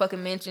all in my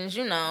fucking mentions,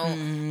 you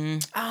know.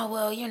 Oh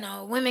well, you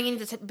know, women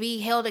need to be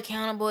held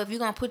accountable. If you're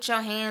gonna put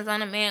your hands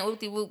on a man, whoop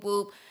de whoop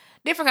whoop.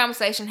 Different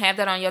conversation. Have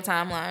that on your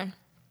timeline.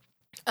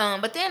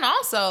 But then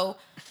also,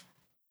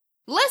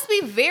 let's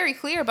be very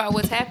clear about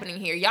what's happening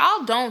here.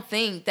 Y'all don't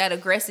think that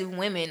aggressive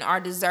women are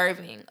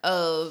deserving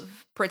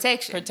of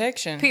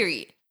protection.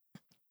 Period.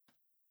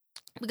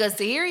 Because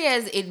Tahiri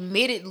has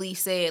admittedly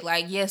said,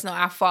 like, yes, no,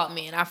 I fought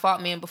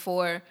men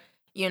before,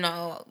 you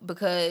know,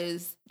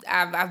 because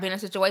I've been in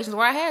situations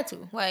where I had to.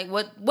 Like,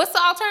 what's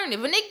the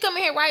alternative? A nigga come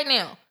in here right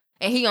now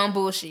and he on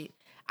bullshit.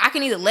 I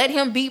can either let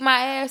him beat my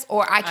ass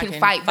or I can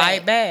fight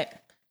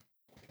back.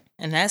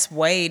 And that's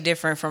way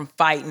different from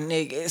fighting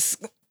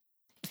niggas.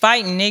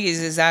 Fighting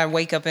niggas is I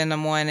wake up in the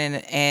morning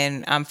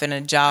and I'm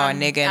finna jaw a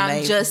nigga and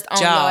I'm just on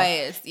your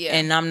ass. Yeah.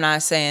 And I'm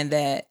not saying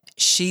that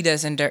she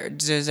doesn't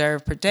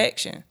deserve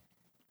protection.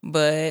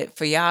 But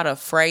for y'all to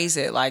phrase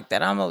it like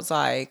that, I'm almost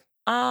like,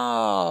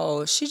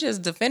 oh, she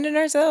just defending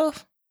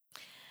herself?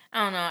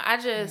 I don't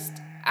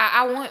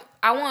know.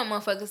 I want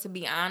motherfuckers to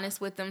be honest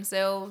with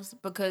themselves,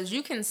 because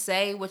you can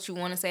say what you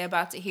want to say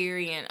about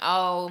Tahiri and,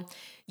 oh,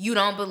 you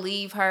don't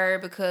believe her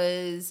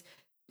because,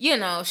 you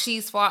know,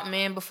 she's fought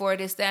men before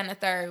this, that, and the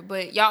third.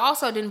 But y'all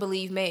also didn't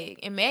believe Meg.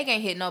 And Meg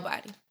ain't hit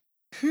nobody.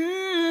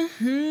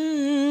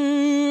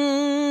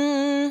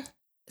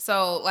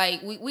 So,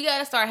 like, we got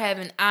to start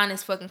having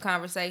honest fucking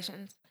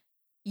conversations.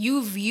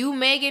 You view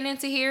Megan and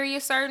Tahiri a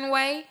certain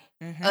way,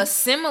 a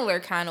similar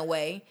kind of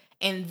way,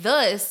 and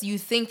thus you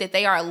think that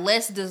they are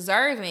less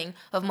deserving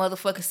of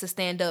motherfuckers to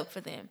stand up for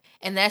them.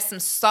 And that's some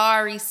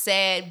sorry,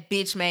 sad,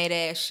 bitch-made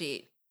ass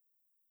shit.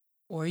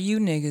 Or you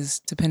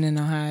niggas, depending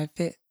on how it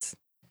fits.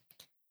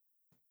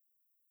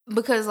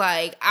 Because,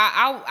 like,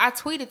 I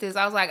tweeted this.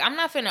 I was like, I'm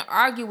not finna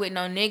argue with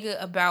no nigga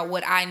about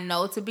what I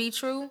know to be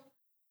true.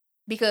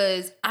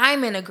 Because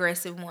I'm an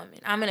aggressive woman.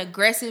 I'm an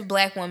aggressive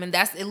black woman.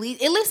 That's at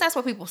least that's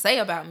what people say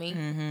about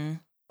me.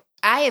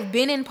 I have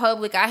been in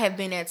public. I have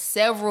been at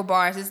several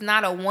bars. It's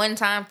not a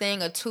one-time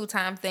thing, a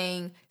two-time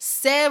thing.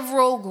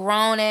 Several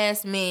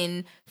grown-ass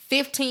men,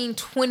 15,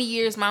 20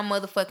 years my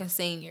motherfucking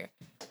senior,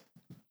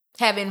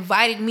 have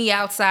invited me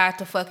outside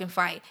to fucking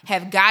fight.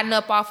 Have gotten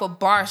up off of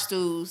bar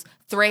stools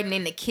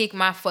threatening to kick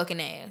my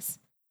fucking ass.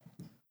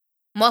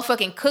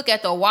 Motherfucking cook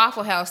at the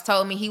Waffle House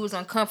told me he was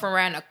gonna come from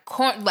around the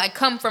corner, like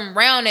come from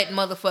around that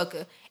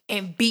motherfucker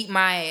and beat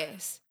my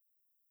ass.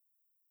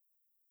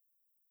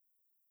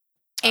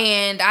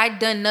 And I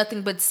done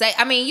nothing but say,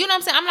 I mean, you know what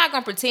I'm saying? I'm not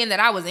gonna pretend that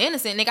I was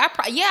innocent, nigga.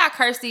 I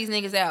cursed these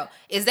niggas out.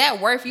 Is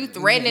that worth you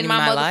threatening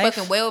my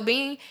motherfucking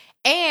well-being?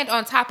 And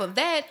on top of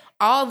that,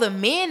 all the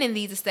men in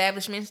these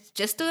establishments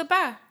just stood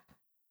by,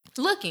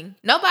 looking.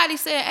 Nobody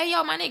said, hey,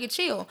 yo, my nigga,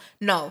 chill.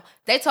 No,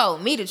 they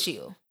told me to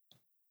chill.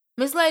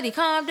 Miss Lady,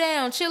 calm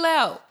down, chill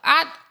out.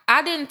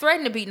 I didn't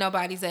threaten to beat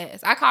nobody's ass.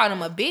 I called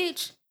him a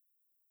bitch.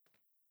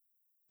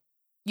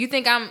 You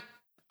think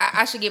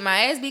I should get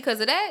my ass beat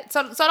because of that?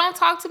 So don't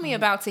talk to me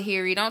about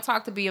Tahiri. Don't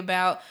talk to me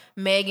about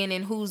Megan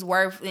and who's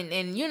worth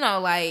and you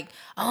know, like,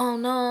 oh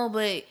no,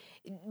 but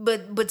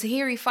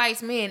Tahiri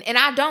fights men. And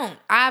I don't.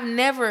 I've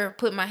never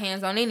put my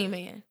hands on any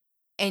man.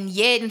 And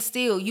yet and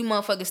still, you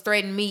motherfuckers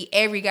threaten me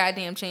every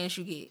goddamn chance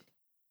you get.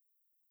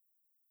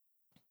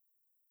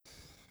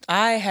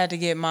 I had to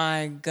get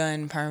my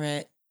gun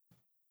permit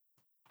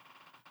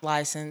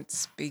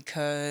license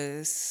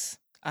because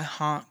I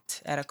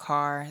honked at a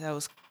car that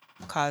was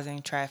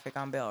causing traffic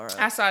on Bell Road.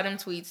 I saw them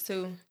tweets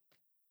too.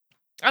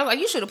 I was like,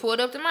 you should have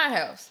pulled up to my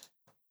house.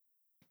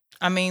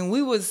 I mean,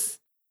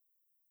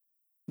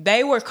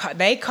 they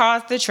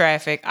caused the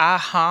traffic. I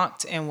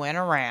honked and went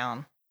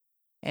around.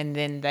 And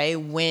then they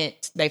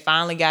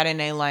finally got in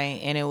their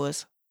lane, and it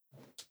was,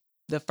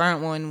 the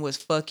front one was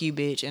fuck you,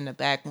 bitch, and the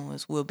back one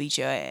was we'll beat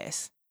your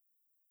ass.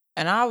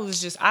 And I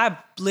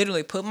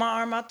literally put my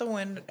arm out the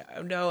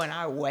window and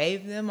I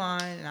waved them on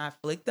and I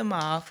flicked them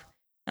off.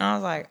 And I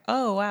was like,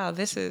 oh, wow,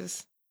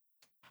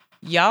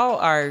 y'all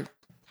are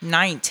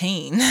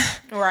 19.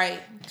 Right.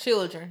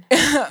 Children.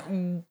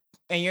 And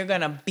you're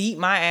going to beat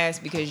my ass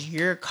because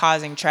you're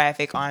causing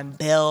traffic on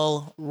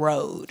Bell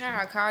Road.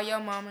 I call your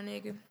mama,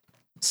 nigga.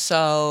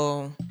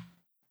 So,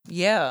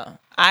 yeah,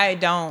 I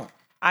don't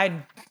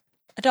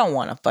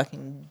want a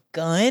fucking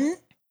gun.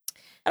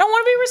 I don't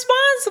want to be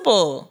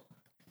responsible.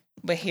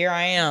 But here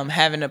I am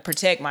having to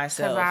protect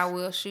myself. Because I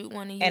will shoot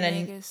one of you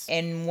niggas.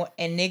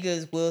 And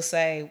niggas will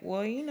say,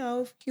 well, you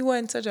know, if you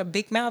wasn't such a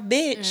big mouth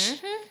bitch,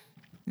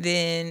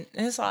 then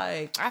it's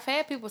like... I've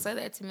had people say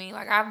that to me.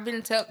 Like, I've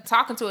been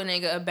talking to a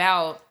nigga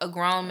about a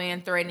grown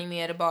man threatening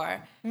me at a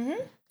bar.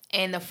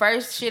 And the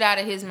first shit out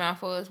of his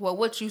mouth was, well,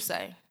 what you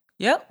say?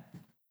 Yep.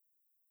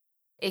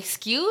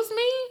 Excuse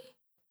me?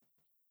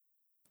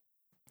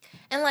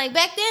 And like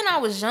back then I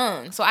was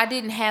young, so I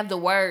didn't have the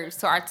words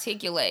to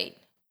articulate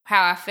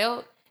how I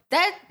felt.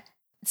 That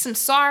some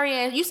sorry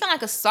ass, you sound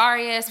like a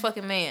sorry ass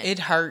fucking man. It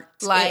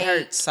hurts. Like- It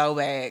hurts so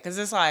bad because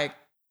it's like,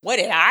 what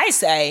did I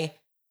say?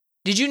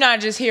 Did you not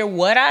just hear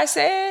what I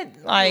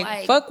said?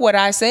 Like fuck what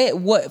I said.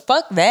 What?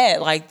 Fuck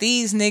that. Like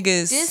these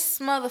niggas. This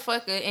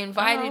motherfucker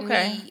invited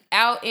me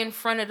out in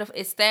front of the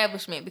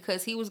establishment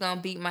because he was gonna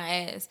beat my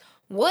ass.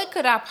 What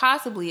could I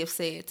possibly have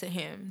said to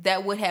him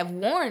that would have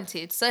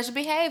warranted such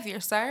behavior,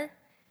 sir?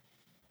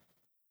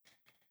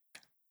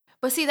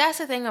 But see, that's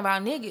the thing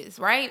about niggas,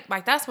 right?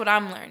 Like that's what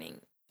I'm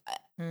learning.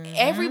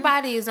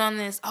 Everybody is on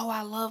this, oh,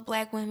 I love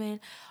black women.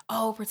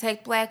 Oh,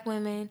 protect black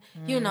women.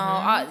 You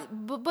know,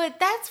 but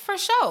that's for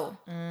sure.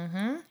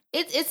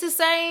 It's the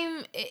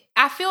same.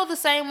 I feel the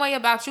same way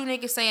about you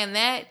niggas saying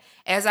that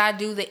as I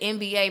do the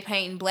NBA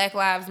painting Black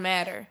Lives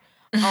Matter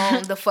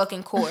on the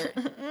fucking court.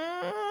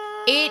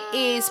 It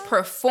is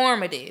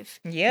performative.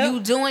 Yep. You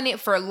doing it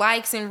for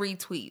likes and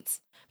retweets.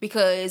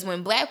 Because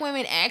when black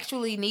women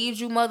actually need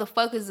you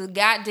motherfuckers to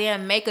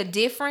goddamn make a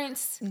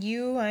difference,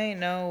 you ain't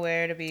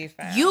nowhere to be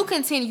found. You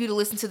continue to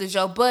listen to the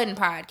Joe Budden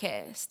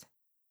podcast.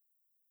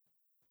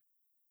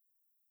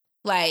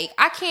 Like,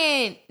 I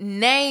can't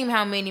name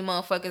how many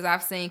motherfuckers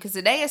I've seen. Because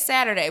today is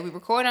Saturday. We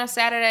record on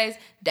Saturdays.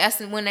 That's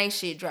when they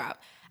shit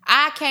drop.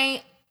 I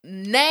can't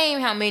name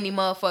how many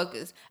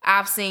motherfuckers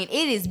I've seen.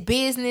 It is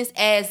business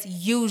as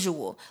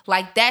usual.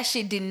 Like, that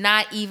shit did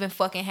not even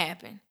fucking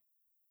happen.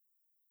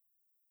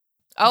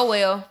 Oh,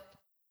 well.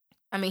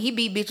 I mean, he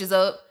beat bitches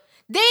up.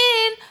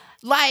 Then,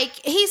 like,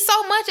 he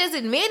so much as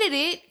admitted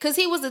it because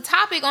he was a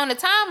topic on the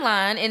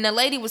timeline and the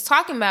lady was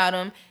talking about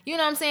him. You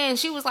know what I'm saying?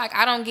 She was like,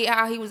 I don't get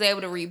how he was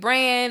able to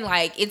rebrand.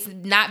 Like, it's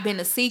not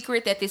been a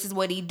secret that this is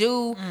what he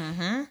do.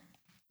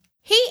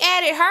 He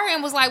added her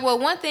and was like, well,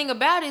 one thing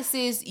about it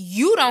is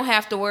you don't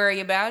have to worry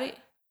about it.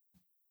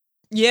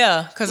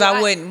 Yeah, because I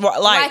wouldn't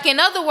like. In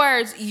other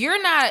words,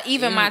 you're not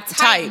even my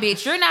type,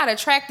 bitch. You're not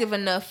attractive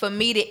enough for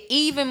me to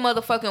even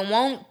motherfucking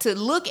want to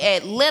look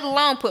at, let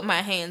alone put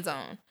my hands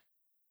on.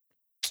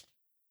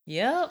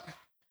 Yep.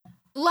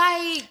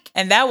 Like,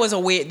 and that was a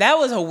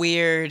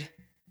weird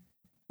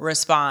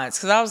response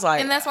because I was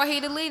like, and that's why he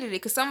deleted it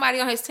because somebody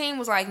on his team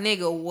was like,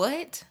 "Nigga,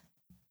 what?"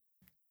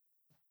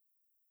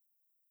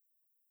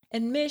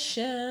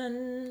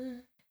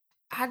 Admission.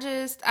 I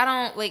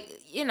don't like,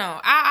 you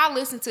know, I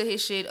listened to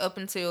his shit up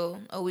until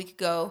a week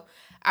ago.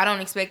 I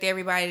don't expect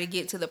everybody to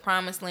get to the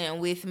promised land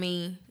with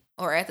me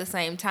or at the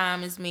same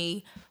time as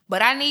me,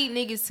 but I need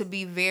niggas to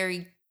be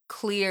very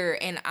clear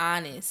and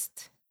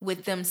honest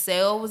with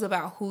themselves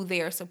about who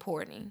they are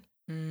supporting.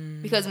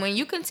 Because when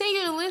you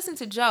continue to listen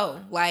to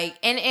Joe, like,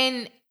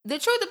 and the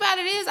truth about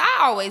it is, I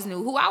always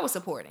knew who I was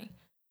supporting.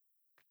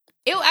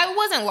 It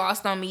wasn't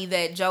lost on me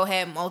that Joe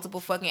had multiple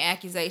fucking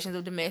accusations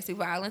of domestic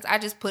violence. I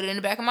just put it in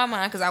the back of my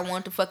mind because I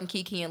wanted to fucking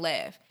kiki and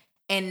laugh.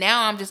 And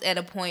now I'm just at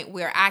a point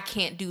where I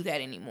can't do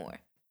that anymore.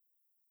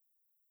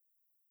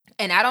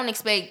 And I don't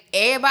expect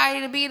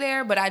everybody to be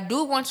there, but I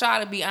do want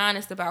y'all to be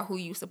honest about who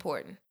you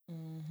supporting.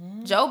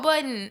 Joe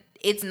Budden,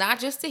 it's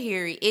not just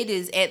Tahiri. It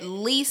is at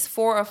least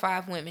 4 or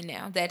 5 women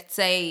now that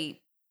say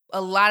a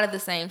lot of the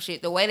same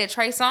shit. The way that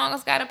Trey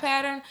Songz got a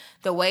pattern,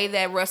 the way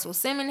that Russell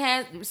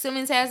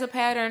Simmons has a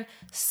pattern,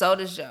 so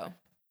does Joe.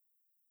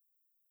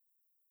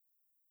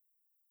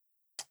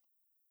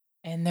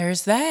 And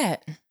there's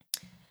that.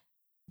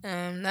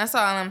 That's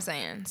all I'm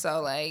saying.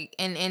 So like,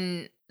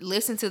 and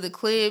listen to the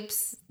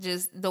clips,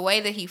 just the way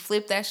that he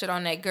flipped that shit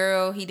on that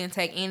girl. He didn't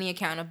take any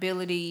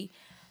accountability.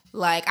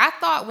 Like, I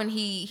thought when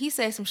he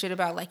said some shit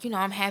about, like, you know,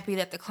 I'm happy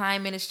that the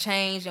climate has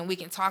changed and we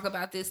can talk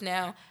about this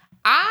now.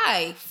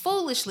 I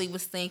foolishly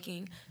was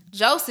thinking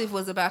Joseph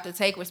was about to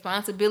take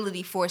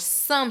responsibility for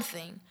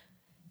something.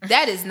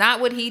 That is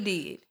not what he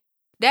did.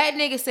 That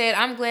nigga said,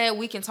 I'm glad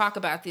we can talk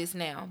about this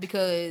now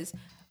because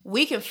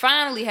we can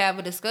finally have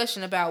a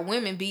discussion about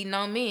women beating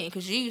on men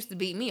because you used to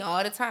beat me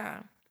all the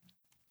time.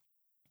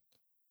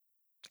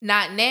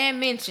 Not nan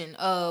mention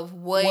of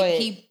what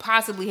he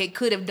possibly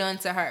could have done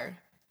to her.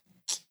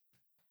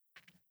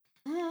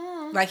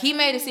 Like, he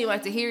made it seem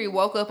like Tahiri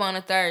woke up on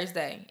a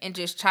Thursday and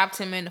just chopped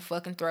him in the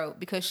fucking throat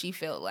because she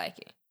felt like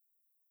it.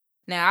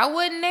 Now, I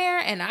wasn't there,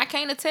 and I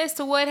can't attest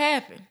to what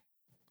happened.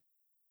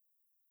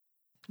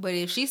 But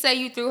if she say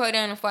you threw her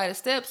down a flight of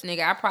steps,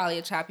 nigga, I probably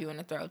would chop you in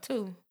the throat,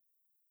 too.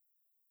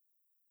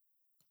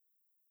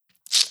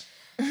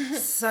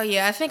 So,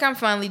 yeah, I think I'm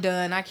finally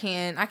done. I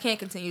can't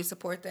continue to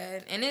support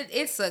that. And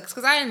it sucks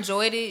because I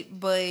enjoyed it,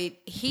 but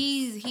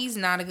he's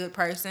not a good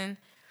person.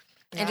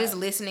 And just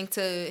listening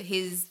to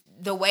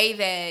the way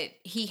that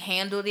he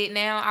handled it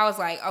now, I was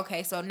like,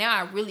 okay, so now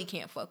I really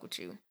can't fuck with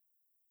you.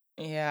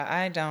 Yeah,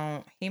 I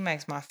don't. He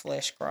makes my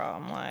flesh crawl.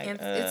 I'm like, it's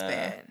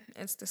bad.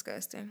 It's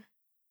disgusting.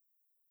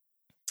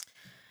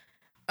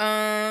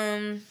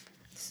 Summer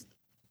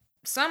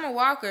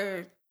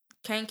Walker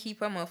can't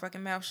keep her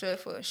motherfucking mouth shut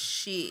for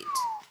shit.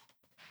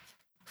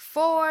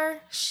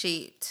 For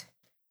shit.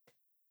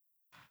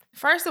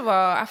 First of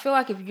all, I feel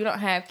like if you don't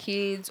have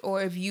kids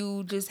or if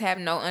you just have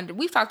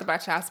we've talked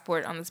about child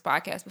support on this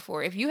podcast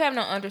before. If you have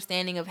no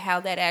understanding of how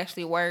that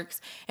actually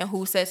works and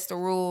who sets the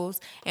rules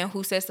and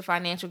who sets the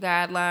financial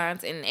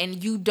guidelines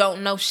and you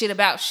don't know shit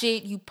about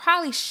shit, you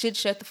probably should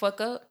shut the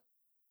fuck up.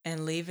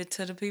 And leave it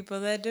to the people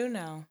that do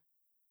know.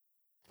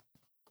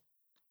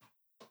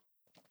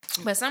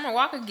 But Summer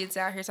Walker gets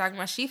out here talking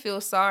about she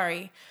feels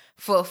sorry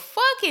for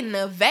fucking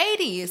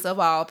Nevadius of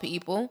all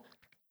people.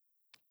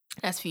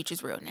 That's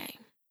Future's real name.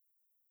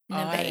 Oh,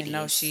 I didn't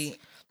know she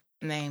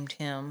named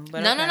him.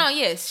 But No.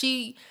 Yes,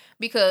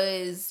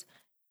 because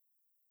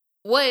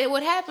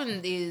what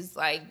happened is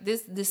like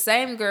this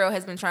same girl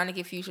has been trying to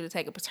get Future to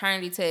take a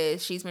paternity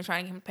test. She's been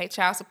trying to get him to pay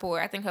child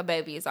support. I think her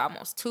baby is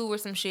almost 2 or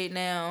some shit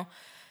now,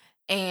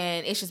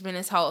 and it's just been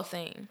this whole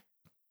thing.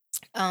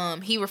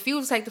 He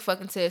refused to take the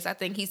fucking test. I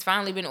think he's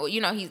finally been,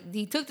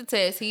 he took the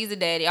test. He's a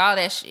daddy, all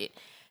that shit,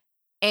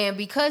 and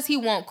because he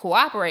won't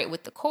cooperate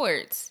with the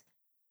courts.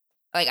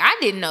 Like, I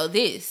didn't know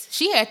this.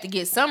 She had to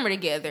get Summer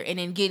together, and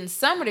in getting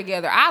Summer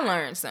together, I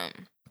learned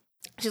something.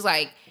 She's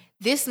like,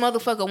 this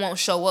motherfucker won't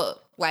show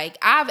up. Like,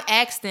 I've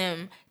asked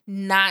him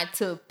not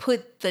to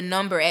put the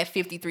number at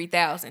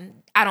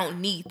 53,000. I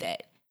don't need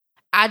that.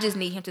 I just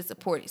need him to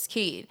support his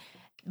kid.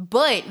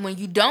 But when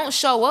you don't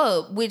show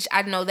up, which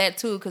I know that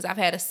too, because I've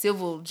had a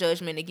civil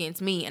judgment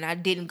against me, and I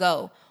didn't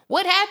go.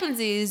 What happens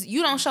is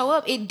you don't show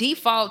up, it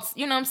defaults,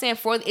 you know what I'm saying,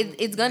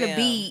 it's going to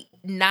be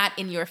not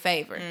in your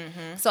favor.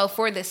 Mm-hmm. So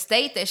for the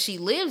state that she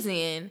lives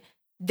in,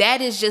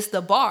 that is just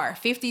the bar.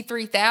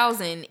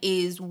 53,000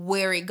 is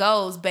where it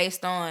goes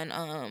based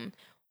on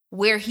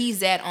where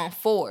he's at on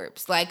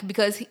Forbes. Like,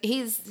 because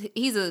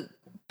he's a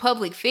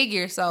public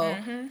figure, so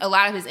a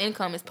lot of his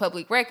income is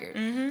public record.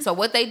 Mm-hmm. So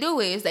what they do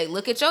is they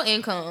look at your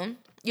income,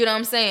 you know what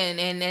I'm saying,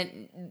 and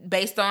then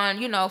based on,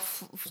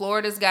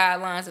 Florida's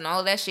guidelines and all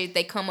of that shit,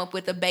 they come up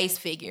with a base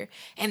figure.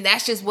 And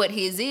that's just what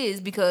his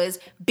is because,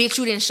 bitch,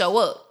 you didn't show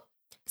up.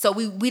 So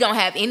we don't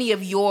have any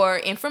of your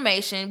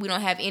information. We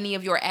don't have any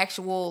of your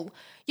actual,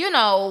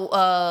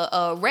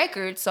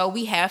 records. So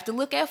we have to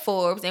look at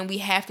Forbes and we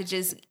have to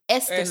just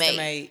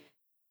estimate.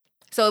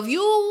 So if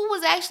you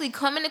was actually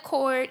coming to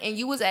court and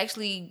you was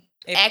actually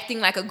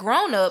acting like a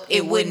grown-up,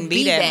 it wouldn't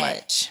be that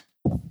much.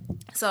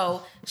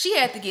 So she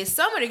had to get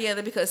Summer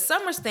together because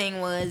Summer's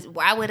thing was,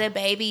 why would a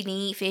baby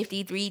need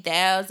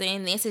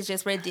 53,000? This is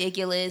just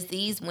ridiculous.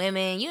 These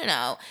women,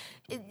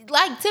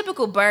 like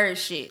typical bird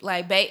shit.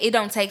 Like, it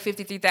don't take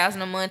 53,000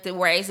 a month to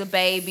raise a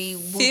baby.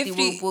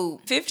 Whoop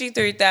whoop.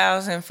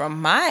 53,000 from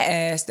my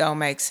ass don't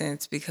make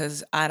sense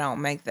because I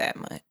don't make that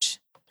much.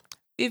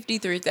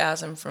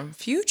 53,000 from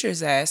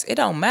Future's ass, it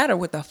don't matter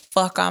what the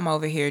fuck I'm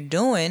over here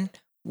doing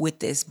with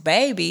this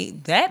baby.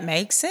 That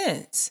makes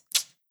sense,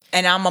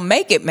 and I'm gonna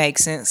make it make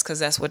sense because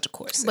that's what the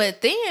court said.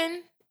 But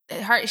then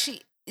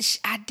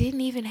I didn't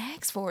even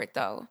ask for it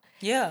though.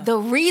 Yeah. The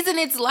reason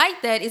it's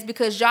like that is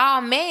because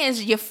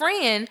your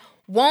friend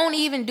won't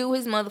even do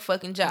his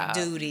motherfucking job.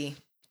 Duty.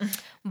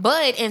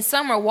 But in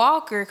Summer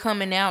Walker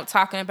coming out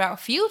talking about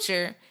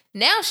Future,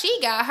 now she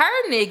got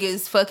her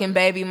niggas fucking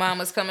baby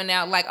mamas coming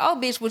out like, oh,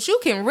 bitch, what you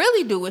can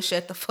really do is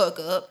shut the fuck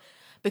up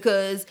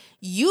because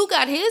you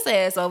got his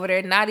ass over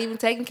there not even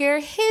taking care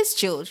of his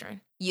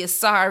children. You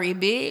sorry,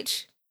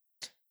 bitch.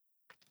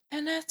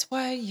 And that's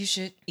why you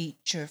should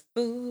eat your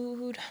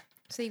food.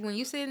 See, when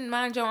you sit and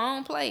mind your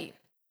own plate,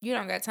 you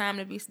don't got time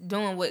to be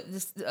doing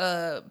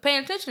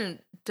paying attention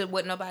to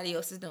what nobody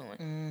else is doing.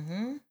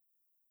 Mm-hmm.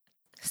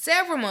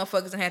 Several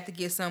motherfuckers have to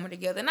get Summer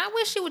together. And I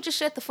wish she would just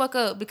shut the fuck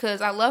up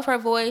because I love her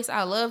voice.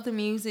 I love the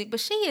music. But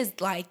she is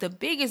like the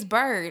biggest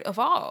bird of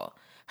all.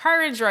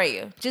 Her and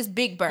Drea, just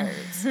big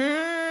birds.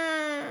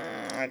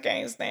 I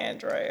can't stand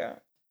Drea.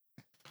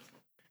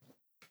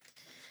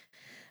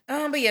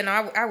 But yeah, no,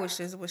 I wish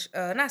SZA was,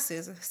 not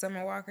SZA,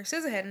 Summer Walker.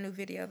 SZA had a new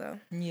video though.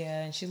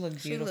 Yeah, and she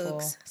looked beautiful. She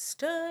looks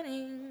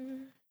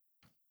stunning.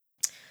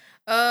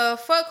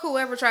 Fuck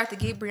whoever tried to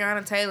get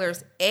Breonna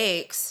Taylor's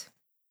ex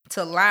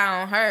to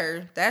lie on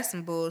her. That's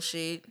some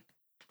bullshit.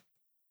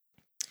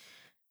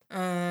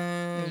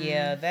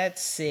 Yeah,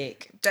 that's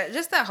sick.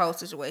 Just that whole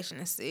situation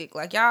is sick.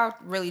 Like, y'all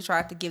really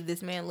tried to give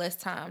this man less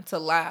time to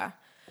lie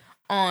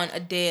on a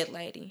dead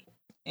lady.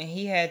 And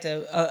he had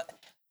to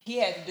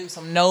do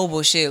some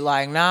noble shit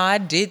like, nah, I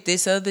did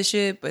this other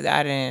shit, but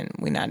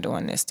we not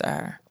doing this to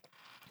her.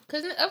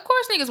 Cause of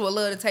course niggas would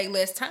love to take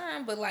less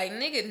time, but like,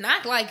 nigga,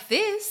 not like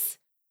this.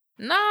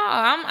 No,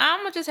 I'm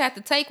gonna just have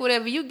to take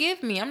whatever you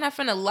give me. I'm not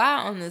finna lie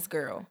on this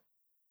girl.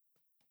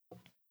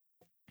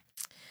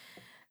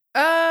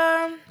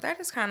 That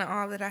is kind of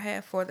all that I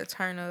have for the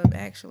turn up,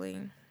 actually.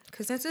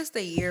 Cause since it's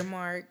the year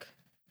mark,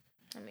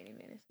 how many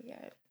minutes we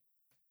got?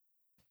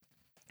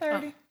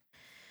 30.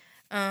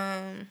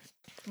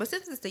 But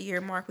since it's the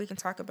year mark, we can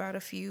talk about a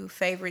few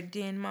favorite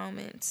den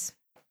moments.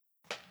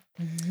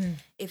 Mm-hmm.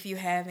 If you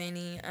have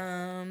any,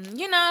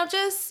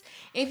 just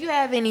if you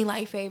have any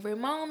like favorite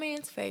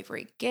moments,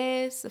 favorite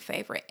guests, a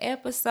favorite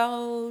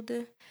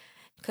episode.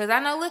 Cause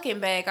I know looking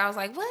back, I was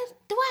like, what?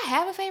 Do I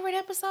have a favorite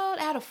episode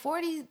out of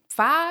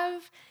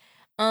 45?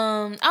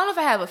 I don't know if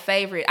I have a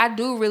favorite. I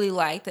do really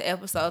like the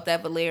episode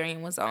that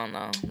Valerian was on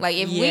though. Like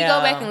if we go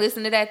Yeah. back and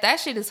listen to that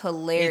shit is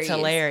hilarious. It's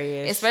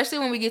hilarious. Especially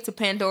when we get to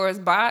Pandora's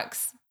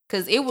Box.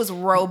 Cause it was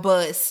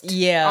robust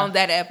on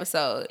that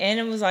episode. And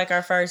it was like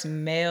our first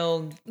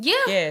male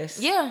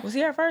guest. Yeah. Was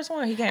he our first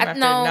one? He came after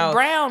no,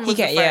 Brown was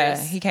the first. Yeah,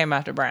 he came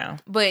after Brown.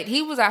 But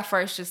he was our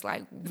first just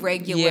like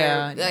regular.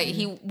 Yeah. Like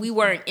we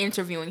weren't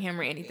interviewing him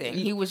or anything.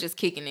 He was just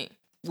kicking it.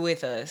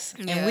 With us.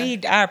 Yeah.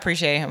 And I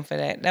appreciate him for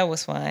that. That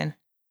was fun.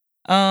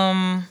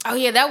 Oh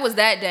yeah, that was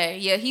that day.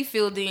 Yeah, he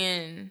filled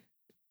in.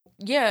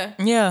 Yeah.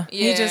 Yeah.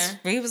 Yeah.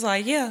 He was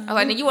like, yeah. I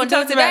was like, you want to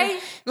do it today?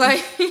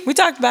 Like we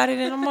talked about it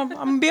and I'm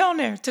gonna be on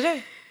there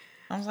today.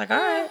 I was like,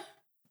 all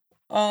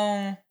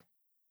right.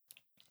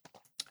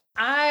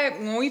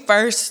 When we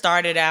first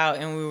started out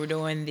and we were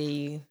doing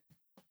the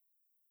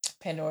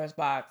Pandora's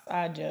Box,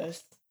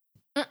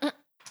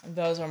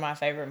 those were my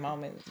favorite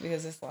moments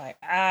because it's like,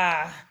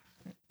 y'all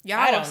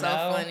were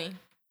so funny.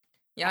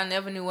 Y'all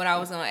never knew what I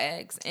was gonna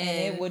ask,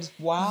 and it was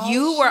wild.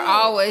 You were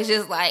always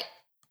just like,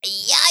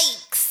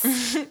 yikes.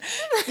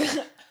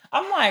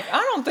 I'm like, I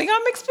don't think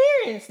I'm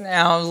experienced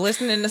now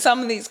listening to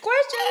some of these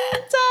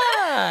questions.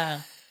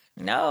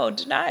 No,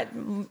 do not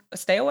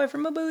stay away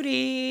from a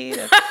booty.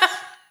 That's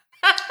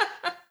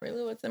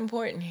really what's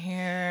important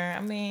here. I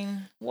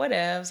mean,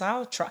 whatevs.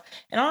 I'll try.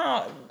 And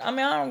I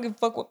don't give a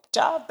fuck what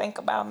y'all think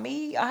about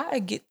me. I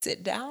get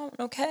it down,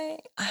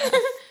 okay?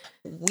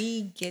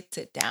 We get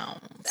it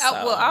down. So.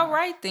 Well, all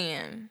right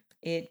then.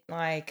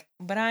 But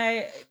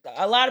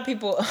a lot of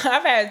people,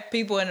 I've had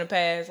people in the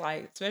past,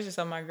 like, especially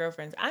some of my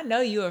girlfriends, I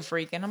know you're a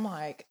freak. And I'm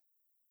like,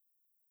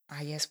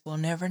 I guess we'll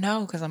never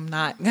know because I'm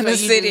not going to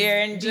sit here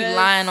and just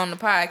lying on the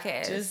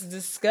podcast. Just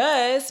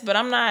discuss. But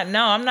I'm not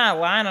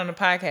lying on the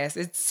podcast.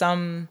 It's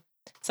some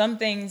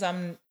things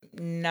I'm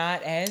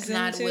not as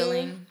not into.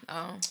 Willing.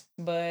 Oh.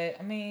 But,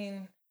 I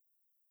mean,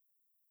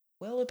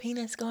 will a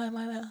penis go in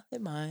my mouth?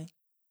 It might.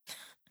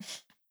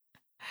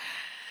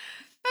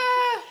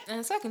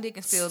 And sucking dick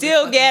is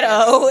still ghetto.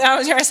 I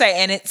was trying to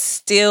say, and it's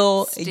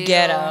still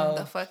ghetto.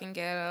 The fucking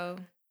ghetto.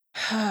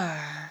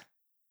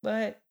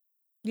 But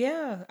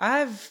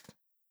yeah,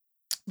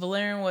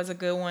 Valerian was a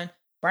good one.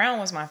 Brown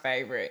was my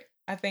favorite.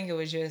 I think it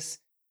was just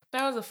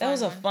that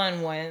was a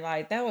fun one.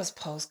 Like that was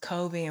post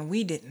COVID, and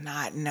we did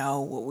not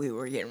know what we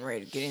were getting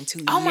ready to get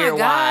into. Oh my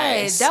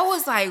god, that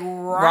was like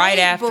right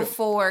after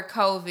before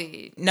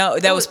COVID. No,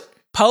 that was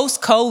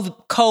post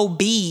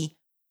COVID.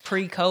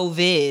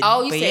 Pre-COVID.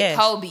 Oh, you said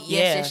Kobe.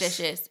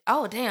 Yes.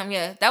 Oh, damn,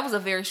 yeah. That was a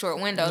very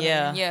short window.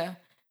 Yeah. Yeah.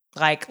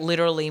 Like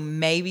literally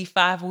maybe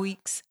 5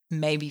 weeks.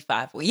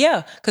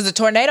 Yeah, because the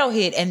tornado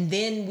hit and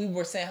then we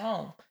were sent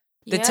home.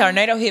 The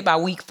tornado hit by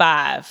week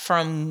 5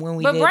 from when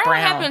we did Brown. But Brown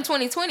happened in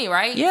 2020,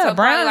 right? Yeah, so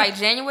Brown. Probably like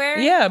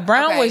January? Yeah,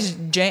 Brown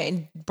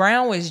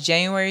was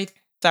January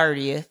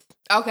 30th.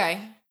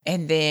 Okay.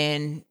 And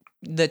then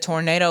the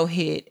tornado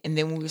hit and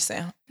then we were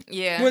sent home.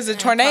 Yeah. Was the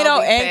tornado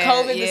and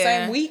COVID the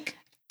same week?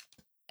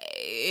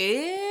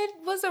 It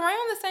was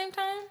around the same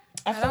time.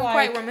 I don't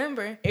quite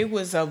remember. It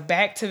was a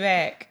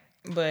back-to-back,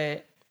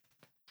 but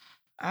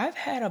I've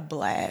had a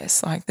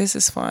blast. Like, this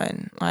is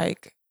fun.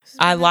 Like,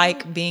 I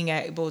like being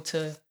able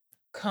to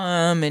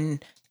come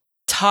and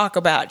talk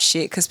about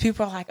shit because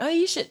people are like, oh,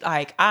 you should,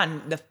 like,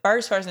 the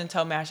first person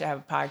told me I should have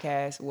a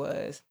podcast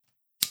was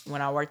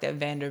when I worked at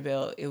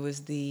Vanderbilt. It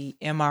was the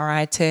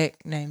MRI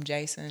tech named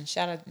Jason.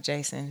 Shout out to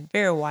Jason.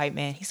 Very white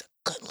man. He's a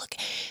good looking,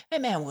 that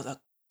man was a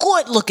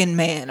good looking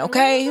man,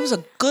 okay? Mm-hmm. He was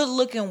a good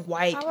looking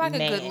white man. I like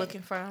a good looking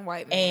fine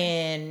white man.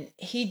 And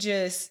he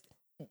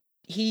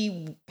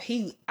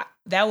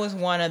that was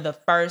one of the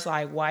first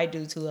like white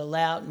dudes who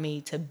allowed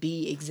me to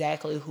be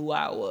exactly who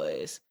I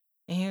was.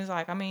 And he was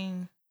like, I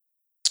mean,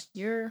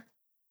 you're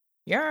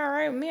all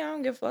right with me. I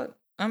don't give a fuck.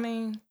 I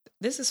mean,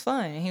 this is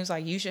fun. And he was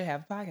like, you should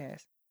have a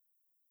podcast.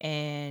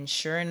 And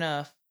sure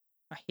enough,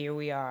 here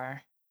we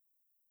are.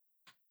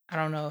 I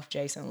don't know if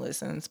Jason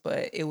listens,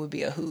 but it would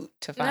be a hoot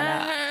to find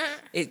out.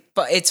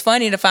 It's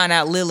funny to find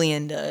out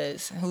Lillian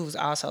does, who's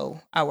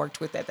also I worked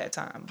with at that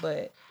time.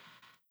 But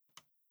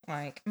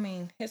like, I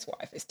mean, his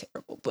wife is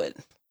terrible, but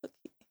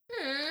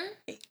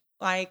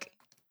like,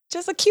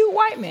 just a cute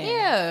white man.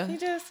 Yeah, he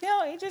just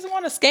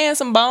want to scan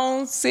some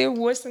bones, see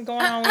what's going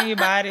on in your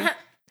body.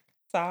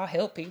 So I'll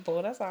help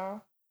people. That's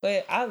all.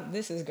 But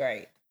this is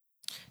great.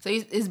 So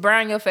is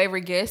Brian your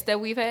favorite guest that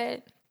we've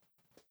had?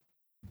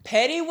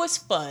 Petty was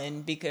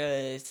fun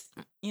because,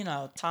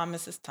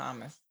 Thomas is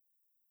Thomas.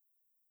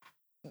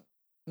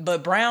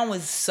 But Brown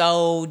was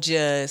so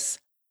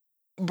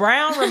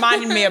Brown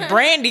reminded me of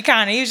Brandy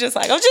kind of. He was just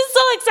like, I'm just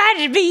so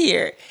excited to be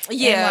here.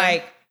 Yeah. And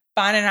like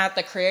finding out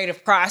the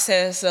creative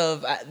process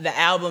of the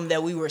album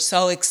that we were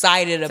so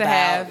excited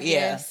about.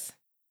 Yes.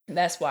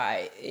 That's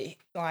why,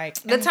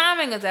 the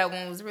timing of that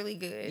one was really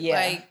good. Yeah.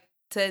 Like,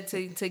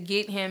 to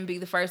get him be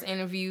the first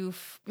interview,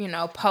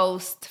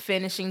 post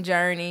finishing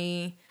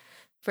Journey,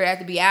 for that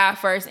to be our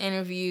first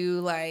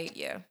interview,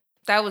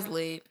 that was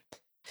lit.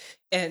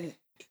 And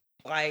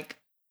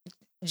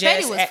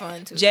Petty was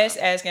fun too. Just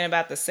asking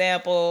about the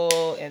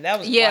sample, and that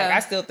was Yeah. like, I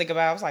still think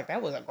about. I was like,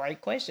 that was a great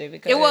question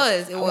because It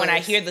was. when I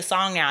hear the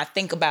song now, I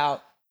think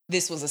about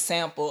this was a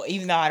sample,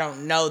 even though I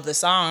don't know the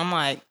song. I'm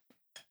like,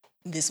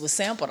 this was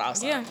sampled off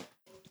something.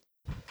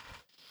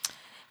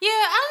 Yeah,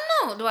 I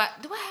don't know. Do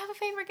I have a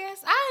favorite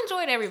guest? I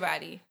enjoyed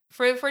everybody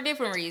for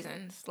different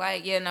reasons.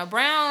 Like,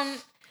 Brown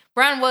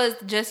was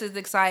just as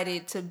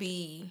excited to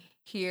be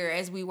here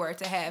as we were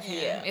to have him.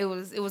 Yeah. It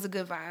was a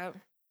good vibe.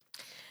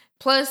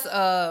 Plus,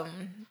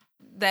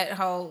 that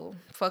whole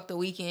Fuck the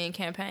Weekend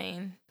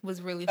campaign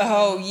was really fun.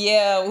 Oh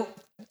yeah.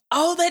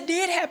 Oh, that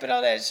did happen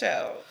on that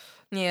show.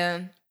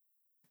 Yeah.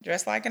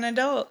 Dress like an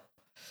adult.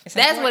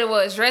 That's what it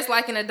was. Dress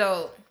like an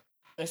adult.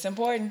 It's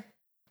important.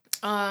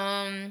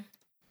 I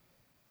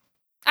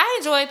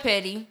enjoyed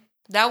Petty.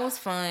 That was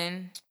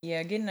fun.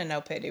 Yeah, getting to know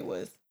Petty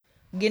was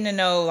getting to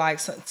know like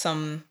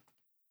some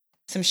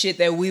shit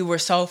that we were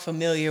so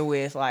familiar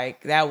with.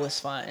 Like that was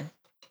fun.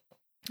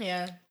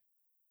 Yeah.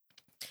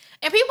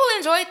 And people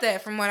enjoyed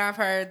that from what I've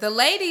heard. The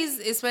ladies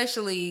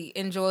especially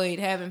enjoyed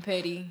having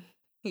Petty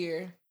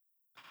here.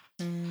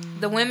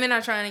 The women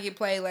are trying to get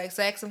played like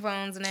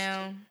saxophones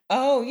now.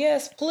 Oh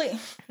yes,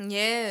 please.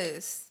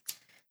 Yes.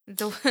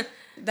 That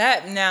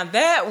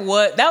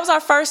was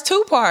our first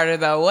 2-parter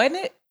though,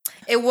 wasn't it?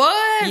 It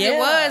was. Yeah. It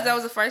was. That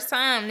was the first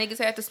time niggas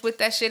had to split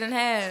that shit in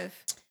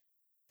half.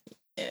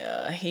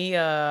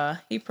 Yeah,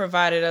 he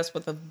provided us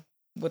with a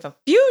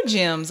few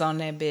gems on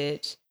that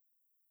bitch.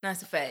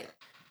 That's a fact.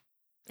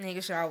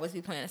 Niggas should always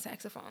be playing a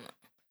saxophone.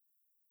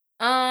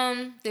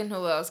 Then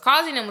who else?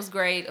 Causing them was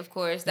great, of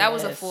course. That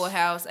was a full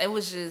house. It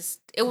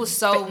was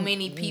so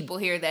many people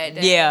here that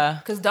day. Yeah.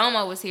 Because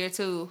Domo was here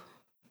too.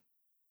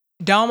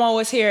 Domo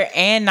was here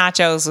and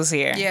Nachos was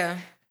here. Yeah.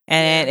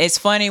 And it's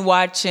funny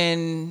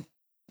watching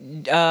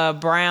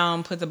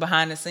Brown put the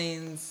behind the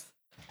scenes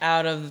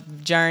out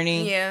of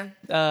Journey. Yeah.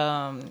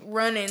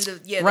 Running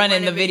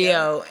the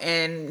video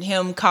and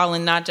him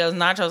calling Nachos.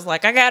 Nachos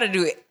like, I gotta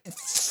do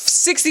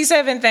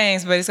 67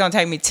 things, but it's gonna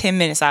take me 10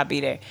 minutes. I'll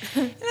be there.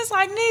 And it's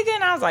like, nigga,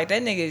 and I was like,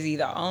 that nigga is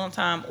either on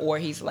time or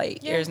he's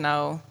late. Yeah. There's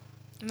no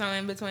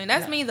in between.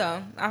 That's me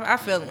though. I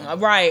feel it.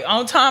 right,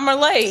 on time or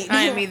late.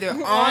 I am either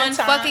on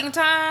fucking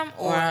time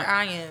or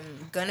I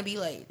am gonna be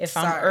late. If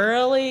I'm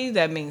early,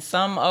 that means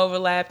some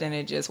overlapped and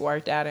it just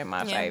worked out in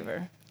my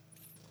favor.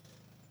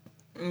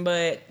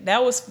 But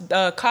that was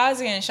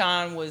Kazi and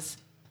Sean was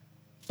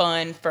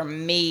fun for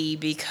me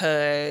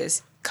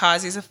because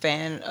Kazi's a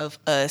fan of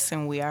us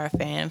and we are a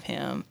fan of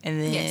him.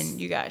 And then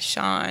you got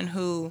Sean,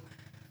 who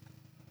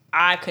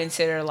I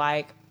consider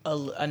like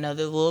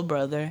another little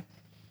brother.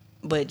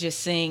 But just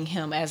seeing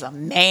him as a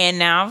man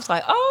now, I was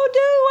like, oh,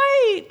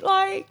 dude, wait,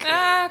 like,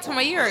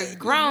 Toma, you're a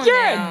grown. You're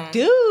now. a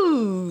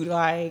dude.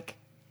 Like,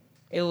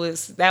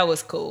 that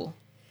was cool.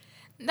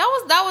 That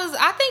was.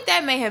 I think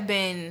that may have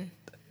been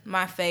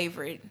my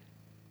favorite,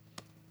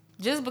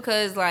 just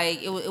because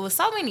like it was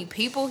so many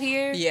people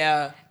here.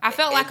 Yeah, I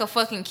felt like a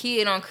fucking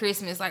kid on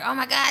Christmas. Like, oh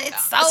my god,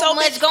 it's so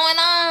much going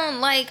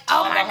on. Like,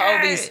 oh my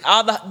god,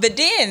 all the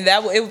den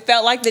it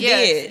felt like the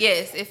den.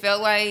 Yes, it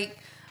felt like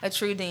a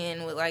true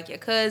den with like your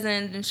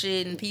cousins and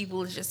shit, and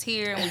people just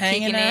here and we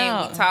hanging kicking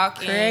out, it, we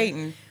talking,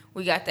 creating.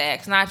 We got to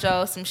ask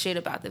Nacho some shit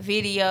about the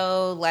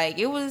video. Like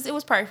it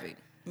was perfect.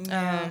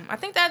 Yeah. I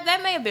think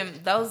that may have been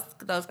those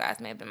guys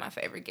may have been my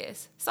favorite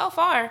guests so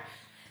far.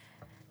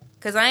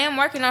 Cause I am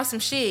working on some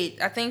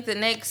shit. I think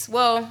I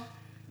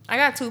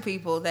got 2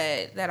 people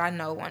that I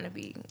know want to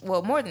be,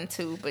 well, more than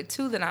 2, but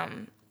 2 that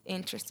I'm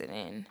interested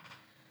in.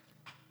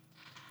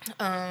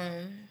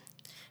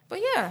 But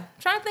yeah,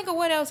 trying to think of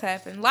what else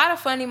happened. A lot of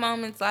funny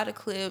moments, a lot of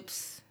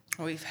clips.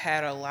 We've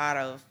had a lot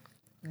of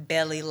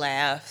belly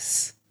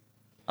laughs.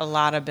 A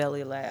lot of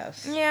belly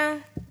laughs. Yeah.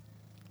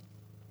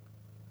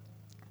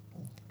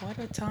 What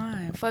a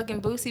time.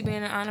 Fucking Boosie being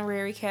an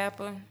honorary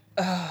Kappa.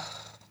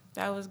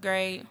 That was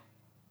great.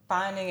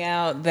 Finding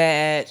out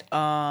that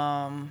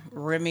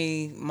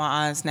Remy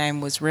Ma's name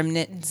was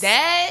Remnant.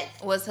 That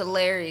was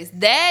hilarious.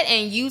 That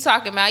and you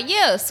talking about,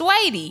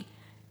 Sweetie.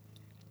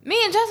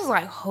 Me and Jess was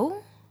like,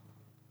 who?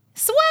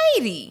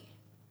 Sweetie.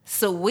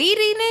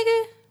 Sweetie,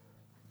 nigga?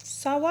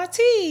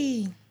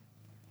 Sawati.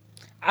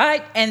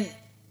 I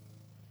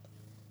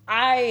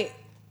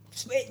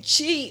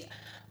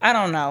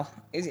don't know.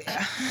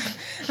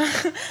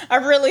 I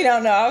really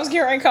don't know. I was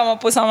getting ready to come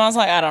up with something. I was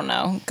like, I don't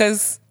know.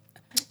 Because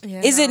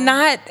it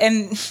not?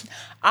 And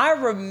I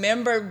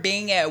remember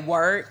being at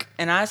work,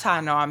 and that's how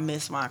I know I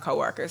miss my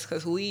coworkers,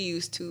 because we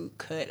used to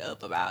cut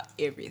up about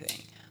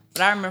everything.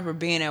 But I remember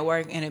being at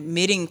work and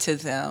admitting to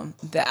them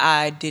that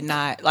I did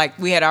not, like,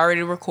 we had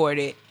already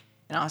recorded,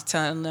 and I was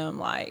telling them,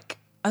 like,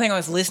 I think I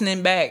was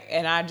listening back,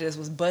 and I just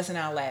was busting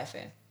out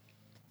laughing.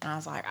 And I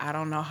was like, I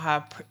don't know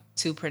how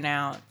to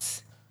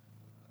pronounce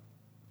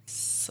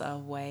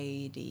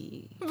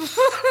Saweetie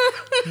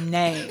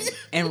name.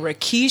 And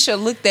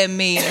Rakisha looked at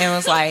me and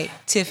was like,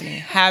 Tiffany,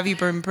 how have you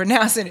been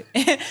pronouncing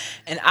it?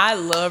 And I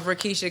love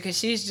Rakisha because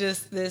she's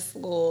just this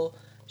little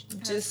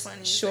just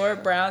funny as short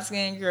hell. brown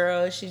skinned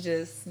girl. She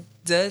just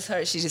does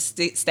her. She just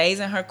stays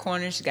in her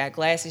corner. She got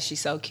glasses.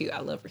 She's so cute. I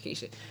love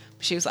Rakisha.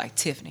 But she was like,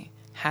 Tiffany,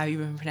 how you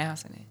been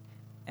pronouncing it?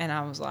 And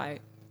I was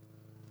like,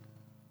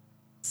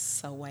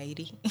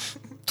 Saweetie.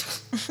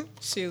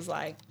 She was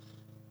like,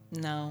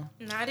 no,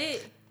 Not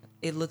it.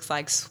 it looks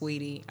like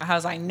Sweetie. I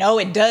was like, no,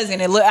 it doesn't.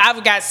 I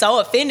got so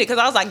offended because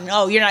I was like,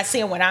 no, you're not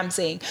seeing what I'm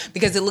seeing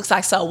because it looks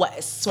like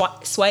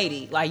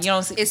Sweetie. Like, you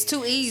don't see. It's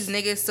two E's,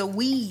 nigga. It's a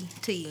wee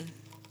T,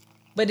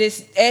 But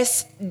it's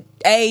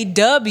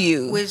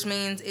SAW. which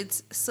means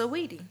it's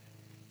sweetie.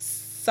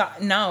 So,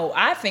 no,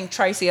 I think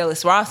Tracy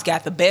Ellis Ross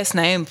got the best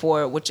name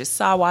for it, which is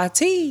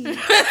Sawati.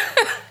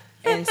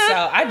 And so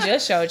I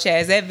just showed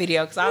Chaz that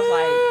video because I was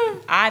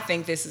like, I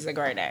think this is a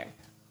great name.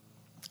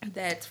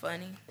 That's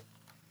funny.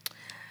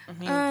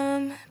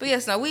 But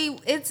yes, no,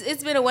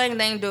 it's been a wang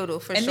dang doodle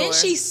for And sure. then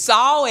she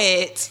saw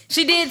it.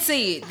 She did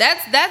see it.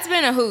 That's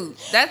been a hoot.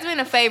 That's been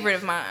a favorite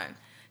of mine.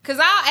 Cause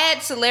I'll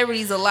add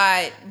celebrities a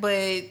lot,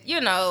 but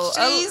you know,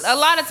 a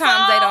lot of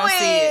times they don't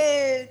see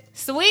it.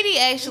 Sweetie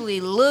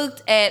actually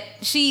looked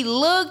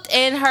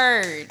and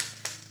heard,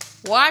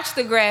 watched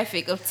the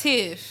graphic of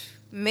Tiff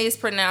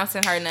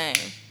mispronouncing her name,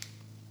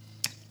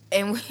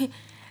 and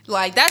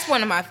like that's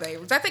one of my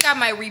favorites. I think I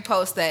might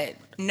repost that.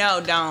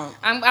 No, don't.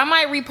 I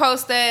might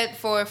repost that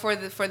for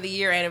the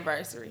year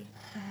anniversary.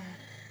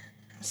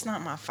 It's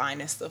not my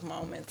finest of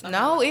moments.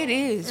 No, it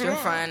is your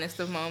finest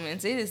of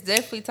moments. It is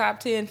definitely top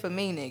 10 for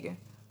me, nigga.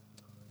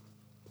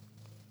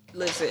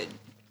 Listen,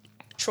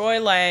 Troy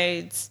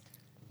Lades,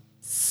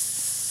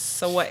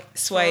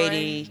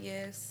 Sweetie.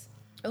 Yes.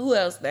 Who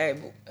else there?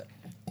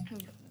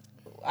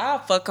 I'll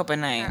fuck up a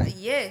name.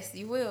 Yes,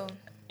 you will.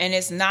 And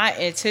it's not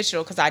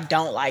intentional because I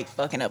don't like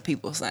fucking up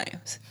people's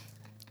names.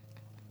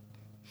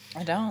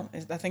 I don't.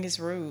 I think it's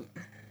rude.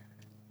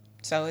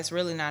 So it's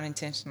really not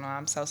intentional.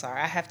 I'm so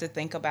sorry. I have to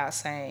think about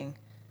saying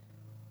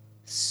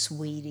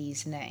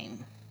Sweetie's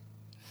name.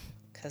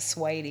 Because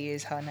Sweetie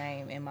is her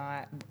name in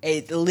my...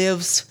 It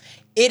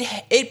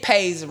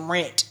pays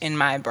rent in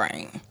my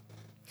brain.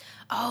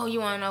 Oh, you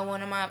want to know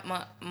one of my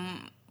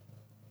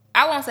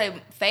I won't say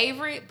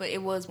favorite, but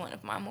it was one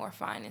of my more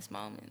finest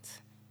moments.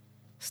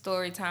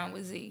 Story time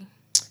with Z.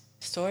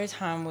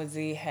 Storytime with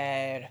Z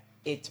had...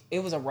 It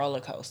was a roller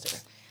coaster.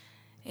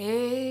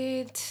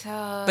 But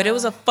But it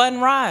was a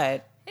fun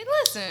ride.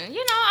 listen, you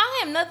know,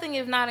 I am nothing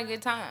if not a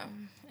good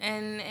time.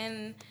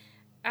 And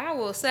I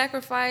will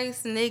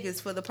sacrifice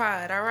niggas for the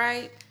pod, all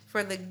right?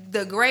 For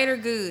the greater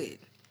good.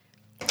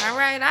 All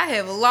right? I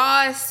have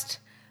lost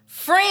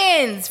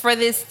friends for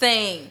this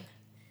thing.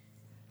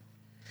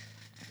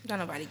 Don't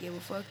nobody give a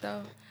fuck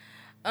though.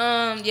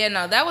 Yeah,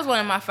 no, that was one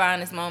of my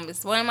finest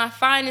moments. One of my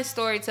finest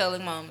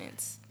storytelling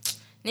moments.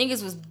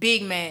 Niggas was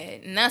big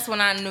mad, and that's when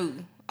I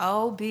knew,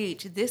 oh,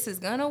 bitch, this is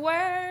gonna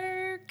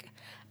work.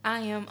 I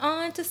am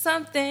on to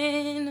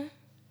something.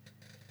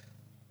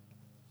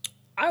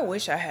 I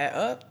wish I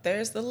had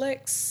there's the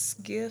Lex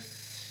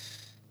gift.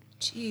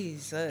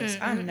 Jesus.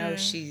 I know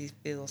she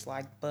feels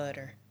like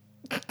butter.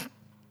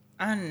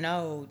 I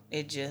know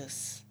it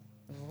just...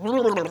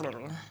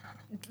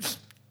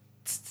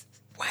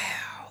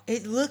 Wow.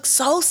 It looks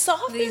so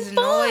soft These and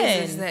fun.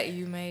 noises that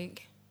you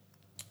make.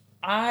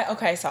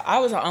 So I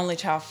was an only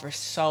child for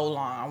so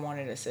long. I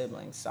wanted a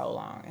sibling so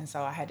long. And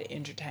so I had to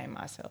entertain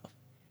myself.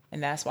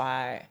 And that's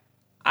why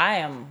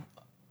I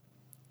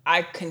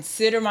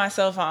consider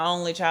myself an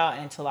only child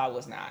until I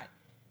was not.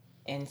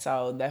 And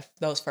so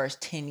those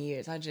first 10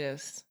 years, I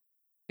just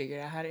figured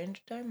out how to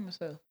entertain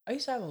myself. I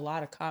used to have a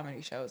lot of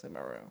comedy shows in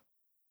my room.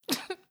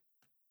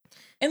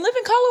 And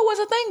Living Color was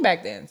a thing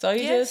back then. So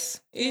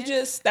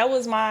that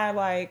was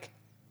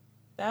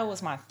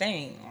my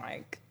thing,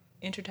 like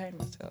entertain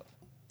myself.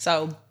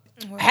 So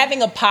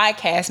having a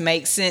podcast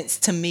makes sense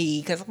to me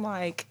because I'm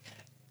like,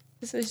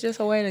 this is just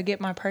a way to get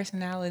my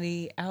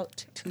personality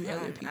out to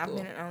other people. I've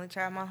been an only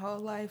child my whole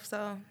life,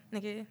 so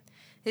nigga,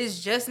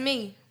 it's just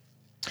me.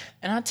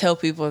 And I tell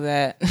people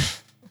that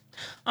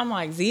I'm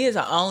like, Z is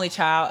an only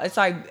child. It's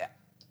like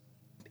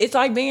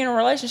being in a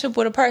relationship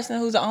with a person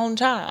who's an only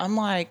child. I'm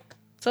like,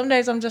 some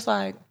days I'm just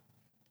like,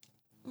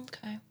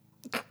 okay.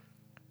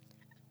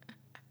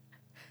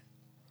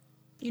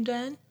 You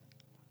done?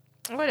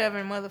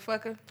 Whatever,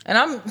 motherfucker. And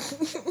I'm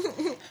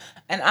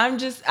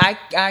just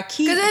I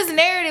keep Because this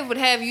narrative would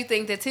have you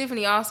think that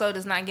Tiffany also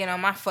does not get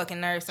on my fucking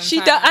nerves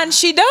sometimes.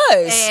 she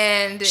does.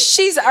 And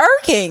She's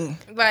irking.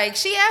 like,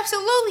 she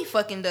absolutely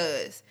fucking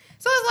does.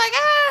 So it's like,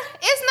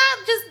 it's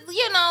not just,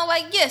 you know,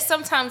 like, yes,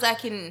 sometimes I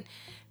can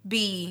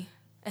be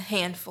a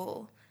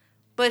handful.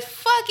 But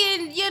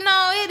fucking, you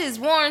know, it is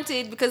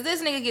warranted because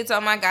this nigga gets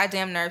on my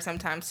goddamn nerves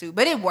sometimes too.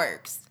 But it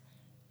works.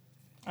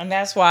 And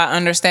that's why I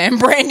understand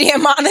Brandy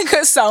and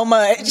Monica so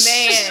much.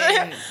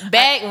 Man,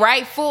 back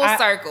right full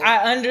circle.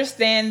 I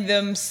understand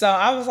them so.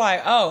 I was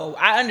like, oh,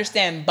 I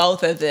understand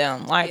both of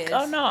them. Like, Yes.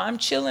 oh no, I'm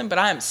chilling, but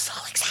I'm so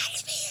excited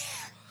to be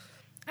here.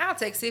 I'll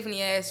take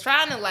Tiffany ass.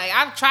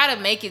 I've tried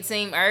to make it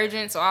seem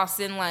urgent, so I'll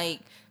send like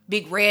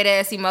big red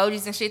ass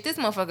emojis and shit. This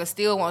motherfucker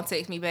still won't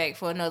text me back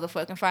for another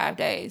fucking 5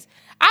 days.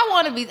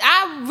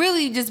 I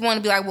really just want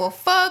to be like, well,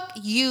 fuck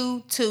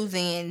you too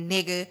then,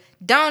 nigga.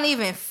 Don't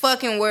even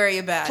fucking worry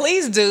about it.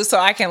 Please do so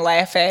I can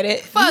laugh at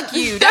it. Fuck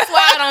you. That's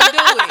why I don't do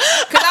it.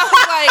 Cause I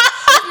was like,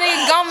 this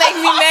nigga gonna make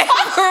me mad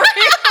for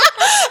real.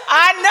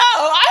 I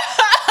know.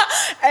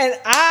 And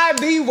I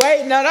be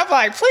waiting on. I'm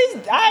like,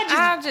 please.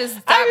 I just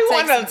stop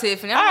texting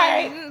Tiffany.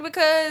 I'm like,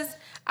 because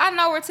I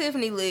know where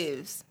Tiffany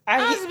lives. I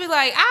just be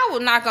like, I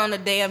will knock on the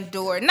damn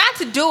door, not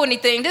to do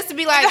anything, just to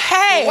be like,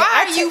 hey,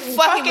 why are you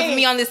fucking with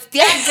me on this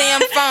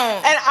goddamn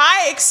phone? And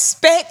I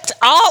expect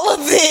all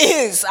of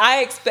this.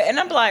 And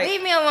I'm like,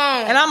 leave me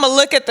alone. And I'm gonna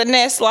look at the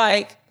nest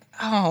like,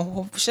 oh,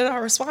 well, should I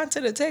respond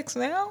to the text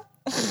now?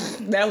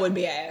 That would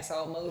be an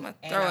asshole move.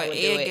 Throw an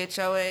egg at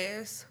your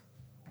ass.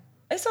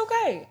 It's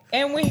okay,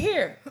 and we're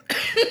here.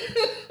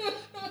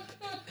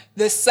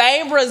 The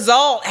same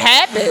result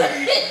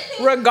happened.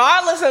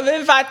 Regardless of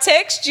if I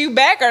text you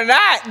back or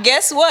not,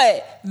 guess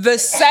what? The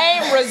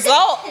same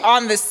result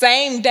on the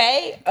same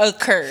day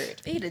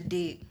occurred. Eat a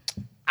dick.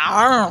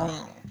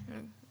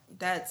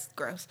 That's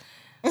gross.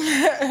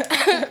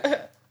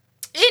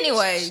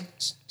 Anyway.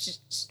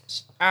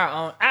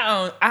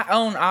 I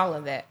own all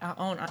of that. I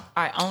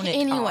own it.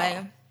 Anyway.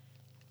 All.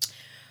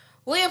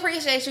 We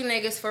appreciate you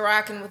niggas for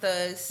rocking with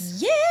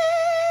us. Yeah.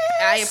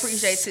 I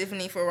appreciate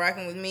Tiffany for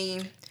rocking with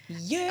me.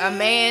 Yeah.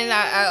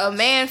 A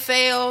man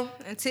fell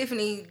and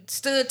Tiffany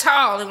stood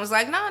tall and was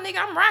like, "No, nigga,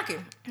 I'm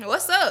rocking.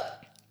 What's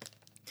up?"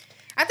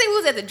 I think we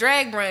was at the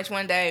drag brunch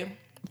one day.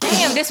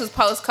 Damn, this was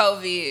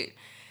post-COVID.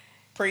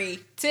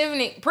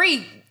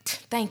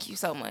 Thank you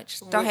so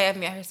much. Don't have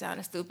me out here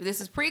sounding stupid.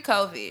 This is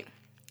pre-COVID.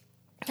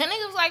 And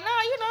nigga was like, "No,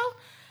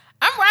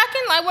 I'm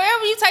rocking. Like,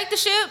 wherever you take the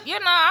ship,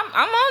 I'm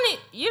on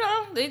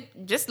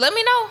it. Just let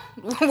me know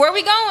where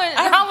we going."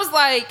 And I was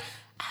like,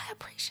 I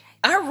appreciate it.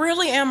 I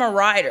really am a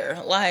writer.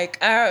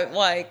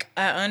 I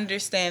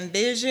understand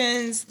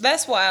visions.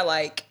 That's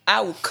why,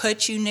 I will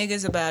cut you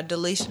niggas about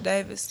Delisha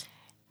Davis.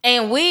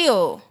 And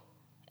will.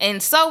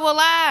 And so will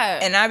I.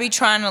 And I be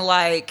trying to,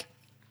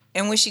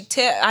 and when she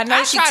I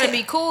try to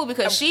be cool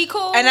because she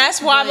cool. And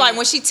that's why I'm like,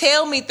 when she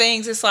tell me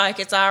things, it's like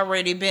it's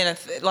already been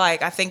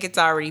I think it's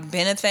already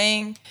been a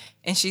thing.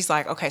 And she's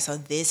like, okay, so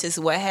this is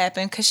what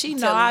happened. Because she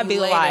know I'd be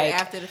like,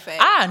 after the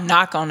fact. I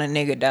knock on a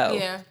nigga door.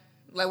 Yeah.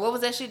 Like, what was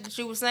that shit that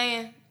you was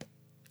saying?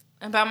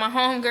 About my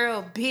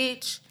homegirl,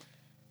 bitch.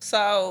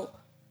 So,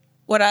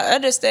 what I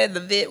understand,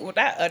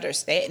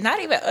 not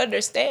even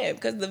understand,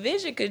 because the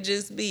vision could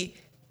just be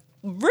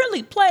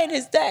really plain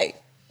as day.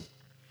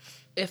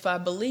 If I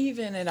believe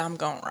in it, I'm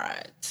gonna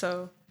ride.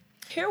 So,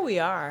 here we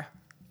are.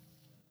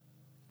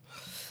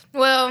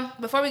 Well,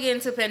 before we get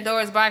into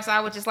Pandora's Box,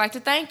 I would just like to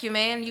thank you,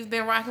 man. You've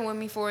been rocking with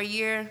me for a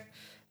year.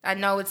 I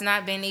know it's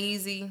not been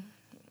easy.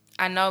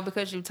 I know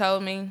because you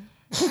told me.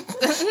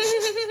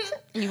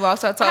 You've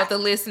also told the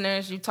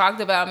listeners. You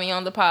talked about me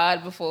on the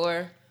pod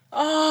before.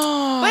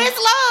 Oh, but it's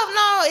love.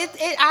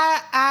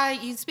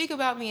 No, you speak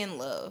about me in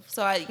love.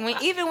 So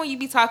even when you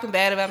be talking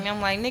bad about me,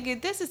 I'm like,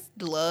 nigga, this is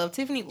love.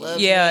 Tiffany loves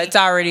me. Yeah, it's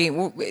already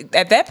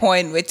at that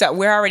point.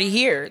 We're already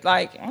here.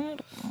 I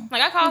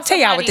called. Tell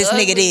y'all what this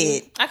nigga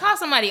did. I called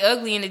somebody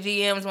ugly in the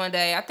DMs one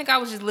day. I think I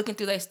was just looking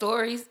through their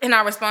stories, and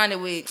I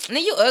responded with,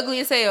 "Nigga, you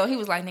ugly as hell." He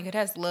was like, "Nigga,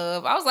 that's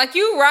love." I was like,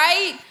 "You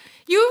right."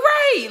 You're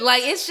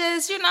right. It's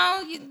just,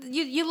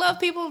 you love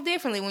people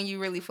differently when you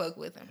really fuck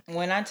with them.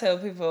 When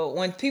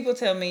people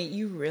tell me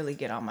you really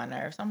get on my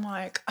nerves, I'm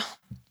like, oh,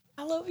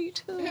 I love you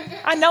too.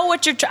 I know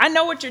what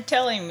you're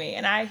telling me,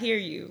 and I hear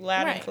you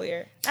loud and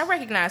clear. I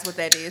recognize what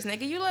that is,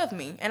 nigga. You love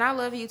me, and I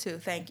love you too.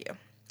 Thank you.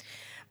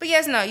 But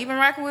yes, no, you've been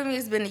rocking with me.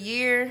 It's been a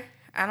year.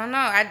 I don't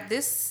know.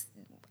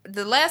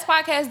 The last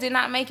podcast did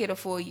not make it a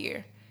full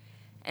year,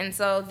 and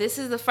so this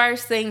is the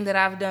first thing that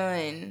I've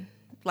done.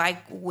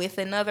 With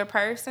another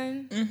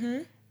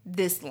person,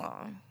 this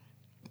long.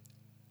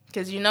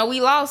 Because, we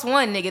lost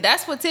one nigga.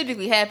 That's what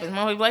typically happens.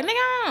 Mom be like, nigga,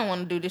 I don't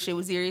want to do this shit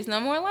with Sirius no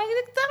more.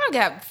 I don't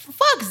got,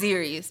 fuck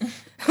Sirius.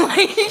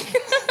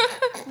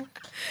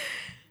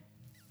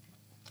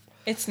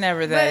 It's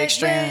never that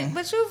extreme.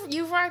 But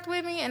you've rocked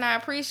with me, and I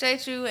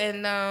appreciate you.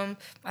 And I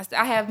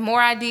have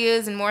more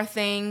ideas and more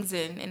things,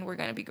 and we're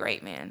going to be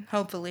great, man.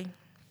 Hopefully.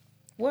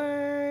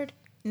 Word.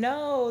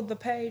 No, the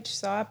page.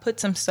 So I put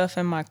some stuff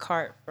in my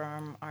cart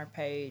from our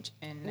page,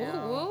 and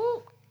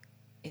now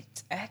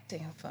it's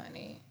acting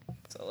funny.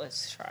 So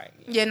let's try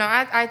it. Yeah, no,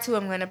 I too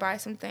am gonna buy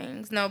some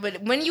things. No,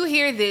 but when you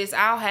hear this,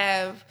 I'll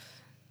have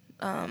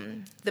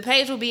the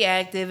page will be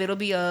active. It'll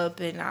be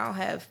up, and I'll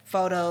have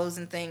photos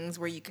and things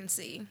where you can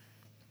see.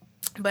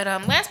 But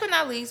last but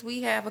not least,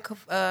 we have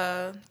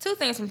two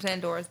things from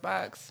Pandora's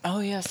Box.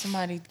 Oh yeah,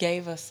 somebody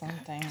gave us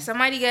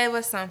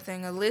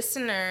something. A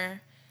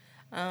listener.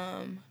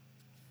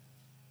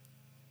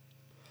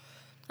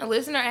 A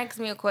listener asked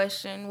me a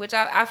question, which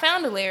I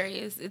found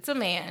hilarious. It's a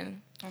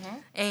man.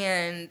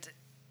 And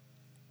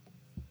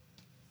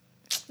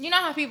you know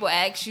how people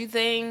ask you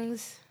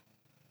things?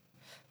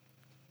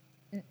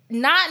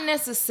 Not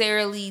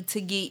necessarily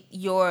to get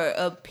your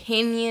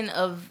opinion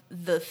of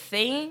the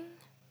thing,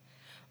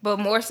 but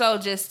more so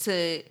just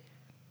to,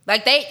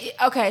 like,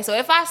 okay, so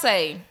if I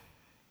say,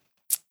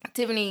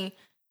 Tiffany,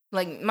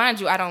 like, mind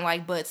you, I don't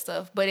like butt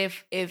stuff, but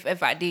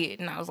if I did,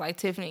 and I was like,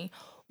 Tiffany,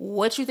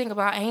 what you think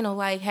about anal?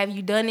 Like, have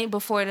you done it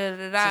before?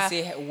 To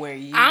see where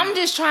you... I'm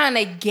just trying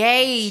to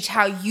gauge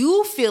how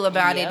you feel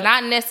about it,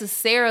 not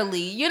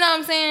necessarily, you know what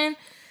I'm saying?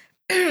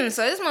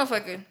 So this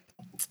motherfucker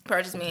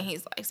purchased me, and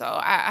he's like, so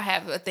I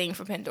have a thing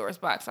for Pandora's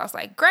Box. So I was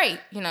like, great,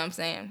 you know what I'm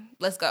saying?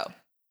 Let's go.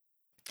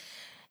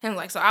 And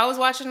like, so I was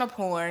watching a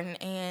porn,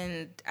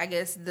 and I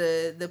guess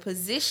the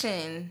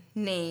positioning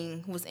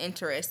was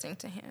interesting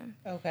to him.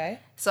 Okay.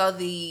 So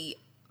the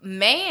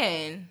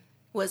man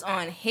was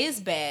on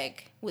his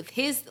back with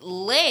his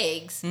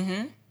legs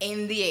in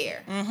the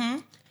air. Mm-hmm.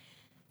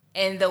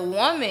 And the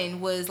woman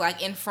was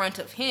like in front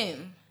of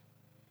him.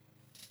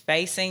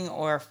 Facing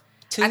or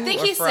to I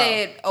think or he from?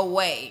 said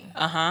away.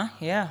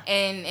 Yeah.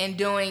 And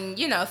doing,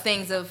 you know,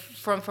 things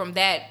from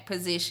that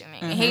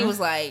positioning. And he was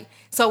like,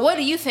 so what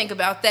do you think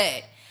about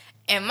that?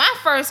 And my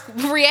first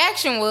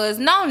reaction was,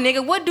 no,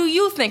 nigga, what do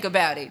you think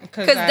about it?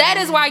 Because that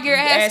is why you're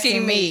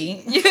asking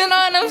me. You know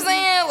what I'm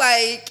saying?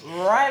 Like,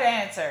 right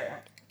answer.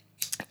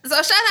 So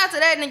shout out to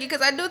that nigga,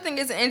 because I do think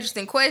it's an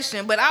interesting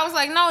question. But I was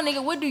like, no,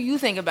 nigga, what do you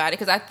think about it?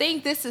 Because I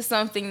think this is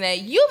something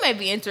that you may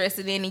be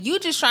interested in, and you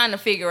just trying to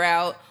figure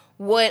out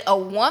what a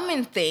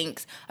woman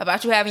thinks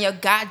about you having your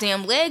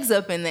goddamn legs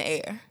up in the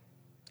air.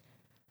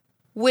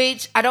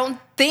 Which I don't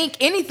think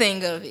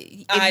anything of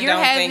it. I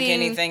don't think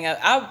anything of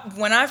it.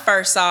 When I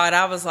first saw it,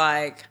 I was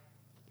like,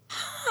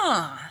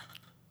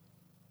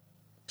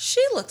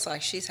 she looks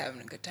like she's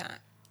having a good time.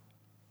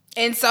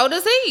 And so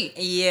does he.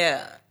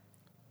 Yeah.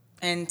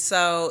 And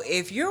so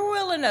if you're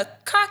willing to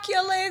cock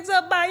your legs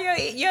up by your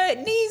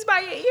knees by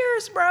your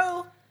ears,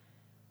 bro,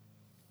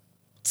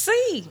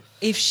 see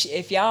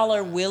if y'all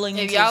are willing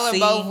to see. If y'all are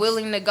both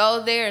willing to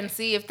go there and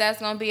see if that's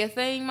going to be a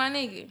thing, my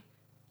nigga.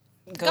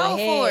 Go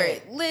for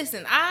it.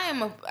 Listen, I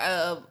am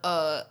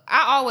I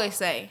always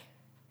say,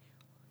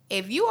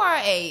 if you are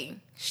a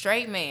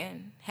straight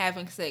man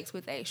having sex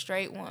with a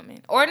straight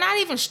woman, or not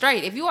even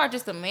straight, if you are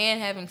just a man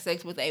having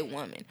sex with a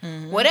woman,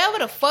 whatever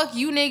the fuck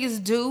you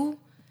niggas do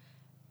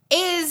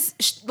is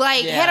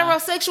like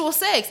heterosexual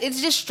sex.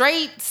 It's just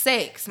straight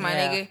sex, my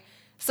nigga.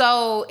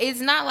 So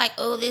it's not like,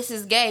 oh, this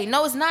is gay.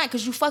 No, it's not,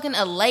 because you fucking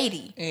a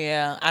lady.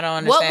 Yeah, I don't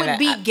understand what would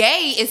be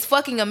gay is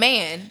fucking a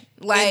man.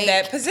 Like, in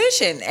that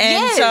position.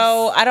 And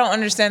so I don't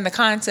understand the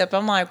concept.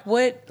 I'm like,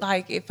 what?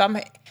 Like, if I'm,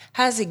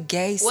 how's it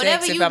gay sex?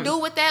 Whatever you do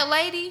with that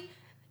lady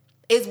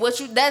is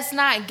that's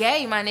not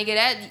gay, my nigga.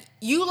 That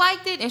you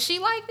liked it and she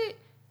liked it.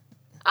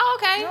 Oh,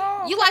 okay.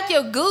 You like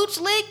your gooch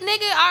lick,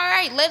 nigga? All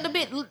right, let the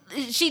bit.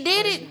 She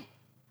did it.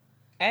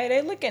 Hey,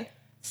 they looking.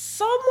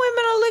 Some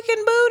women are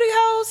licking booty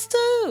holes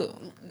too.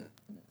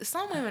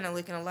 Some women are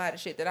licking a lot of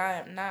shit that I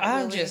am not.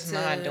 I'm just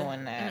not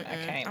doing that. I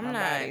can't. My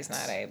body's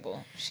not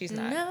able. She's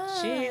not. No.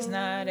 She's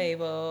not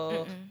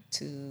able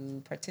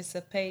to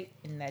participate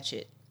in that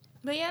shit.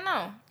 But yeah,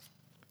 no.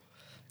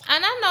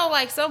 And I know,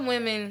 like, some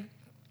women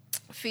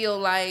feel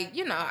like,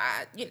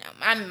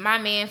 my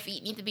man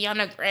feet need to be on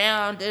the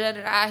ground.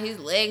 His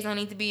legs don't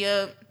need to be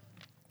up.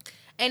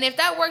 And if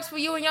that works for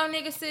you and your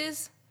nigga,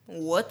 sis,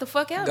 what the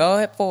fuck else? Go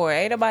ahead for it.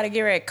 Ain't nobody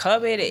get ready to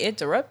cover it and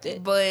interrupt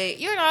it. But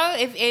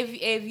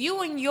if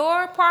you and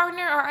your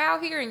partner are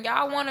out here and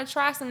y'all want to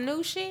try some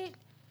new shit,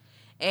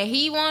 and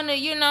he want to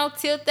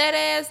tilt that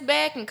ass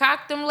back and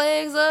cock them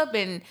legs up,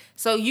 and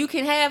so you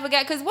can have a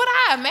guy, because what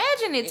I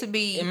imagine it to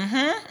be, in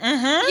my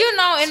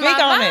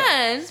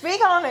mind,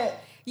 speak on it.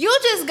 You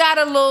just got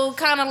a little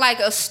kind of like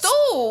a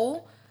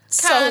stool.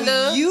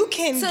 So you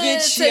can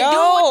get to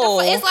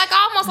your... It's like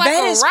almost like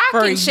a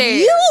rocking chair.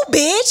 You,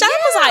 bitch. I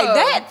was like,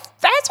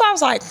 that's why I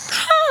was like,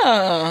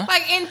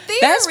 Like, in theory...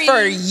 That's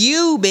for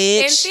you,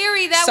 bitch. In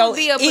theory, that would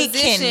be a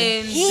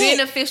position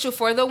beneficial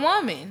for the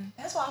woman.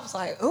 That's why I was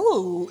like,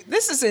 ooh,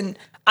 this isn't...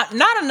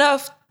 not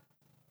enough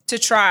to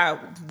try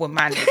with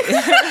my nigga.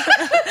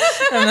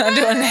 I'm not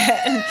doing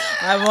that.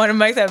 I want to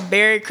make that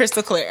very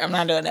crystal clear. I'm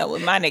not doing that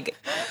with my nigga.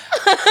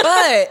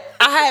 But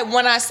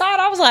when I saw it,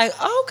 I was like,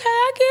 okay,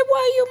 I get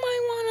why you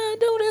might want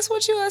to do this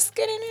with your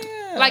skinny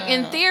nigga. Like,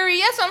 in theory,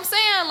 that's what I'm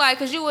saying. Like,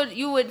 because you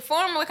would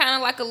form kind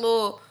of like a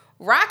little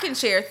rocking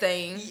chair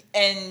thing,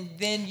 and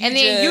then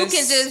you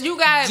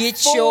got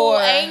full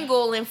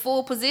angle and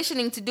full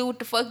positioning to do what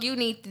the fuck you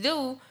need to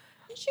do.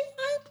 You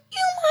might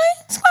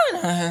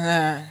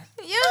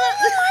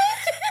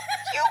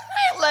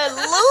let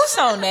loose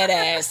on that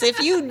ass if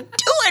you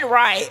do it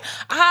right.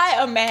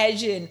 I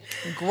imagine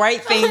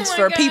great things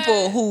for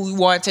people who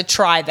want to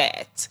try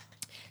that.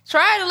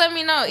 Try to let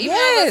me know.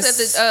 Email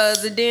us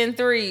at the Den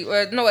 3.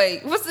 Or, no,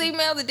 wait. What's the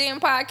email? The Den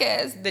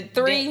Podcast. The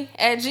 3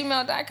 at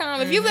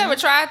gmail.com. If you've ever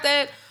tried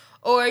that,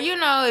 or,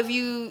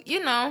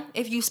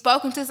 if you've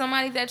spoken to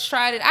somebody that's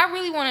tried it, I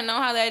really want to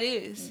know how that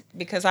is.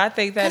 Because I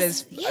think that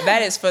is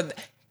for...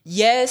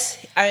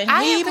 Yes, I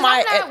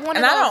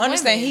don't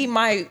understand.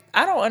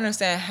 I don't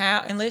understand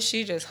how, unless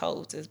she just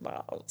holds his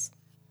balls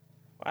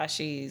while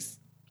she's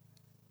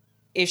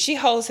if she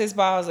holds his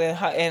balls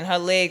and her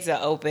legs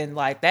are open,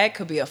 like that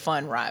could be a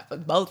fun ride for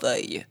both of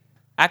you.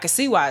 I could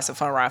see why it's a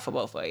fun ride for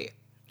both of you.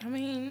 I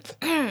mean,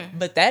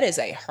 But that is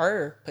a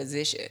her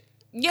position.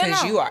 Yeah,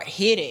 Because no. you are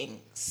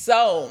hitting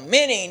so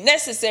many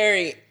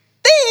necessary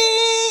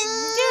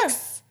things.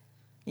 yes.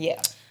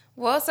 Yeah.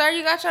 Well, sir,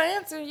 you got your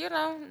answer. You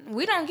know,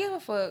 we don't give a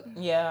fuck.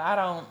 Yeah,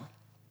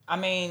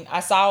 I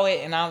saw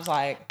it and I was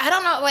like, I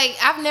don't know. Like,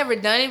 I've never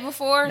done it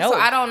before, No. so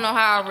I don't know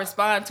how I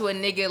respond to a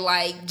nigga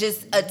like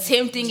just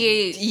attempting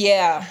it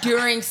yeah.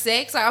 during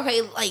sex. Like,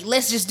 okay, like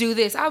let's just do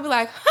this. I'll be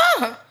like,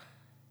 huh?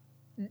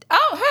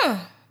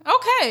 Oh,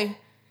 okay.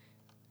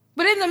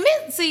 But in the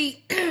mid,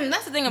 see,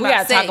 that's the thing about We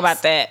gotta sex. talk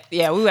about that.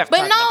 Yeah, we have to But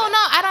talk about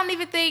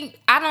that.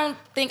 I don't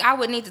think I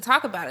would need to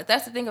talk about it.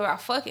 That's the thing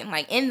about fucking.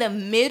 Like in the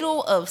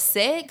middle of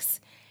sex,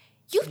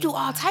 you do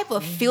all type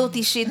of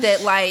filthy shit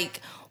that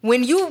like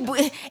when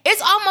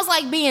it's almost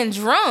like being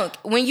drunk.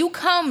 When you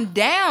come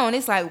down,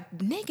 it's like,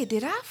 nigga,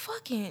 did I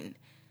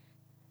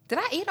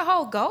eat a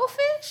whole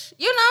goldfish?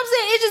 You know what I'm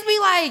saying? It just be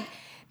like,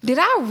 did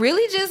I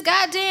really just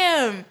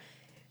goddamn,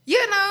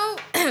 you know,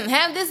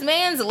 have this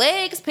man's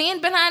legs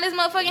pinned behind his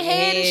motherfucking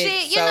head and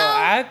shit, you so know?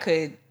 I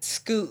could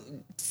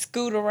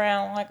scoot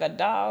around like a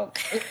dog.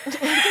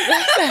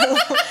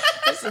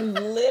 That's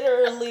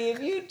literally if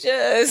you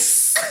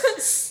just.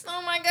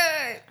 Oh my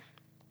God.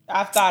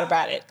 I've thought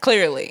about it.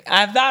 Clearly,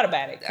 I've thought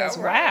about it because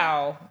All right.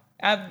 wow,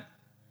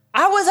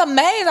 I was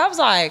amazed. I was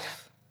like,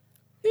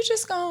 you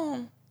just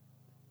gone.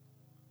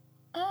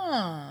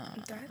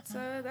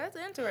 That's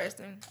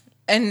interesting.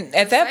 And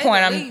at that say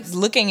point, the I'm least.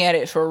 looking at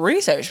it for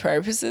research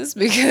purposes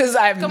because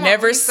I've Come on,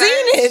 never research.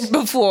 seen it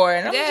before.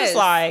 And I'm Yes. just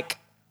like,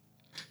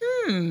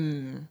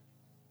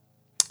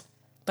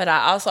 But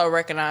I also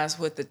recognize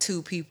what the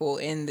two people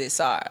in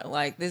this are.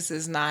 Like, this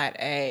is not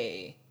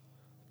a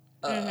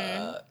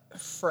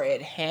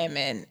Fred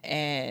Hammond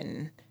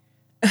and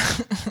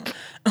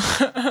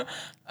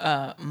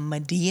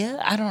Medea.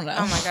 I don't know.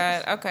 Oh my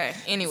God. Okay.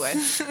 Anyway.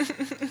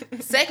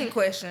 Second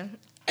question.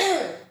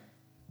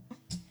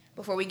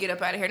 Before we get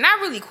up out of here.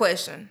 Not really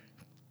question.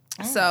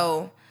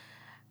 So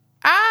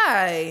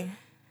I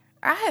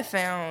have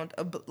found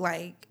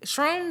like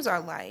shrooms are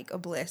like a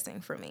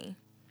blessing for me.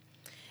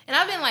 And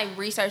I've been like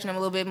researching them a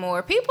little bit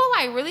more. People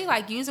like really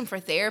like use them for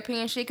therapy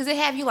and shit because they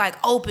have you like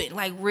open,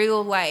 like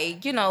real,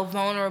 like, you know,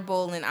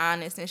 vulnerable and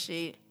honest and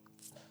shit.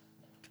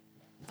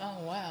 Oh,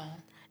 wow.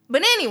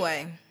 But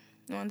anyway,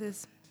 you want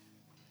this?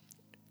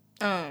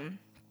 What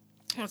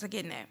was I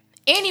getting at?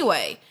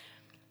 Anyway,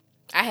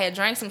 I had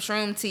drank some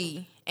shroom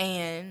tea,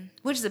 and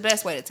which is the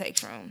best way to take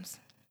shrooms?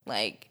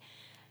 Like,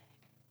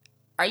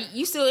 are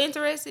you still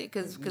interested?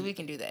 Because we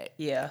can do that.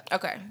 Yeah.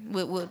 Okay,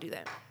 we'll do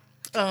that.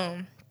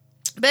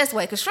 Best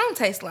way, because shroom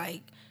tastes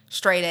like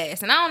straight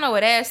ass, and I don't know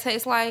what ass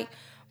tastes like,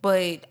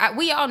 but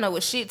we all know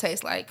what shit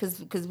tastes like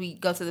because we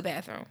go to the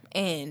bathroom,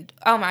 and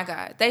oh my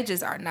God, they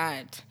just are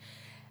not.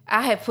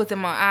 I have put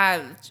them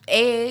on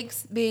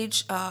eggs,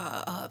 bitch,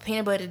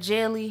 peanut butter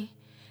jelly,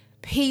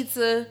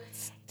 pizza.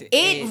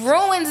 It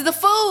ruins the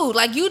food.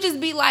 Like, you just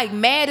be like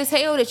mad as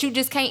hell that you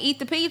just can't eat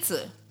the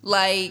pizza.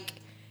 Like,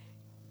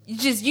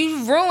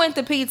 you ruined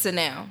the pizza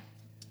now.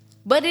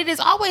 But it is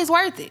always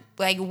worth it.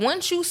 Like,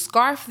 once you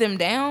scarf them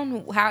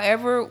down,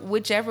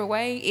 whichever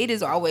way, it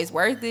is always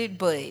worth it,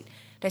 but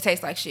they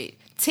taste like shit.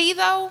 Tea,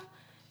 though,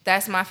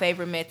 that's my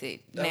favorite method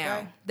now.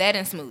 Okay. That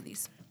and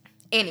smoothies.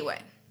 Anyway,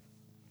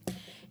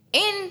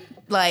 in,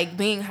 like,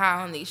 being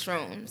high on these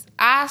shrooms,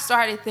 I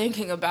started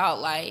thinking about,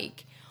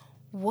 like,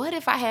 what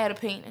if I had a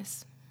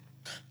penis?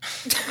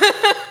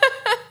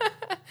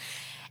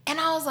 And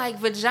I was like,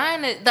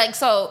 vagina, like,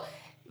 so...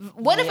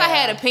 What if I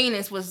had a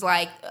penis was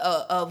like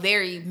a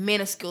very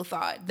minuscule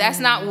thought. That's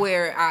not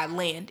where I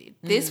landed.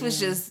 This was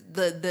just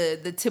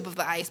the tip of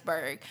the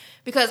iceberg.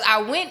 Because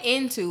I went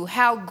into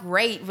how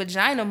great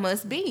vagina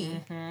must be.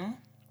 I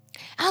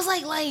was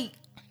like,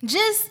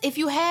 just if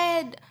you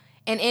had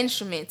an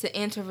instrument to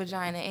enter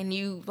vagina and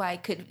you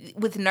like could,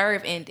 with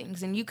nerve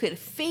endings, and you could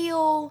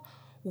feel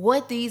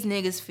what these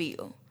niggas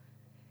feel.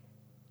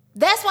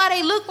 That's why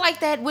they look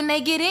like that when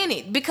they get in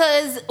it.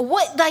 Because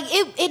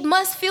it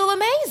must feel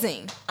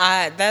amazing.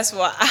 That's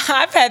why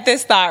I've had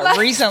this thought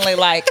recently.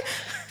 Like,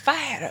 if I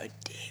had a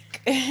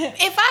dick,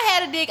 If I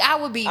had a dick, I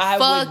would be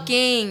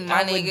fucking,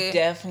 my I nigga. would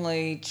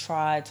definitely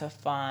try to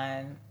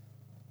find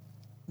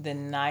the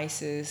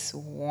nicest,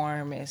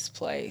 warmest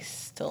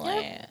place to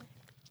land.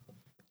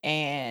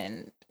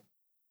 And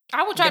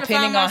I would try to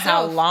depending find on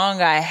how myself.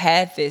 long I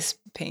had this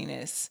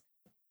penis,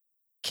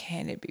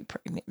 can it be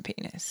pregnant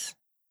penis?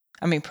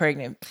 I mean,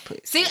 pregnant pussy.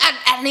 See,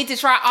 I need to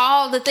try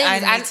all the things.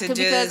 I need to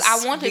because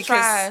I want to because-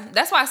 try.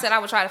 That's why I said I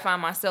would try to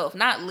find myself.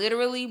 Not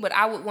literally, but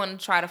I would want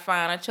to try to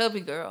find a chubby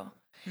girl.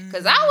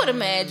 Because I would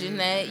imagine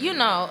that, you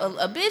know,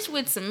 a bitch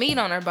with some meat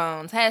on her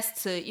bones has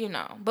to, you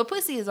know. But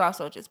pussy is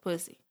also just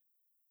pussy.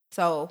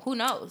 So who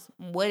knows?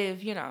 What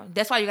if, you know,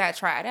 that's why you got to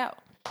try it out.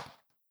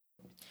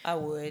 I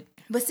would.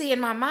 But see, in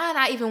my mind,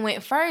 I even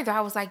went further.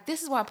 I was like,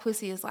 this is why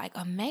pussy is like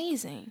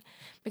amazing.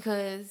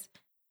 Because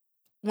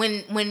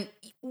when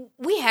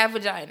we have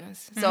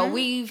vaginas, so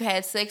we've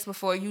had sex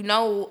before. You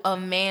know a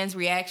man's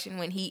reaction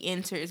when he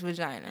enters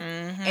vagina,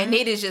 and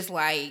it is just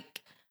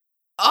like,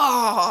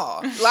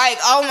 oh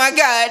my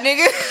god,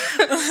 nigga.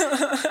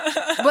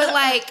 But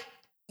like,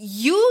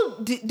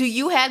 do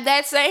you have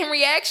that same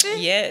reaction?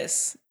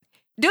 Yes.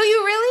 Do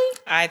you really?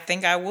 I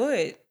think I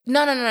would.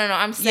 No.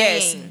 I'm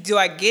saying, Yes. Do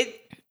I get?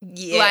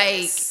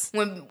 Yes.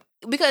 Like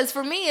because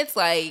for me it's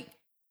like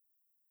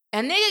a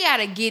nigga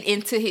gotta get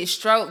into his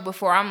stroke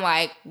before I'm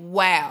like,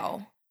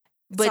 wow.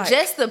 But like,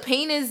 just the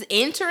penis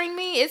entering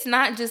me, it's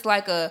not just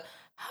like a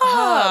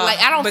like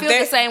I don't feel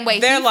the same way.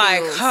 They're he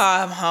like, feels.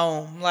 I'm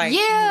home. Like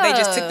Yeah. they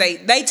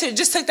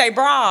just took their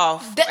bra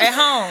off at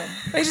home.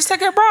 They just took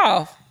their bra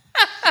off.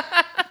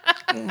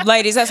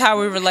 Ladies, that's how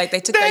we relate. They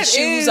took their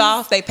shoes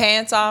off, their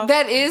pants off.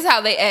 That is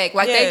how they act.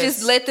 Like they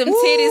just let them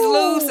titties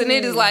loose, and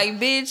it is like,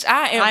 bitch,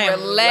 I am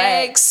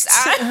relaxed.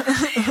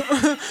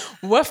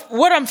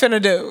 What I'm finna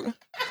do?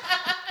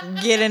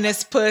 Get in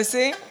this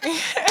pussy.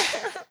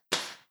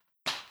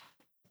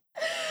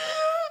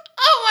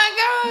 Oh my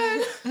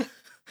god.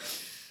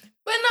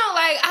 But no,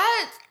 like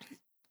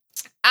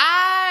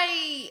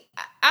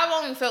I've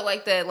only felt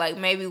like that like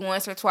maybe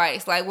once or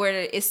twice. Like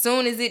where as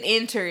soon as it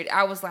entered,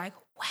 I was like,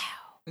 wow.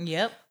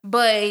 Yep.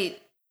 But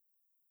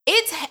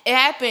it's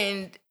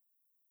happened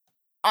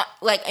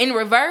like in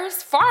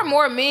reverse. Far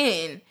more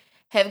men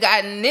have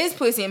gotten this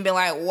pussy and been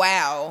like,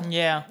 wow.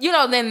 Yeah. You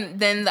know, than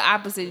the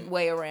opposite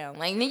way around.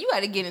 Like, then you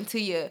got to get into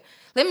your,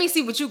 let me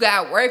see what you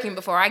got working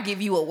before I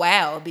give you a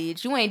wow,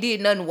 bitch. You ain't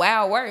did nothing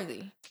wow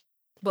worthy.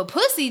 But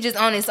pussy just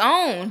on its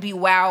own be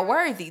wow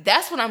worthy.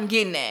 That's what I'm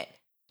getting at.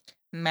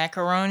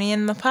 Macaroni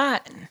in the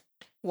pot.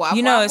 Wop,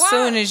 you know, wop, as wop.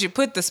 soon as you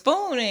put the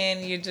spoon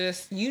in, you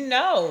just, you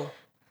know.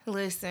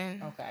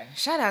 Listen. Okay.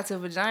 Shout out to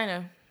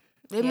vagina.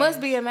 It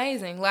must be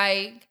amazing.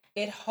 Like,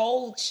 it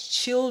holds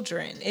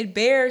children. It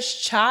bears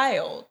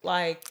child.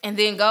 Like, and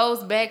then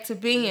goes back to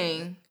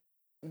being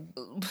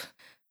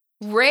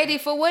ready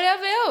for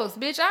whatever else.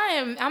 Bitch,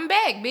 I'm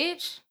back,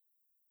 bitch.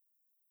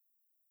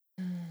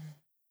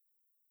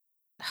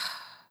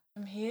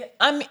 I'm here.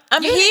 I'm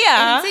You- here.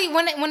 And see,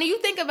 when you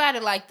think about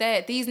it like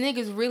that, these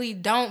niggas really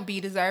don't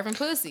be deserving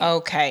pussy.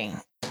 Okay.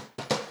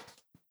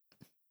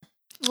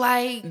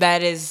 Like,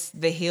 That is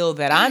the hill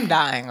that I'm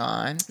dying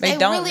on. They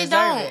don't really deserve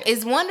don't. it.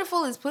 As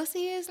wonderful as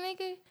pussy is,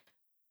 nigga.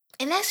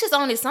 And that's just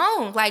on its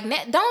own. Like,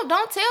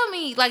 don't tell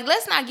me. Like,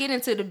 let's not get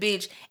into the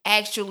bitch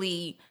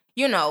actually,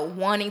 you know,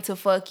 wanting to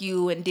fuck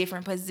you in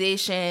different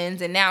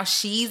positions, and now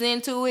she's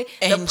into it.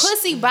 The And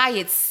pussy by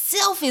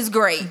itself is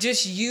great.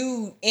 Just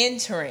you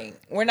entering.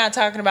 We're not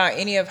talking about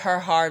any of her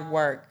hard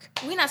work.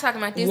 We're not talking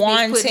about this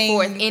bitch putting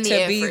forth Wanting any to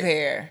effort. be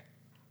there.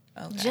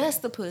 Okay.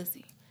 Just the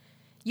pussy.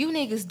 You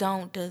niggas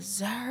don't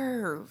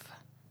deserve.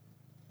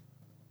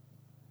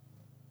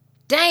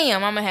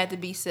 Damn, I'm gonna have to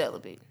be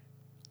celibate.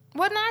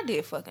 Well, no, I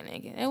did fuck a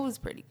nigga. It was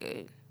pretty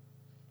good.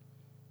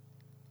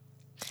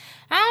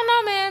 I don't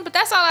know, man, but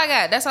that's all I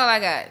got. That's all I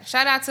got.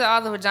 Shout out to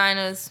all the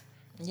vaginas.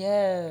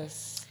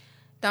 Yes.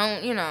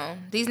 Don't, you know,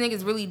 these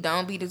niggas really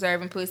don't be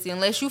deserving pussy.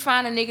 Unless you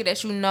find a nigga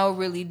that you know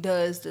really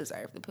does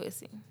deserve the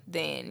pussy.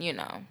 Then, you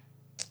know,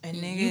 And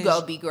you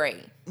go be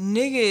great.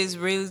 Nigga is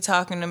really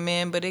talking to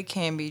men, but it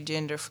can be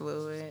gender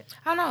fluid.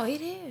 Oh, no,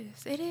 it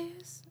is. It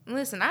is.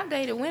 Listen, I've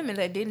dated women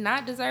that did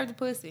not deserve the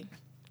pussy.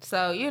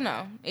 So, you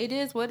know, it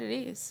is what it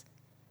is.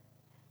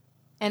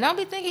 And don't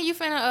be thinking you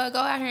finna go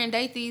out here and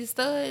date these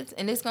studs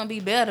and it's gonna be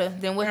better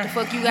than what the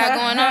fuck you got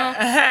going on.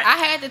 I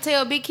had to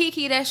tell Big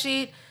Kiki that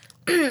shit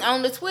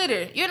on the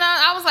Twitter. You know,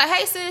 I was like,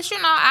 hey sis, you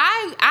know,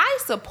 I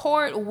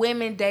support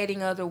women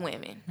dating other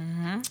women.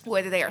 Mm-hmm.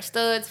 Whether they are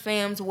studs,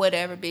 femmes,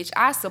 whatever, bitch.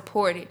 I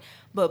support it.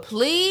 But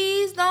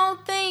please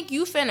don't think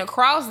you finna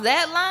cross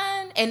that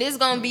line and it's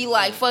gonna be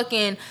like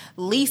fucking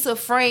Lisa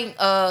Frank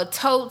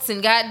totes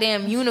and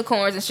goddamn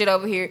unicorns and shit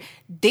over here.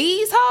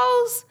 These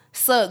hoes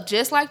suck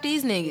just like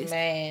these niggas.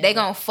 Man. They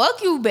gonna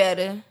fuck you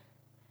better.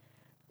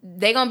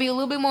 They gonna be a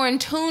little bit more in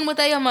tune with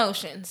their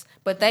emotions.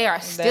 But they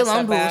are still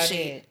on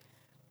bullshit.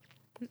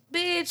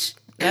 Bitch.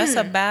 That's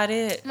about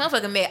it.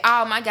 Motherfucker met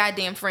all my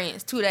goddamn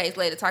friends 2 days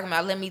later talking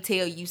about, let me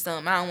tell you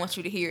something. I don't want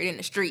you to hear it in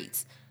the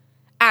streets.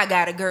 I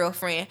got a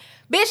girlfriend.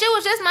 Bitch, it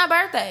was just my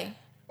birthday.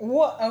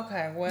 What?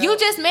 Okay, well. You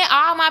just met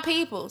all my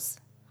peoples.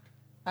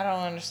 I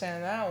don't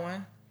understand that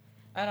one.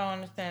 I don't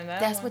understand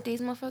that That's one. what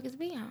these motherfuckers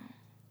be on.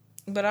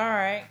 But all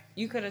right.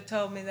 You could have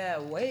told me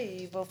that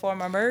way before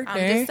my birthday.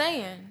 I'm just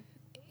saying.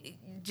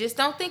 Just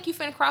don't think you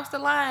finna cross the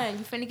line.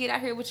 You finna get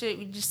out here with your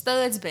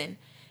studsman.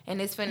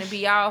 And it's finna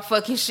be all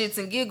fucking shits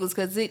and giggles,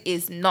 because it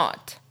is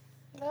not.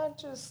 Not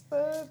just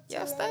studs.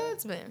 Your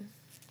studsman.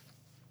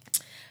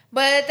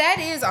 But that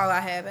is all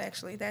I have,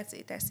 actually. That's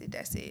it.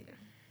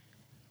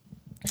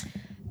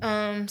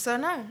 So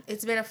no,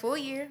 it's been a full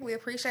year. We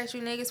appreciate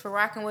you niggas for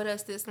rocking with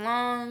us this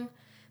long.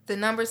 The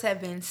numbers have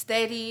been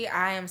steady.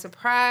 I am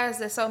surprised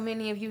that so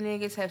many of you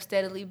niggas have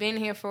steadily been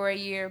here for a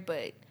year,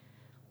 but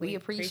we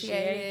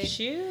appreciate it.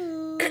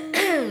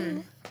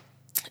 you.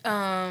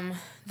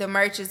 The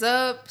merch is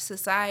up.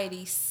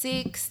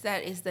 Society6.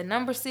 That is the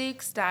number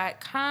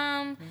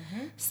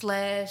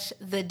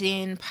 6.com/The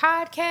Den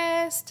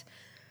Podcast.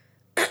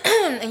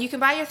 And you can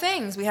buy your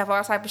things. We have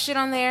all type of shit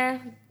on there.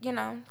 You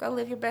know, go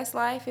live your best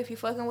life if you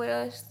fucking with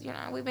us. You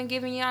know, we've been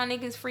giving y'all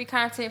niggas free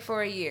content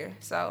for a year.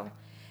 So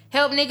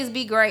help niggas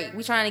be great.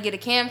 We trying to get a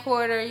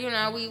camcorder. You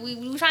know,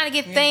 we trying to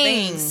get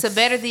things to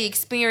better the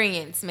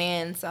experience,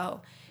 man.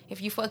 So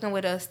if you fucking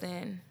with us,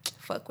 then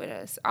fuck with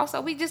us. Also,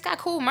 we just got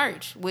cool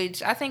merch,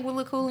 which I think will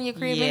look cool in your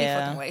crib any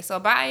fucking way. So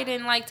buy it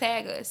and like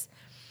tag us.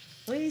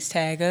 Please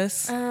tag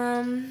us.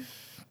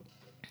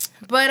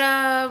 But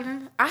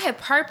I had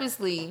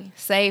purposely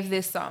saved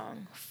this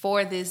song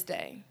for this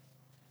day.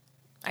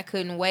 I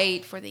couldn't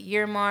wait for the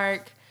year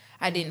mark.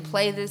 I didn't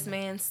play this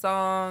man's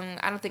song.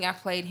 I don't think I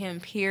played him,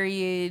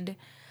 period.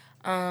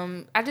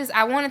 I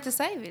wanted to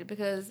save it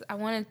because I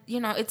wanted, you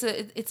know, it's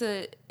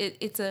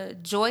a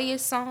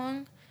joyous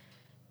song.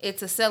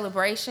 It's a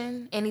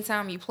celebration.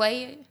 Anytime you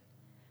play it,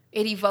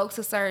 it evokes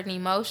a certain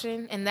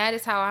emotion, and that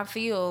is how I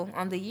feel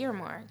on the year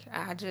mark.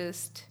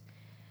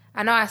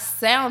 I know I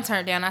sound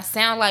turned down. I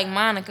sound like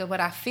Monica, but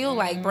I feel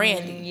like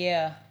Brandy.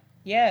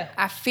 Yeah.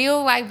 I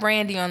feel like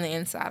Brandy on the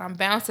inside. I'm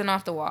bouncing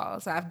off the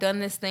walls. I've done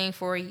this thing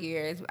for a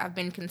year. I've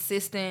been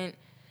consistent.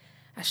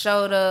 I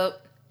showed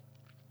up.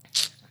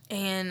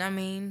 And, I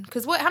mean,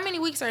 because how many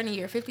weeks are in a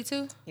year?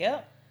 52?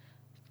 Yep.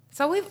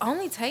 So we've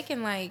only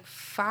taken like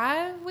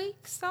 5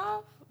 weeks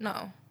off?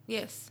 No.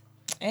 Yes.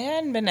 It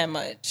hadn't been that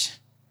much.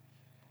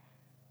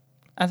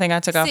 I think I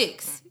took off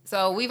 6.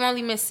 So we've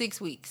only missed 6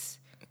 weeks.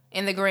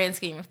 In the grand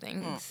scheme of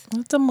things.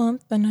 It's a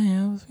month and a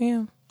half.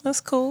 Yeah,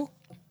 that's cool.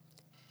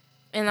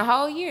 In the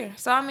whole year.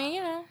 So, I mean,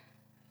 you know,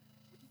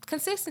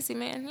 consistency,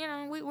 man. You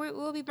know,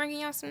 we'll be bringing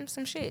y'all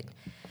some shit.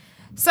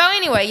 So,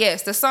 anyway,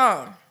 yes, the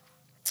song.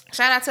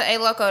 Shout out to A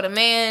Loco, the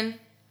man.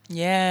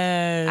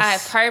 Yes. I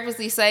have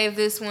purposely saved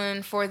this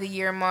one for the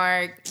year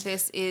mark.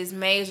 This is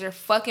major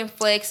fucking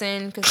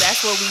flexing because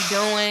that's what we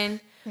doing.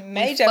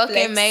 Major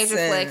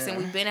flexing.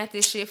 We've been at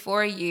this shit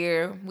for a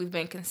year. We've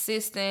been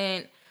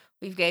consistent.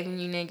 We've given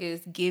you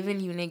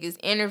niggas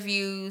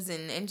interviews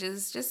and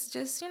just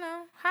you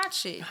know, hot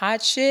shit.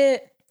 Hot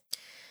shit.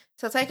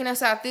 So taking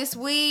us out this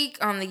week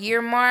on the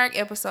year mark,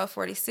 episode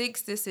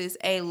 46, this is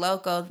A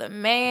Loco the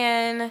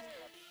Man.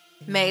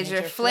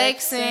 Major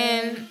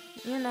flexing.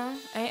 You know,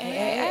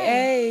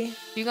 hey.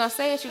 If you gonna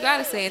say it, you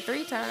gotta say it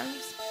 3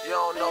 times. You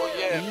don't know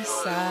yet.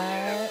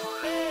 Eastside.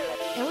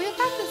 And we'll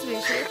pop this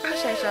bitch. We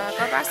appreciate y'all.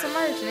 Go buy some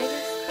merch,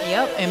 niggas.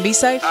 Yep, and be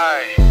safe.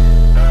 Alright.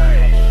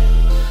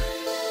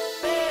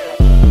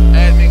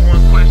 Ask me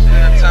one question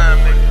at a time,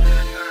 nigga.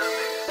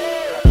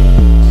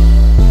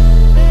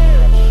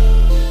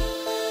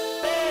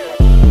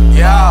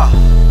 Yeah.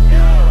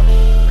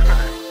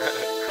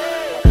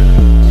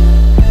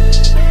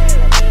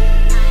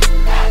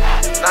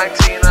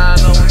 19, I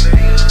know,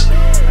 nigga.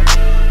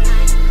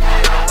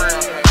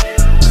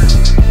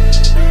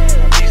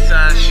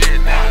 Eastside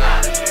shit, nigga.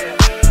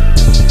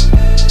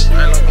 I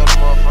look up the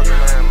motherfucking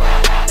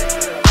landline.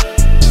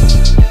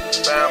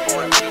 Bad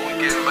boy, nigga, we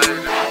get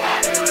major.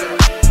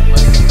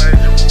 Making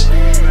major moves.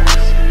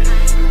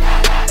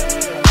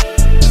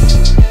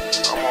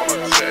 I'm on a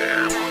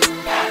jam.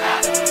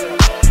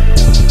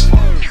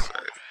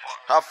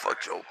 I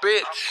fucked your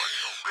bitch.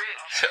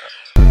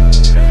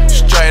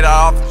 Straight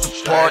off the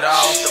porch.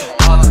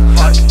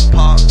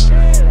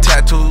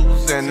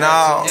 Tattoos and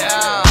all.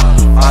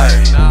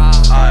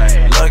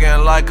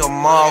 Looking like a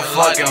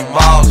motherfucking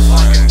boss.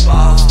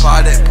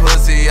 Pop that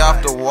pussy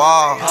off the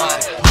wall.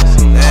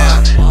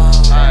 Damn.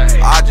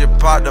 I just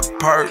popped the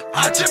perk.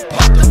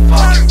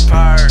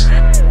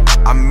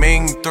 I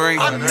mean 3.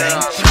 My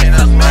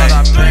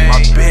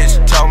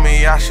bitch told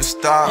me I should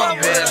stop.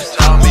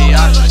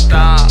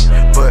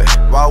 But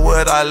why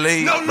would I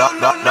leave?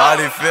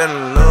 Body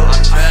feeling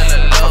loose.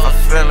 I'm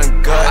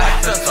feeling good.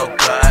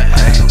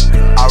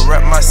 I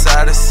rep my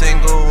side of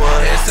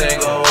Singlewood.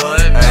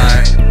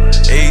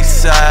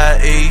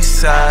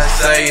 Eastside,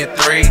 say it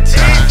 3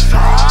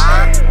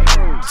 times.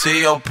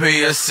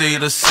 TOPSC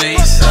to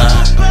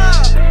seaside.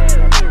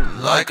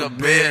 Like a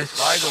bitch,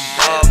 like a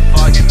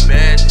motherfucking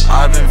bitch.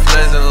 I've been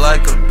flexing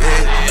like a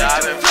bitch.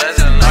 I've been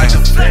flexing like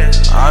a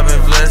bitch. I've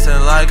been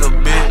flexing like a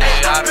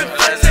bitch. I've been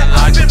flexing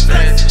like a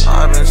bitch.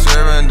 I've been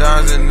serving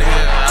dimes and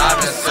niggas. I've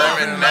been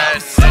serving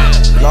that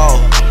shit. Low,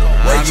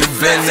 where you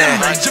been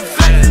at?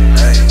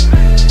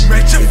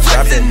 You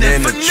dropping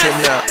in the trim,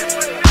 yeah.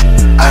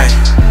 Ayy,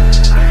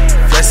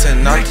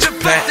 flexing off the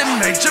plant.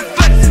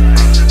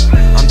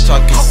 I'm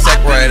talking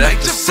sack right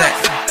after sack.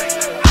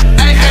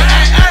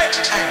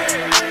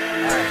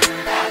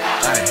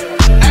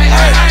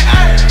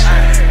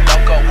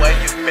 Don't go where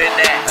you been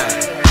at.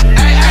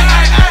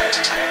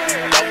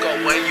 Don't go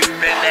where you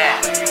been at.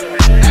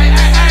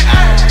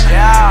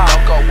 Yeah.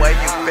 Don't go where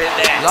you been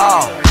at.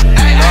 Law.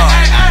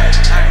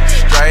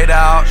 Straight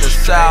out the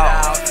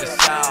south.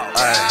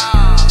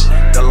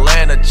 The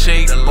land of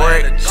cheap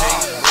bricks.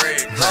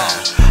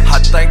 I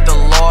thank the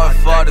Lord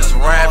for this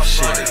rap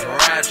shit.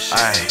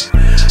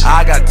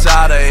 I got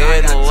tired of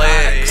hitting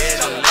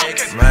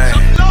legs. Man.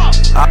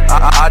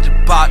 I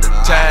just popped the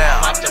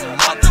town.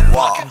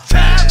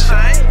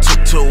 Took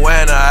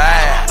 2.5.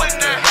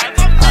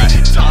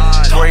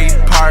 3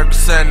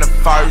 perks in the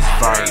first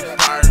verse.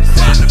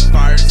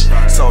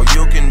 So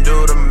you can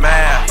do the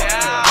math.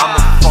 I'm a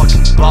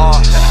fucking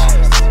boss.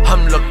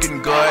 I'm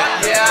looking good.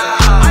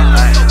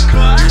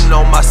 You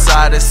know my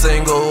side is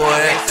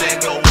Singlewood.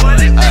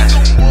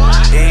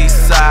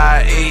 East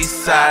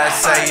side,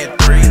 say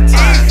it 3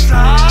 times.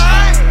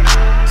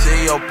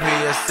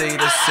 T.O.P.S.C.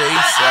 the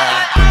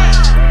seaside.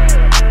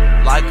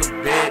 Like a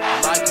bitch,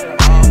 like a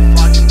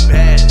motherfucking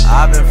bitch.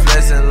 I've been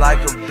flexing like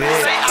a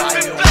bitch.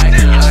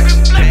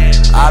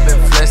 I've been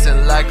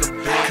flexing like a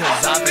bitch.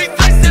 Cause I've been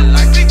flexing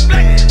like a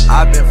bitch.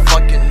 I've been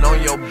fucking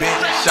on your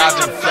bitch. I've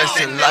been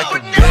flexing like a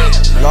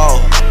bitch. Low,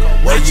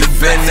 where you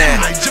been at?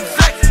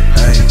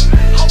 Hey,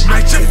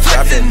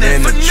 I've been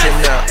in the trim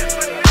now.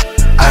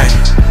 Ay,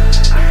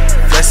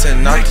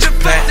 flexing out the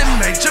plant.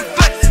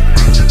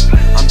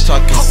 I'm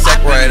talking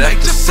sec right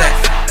after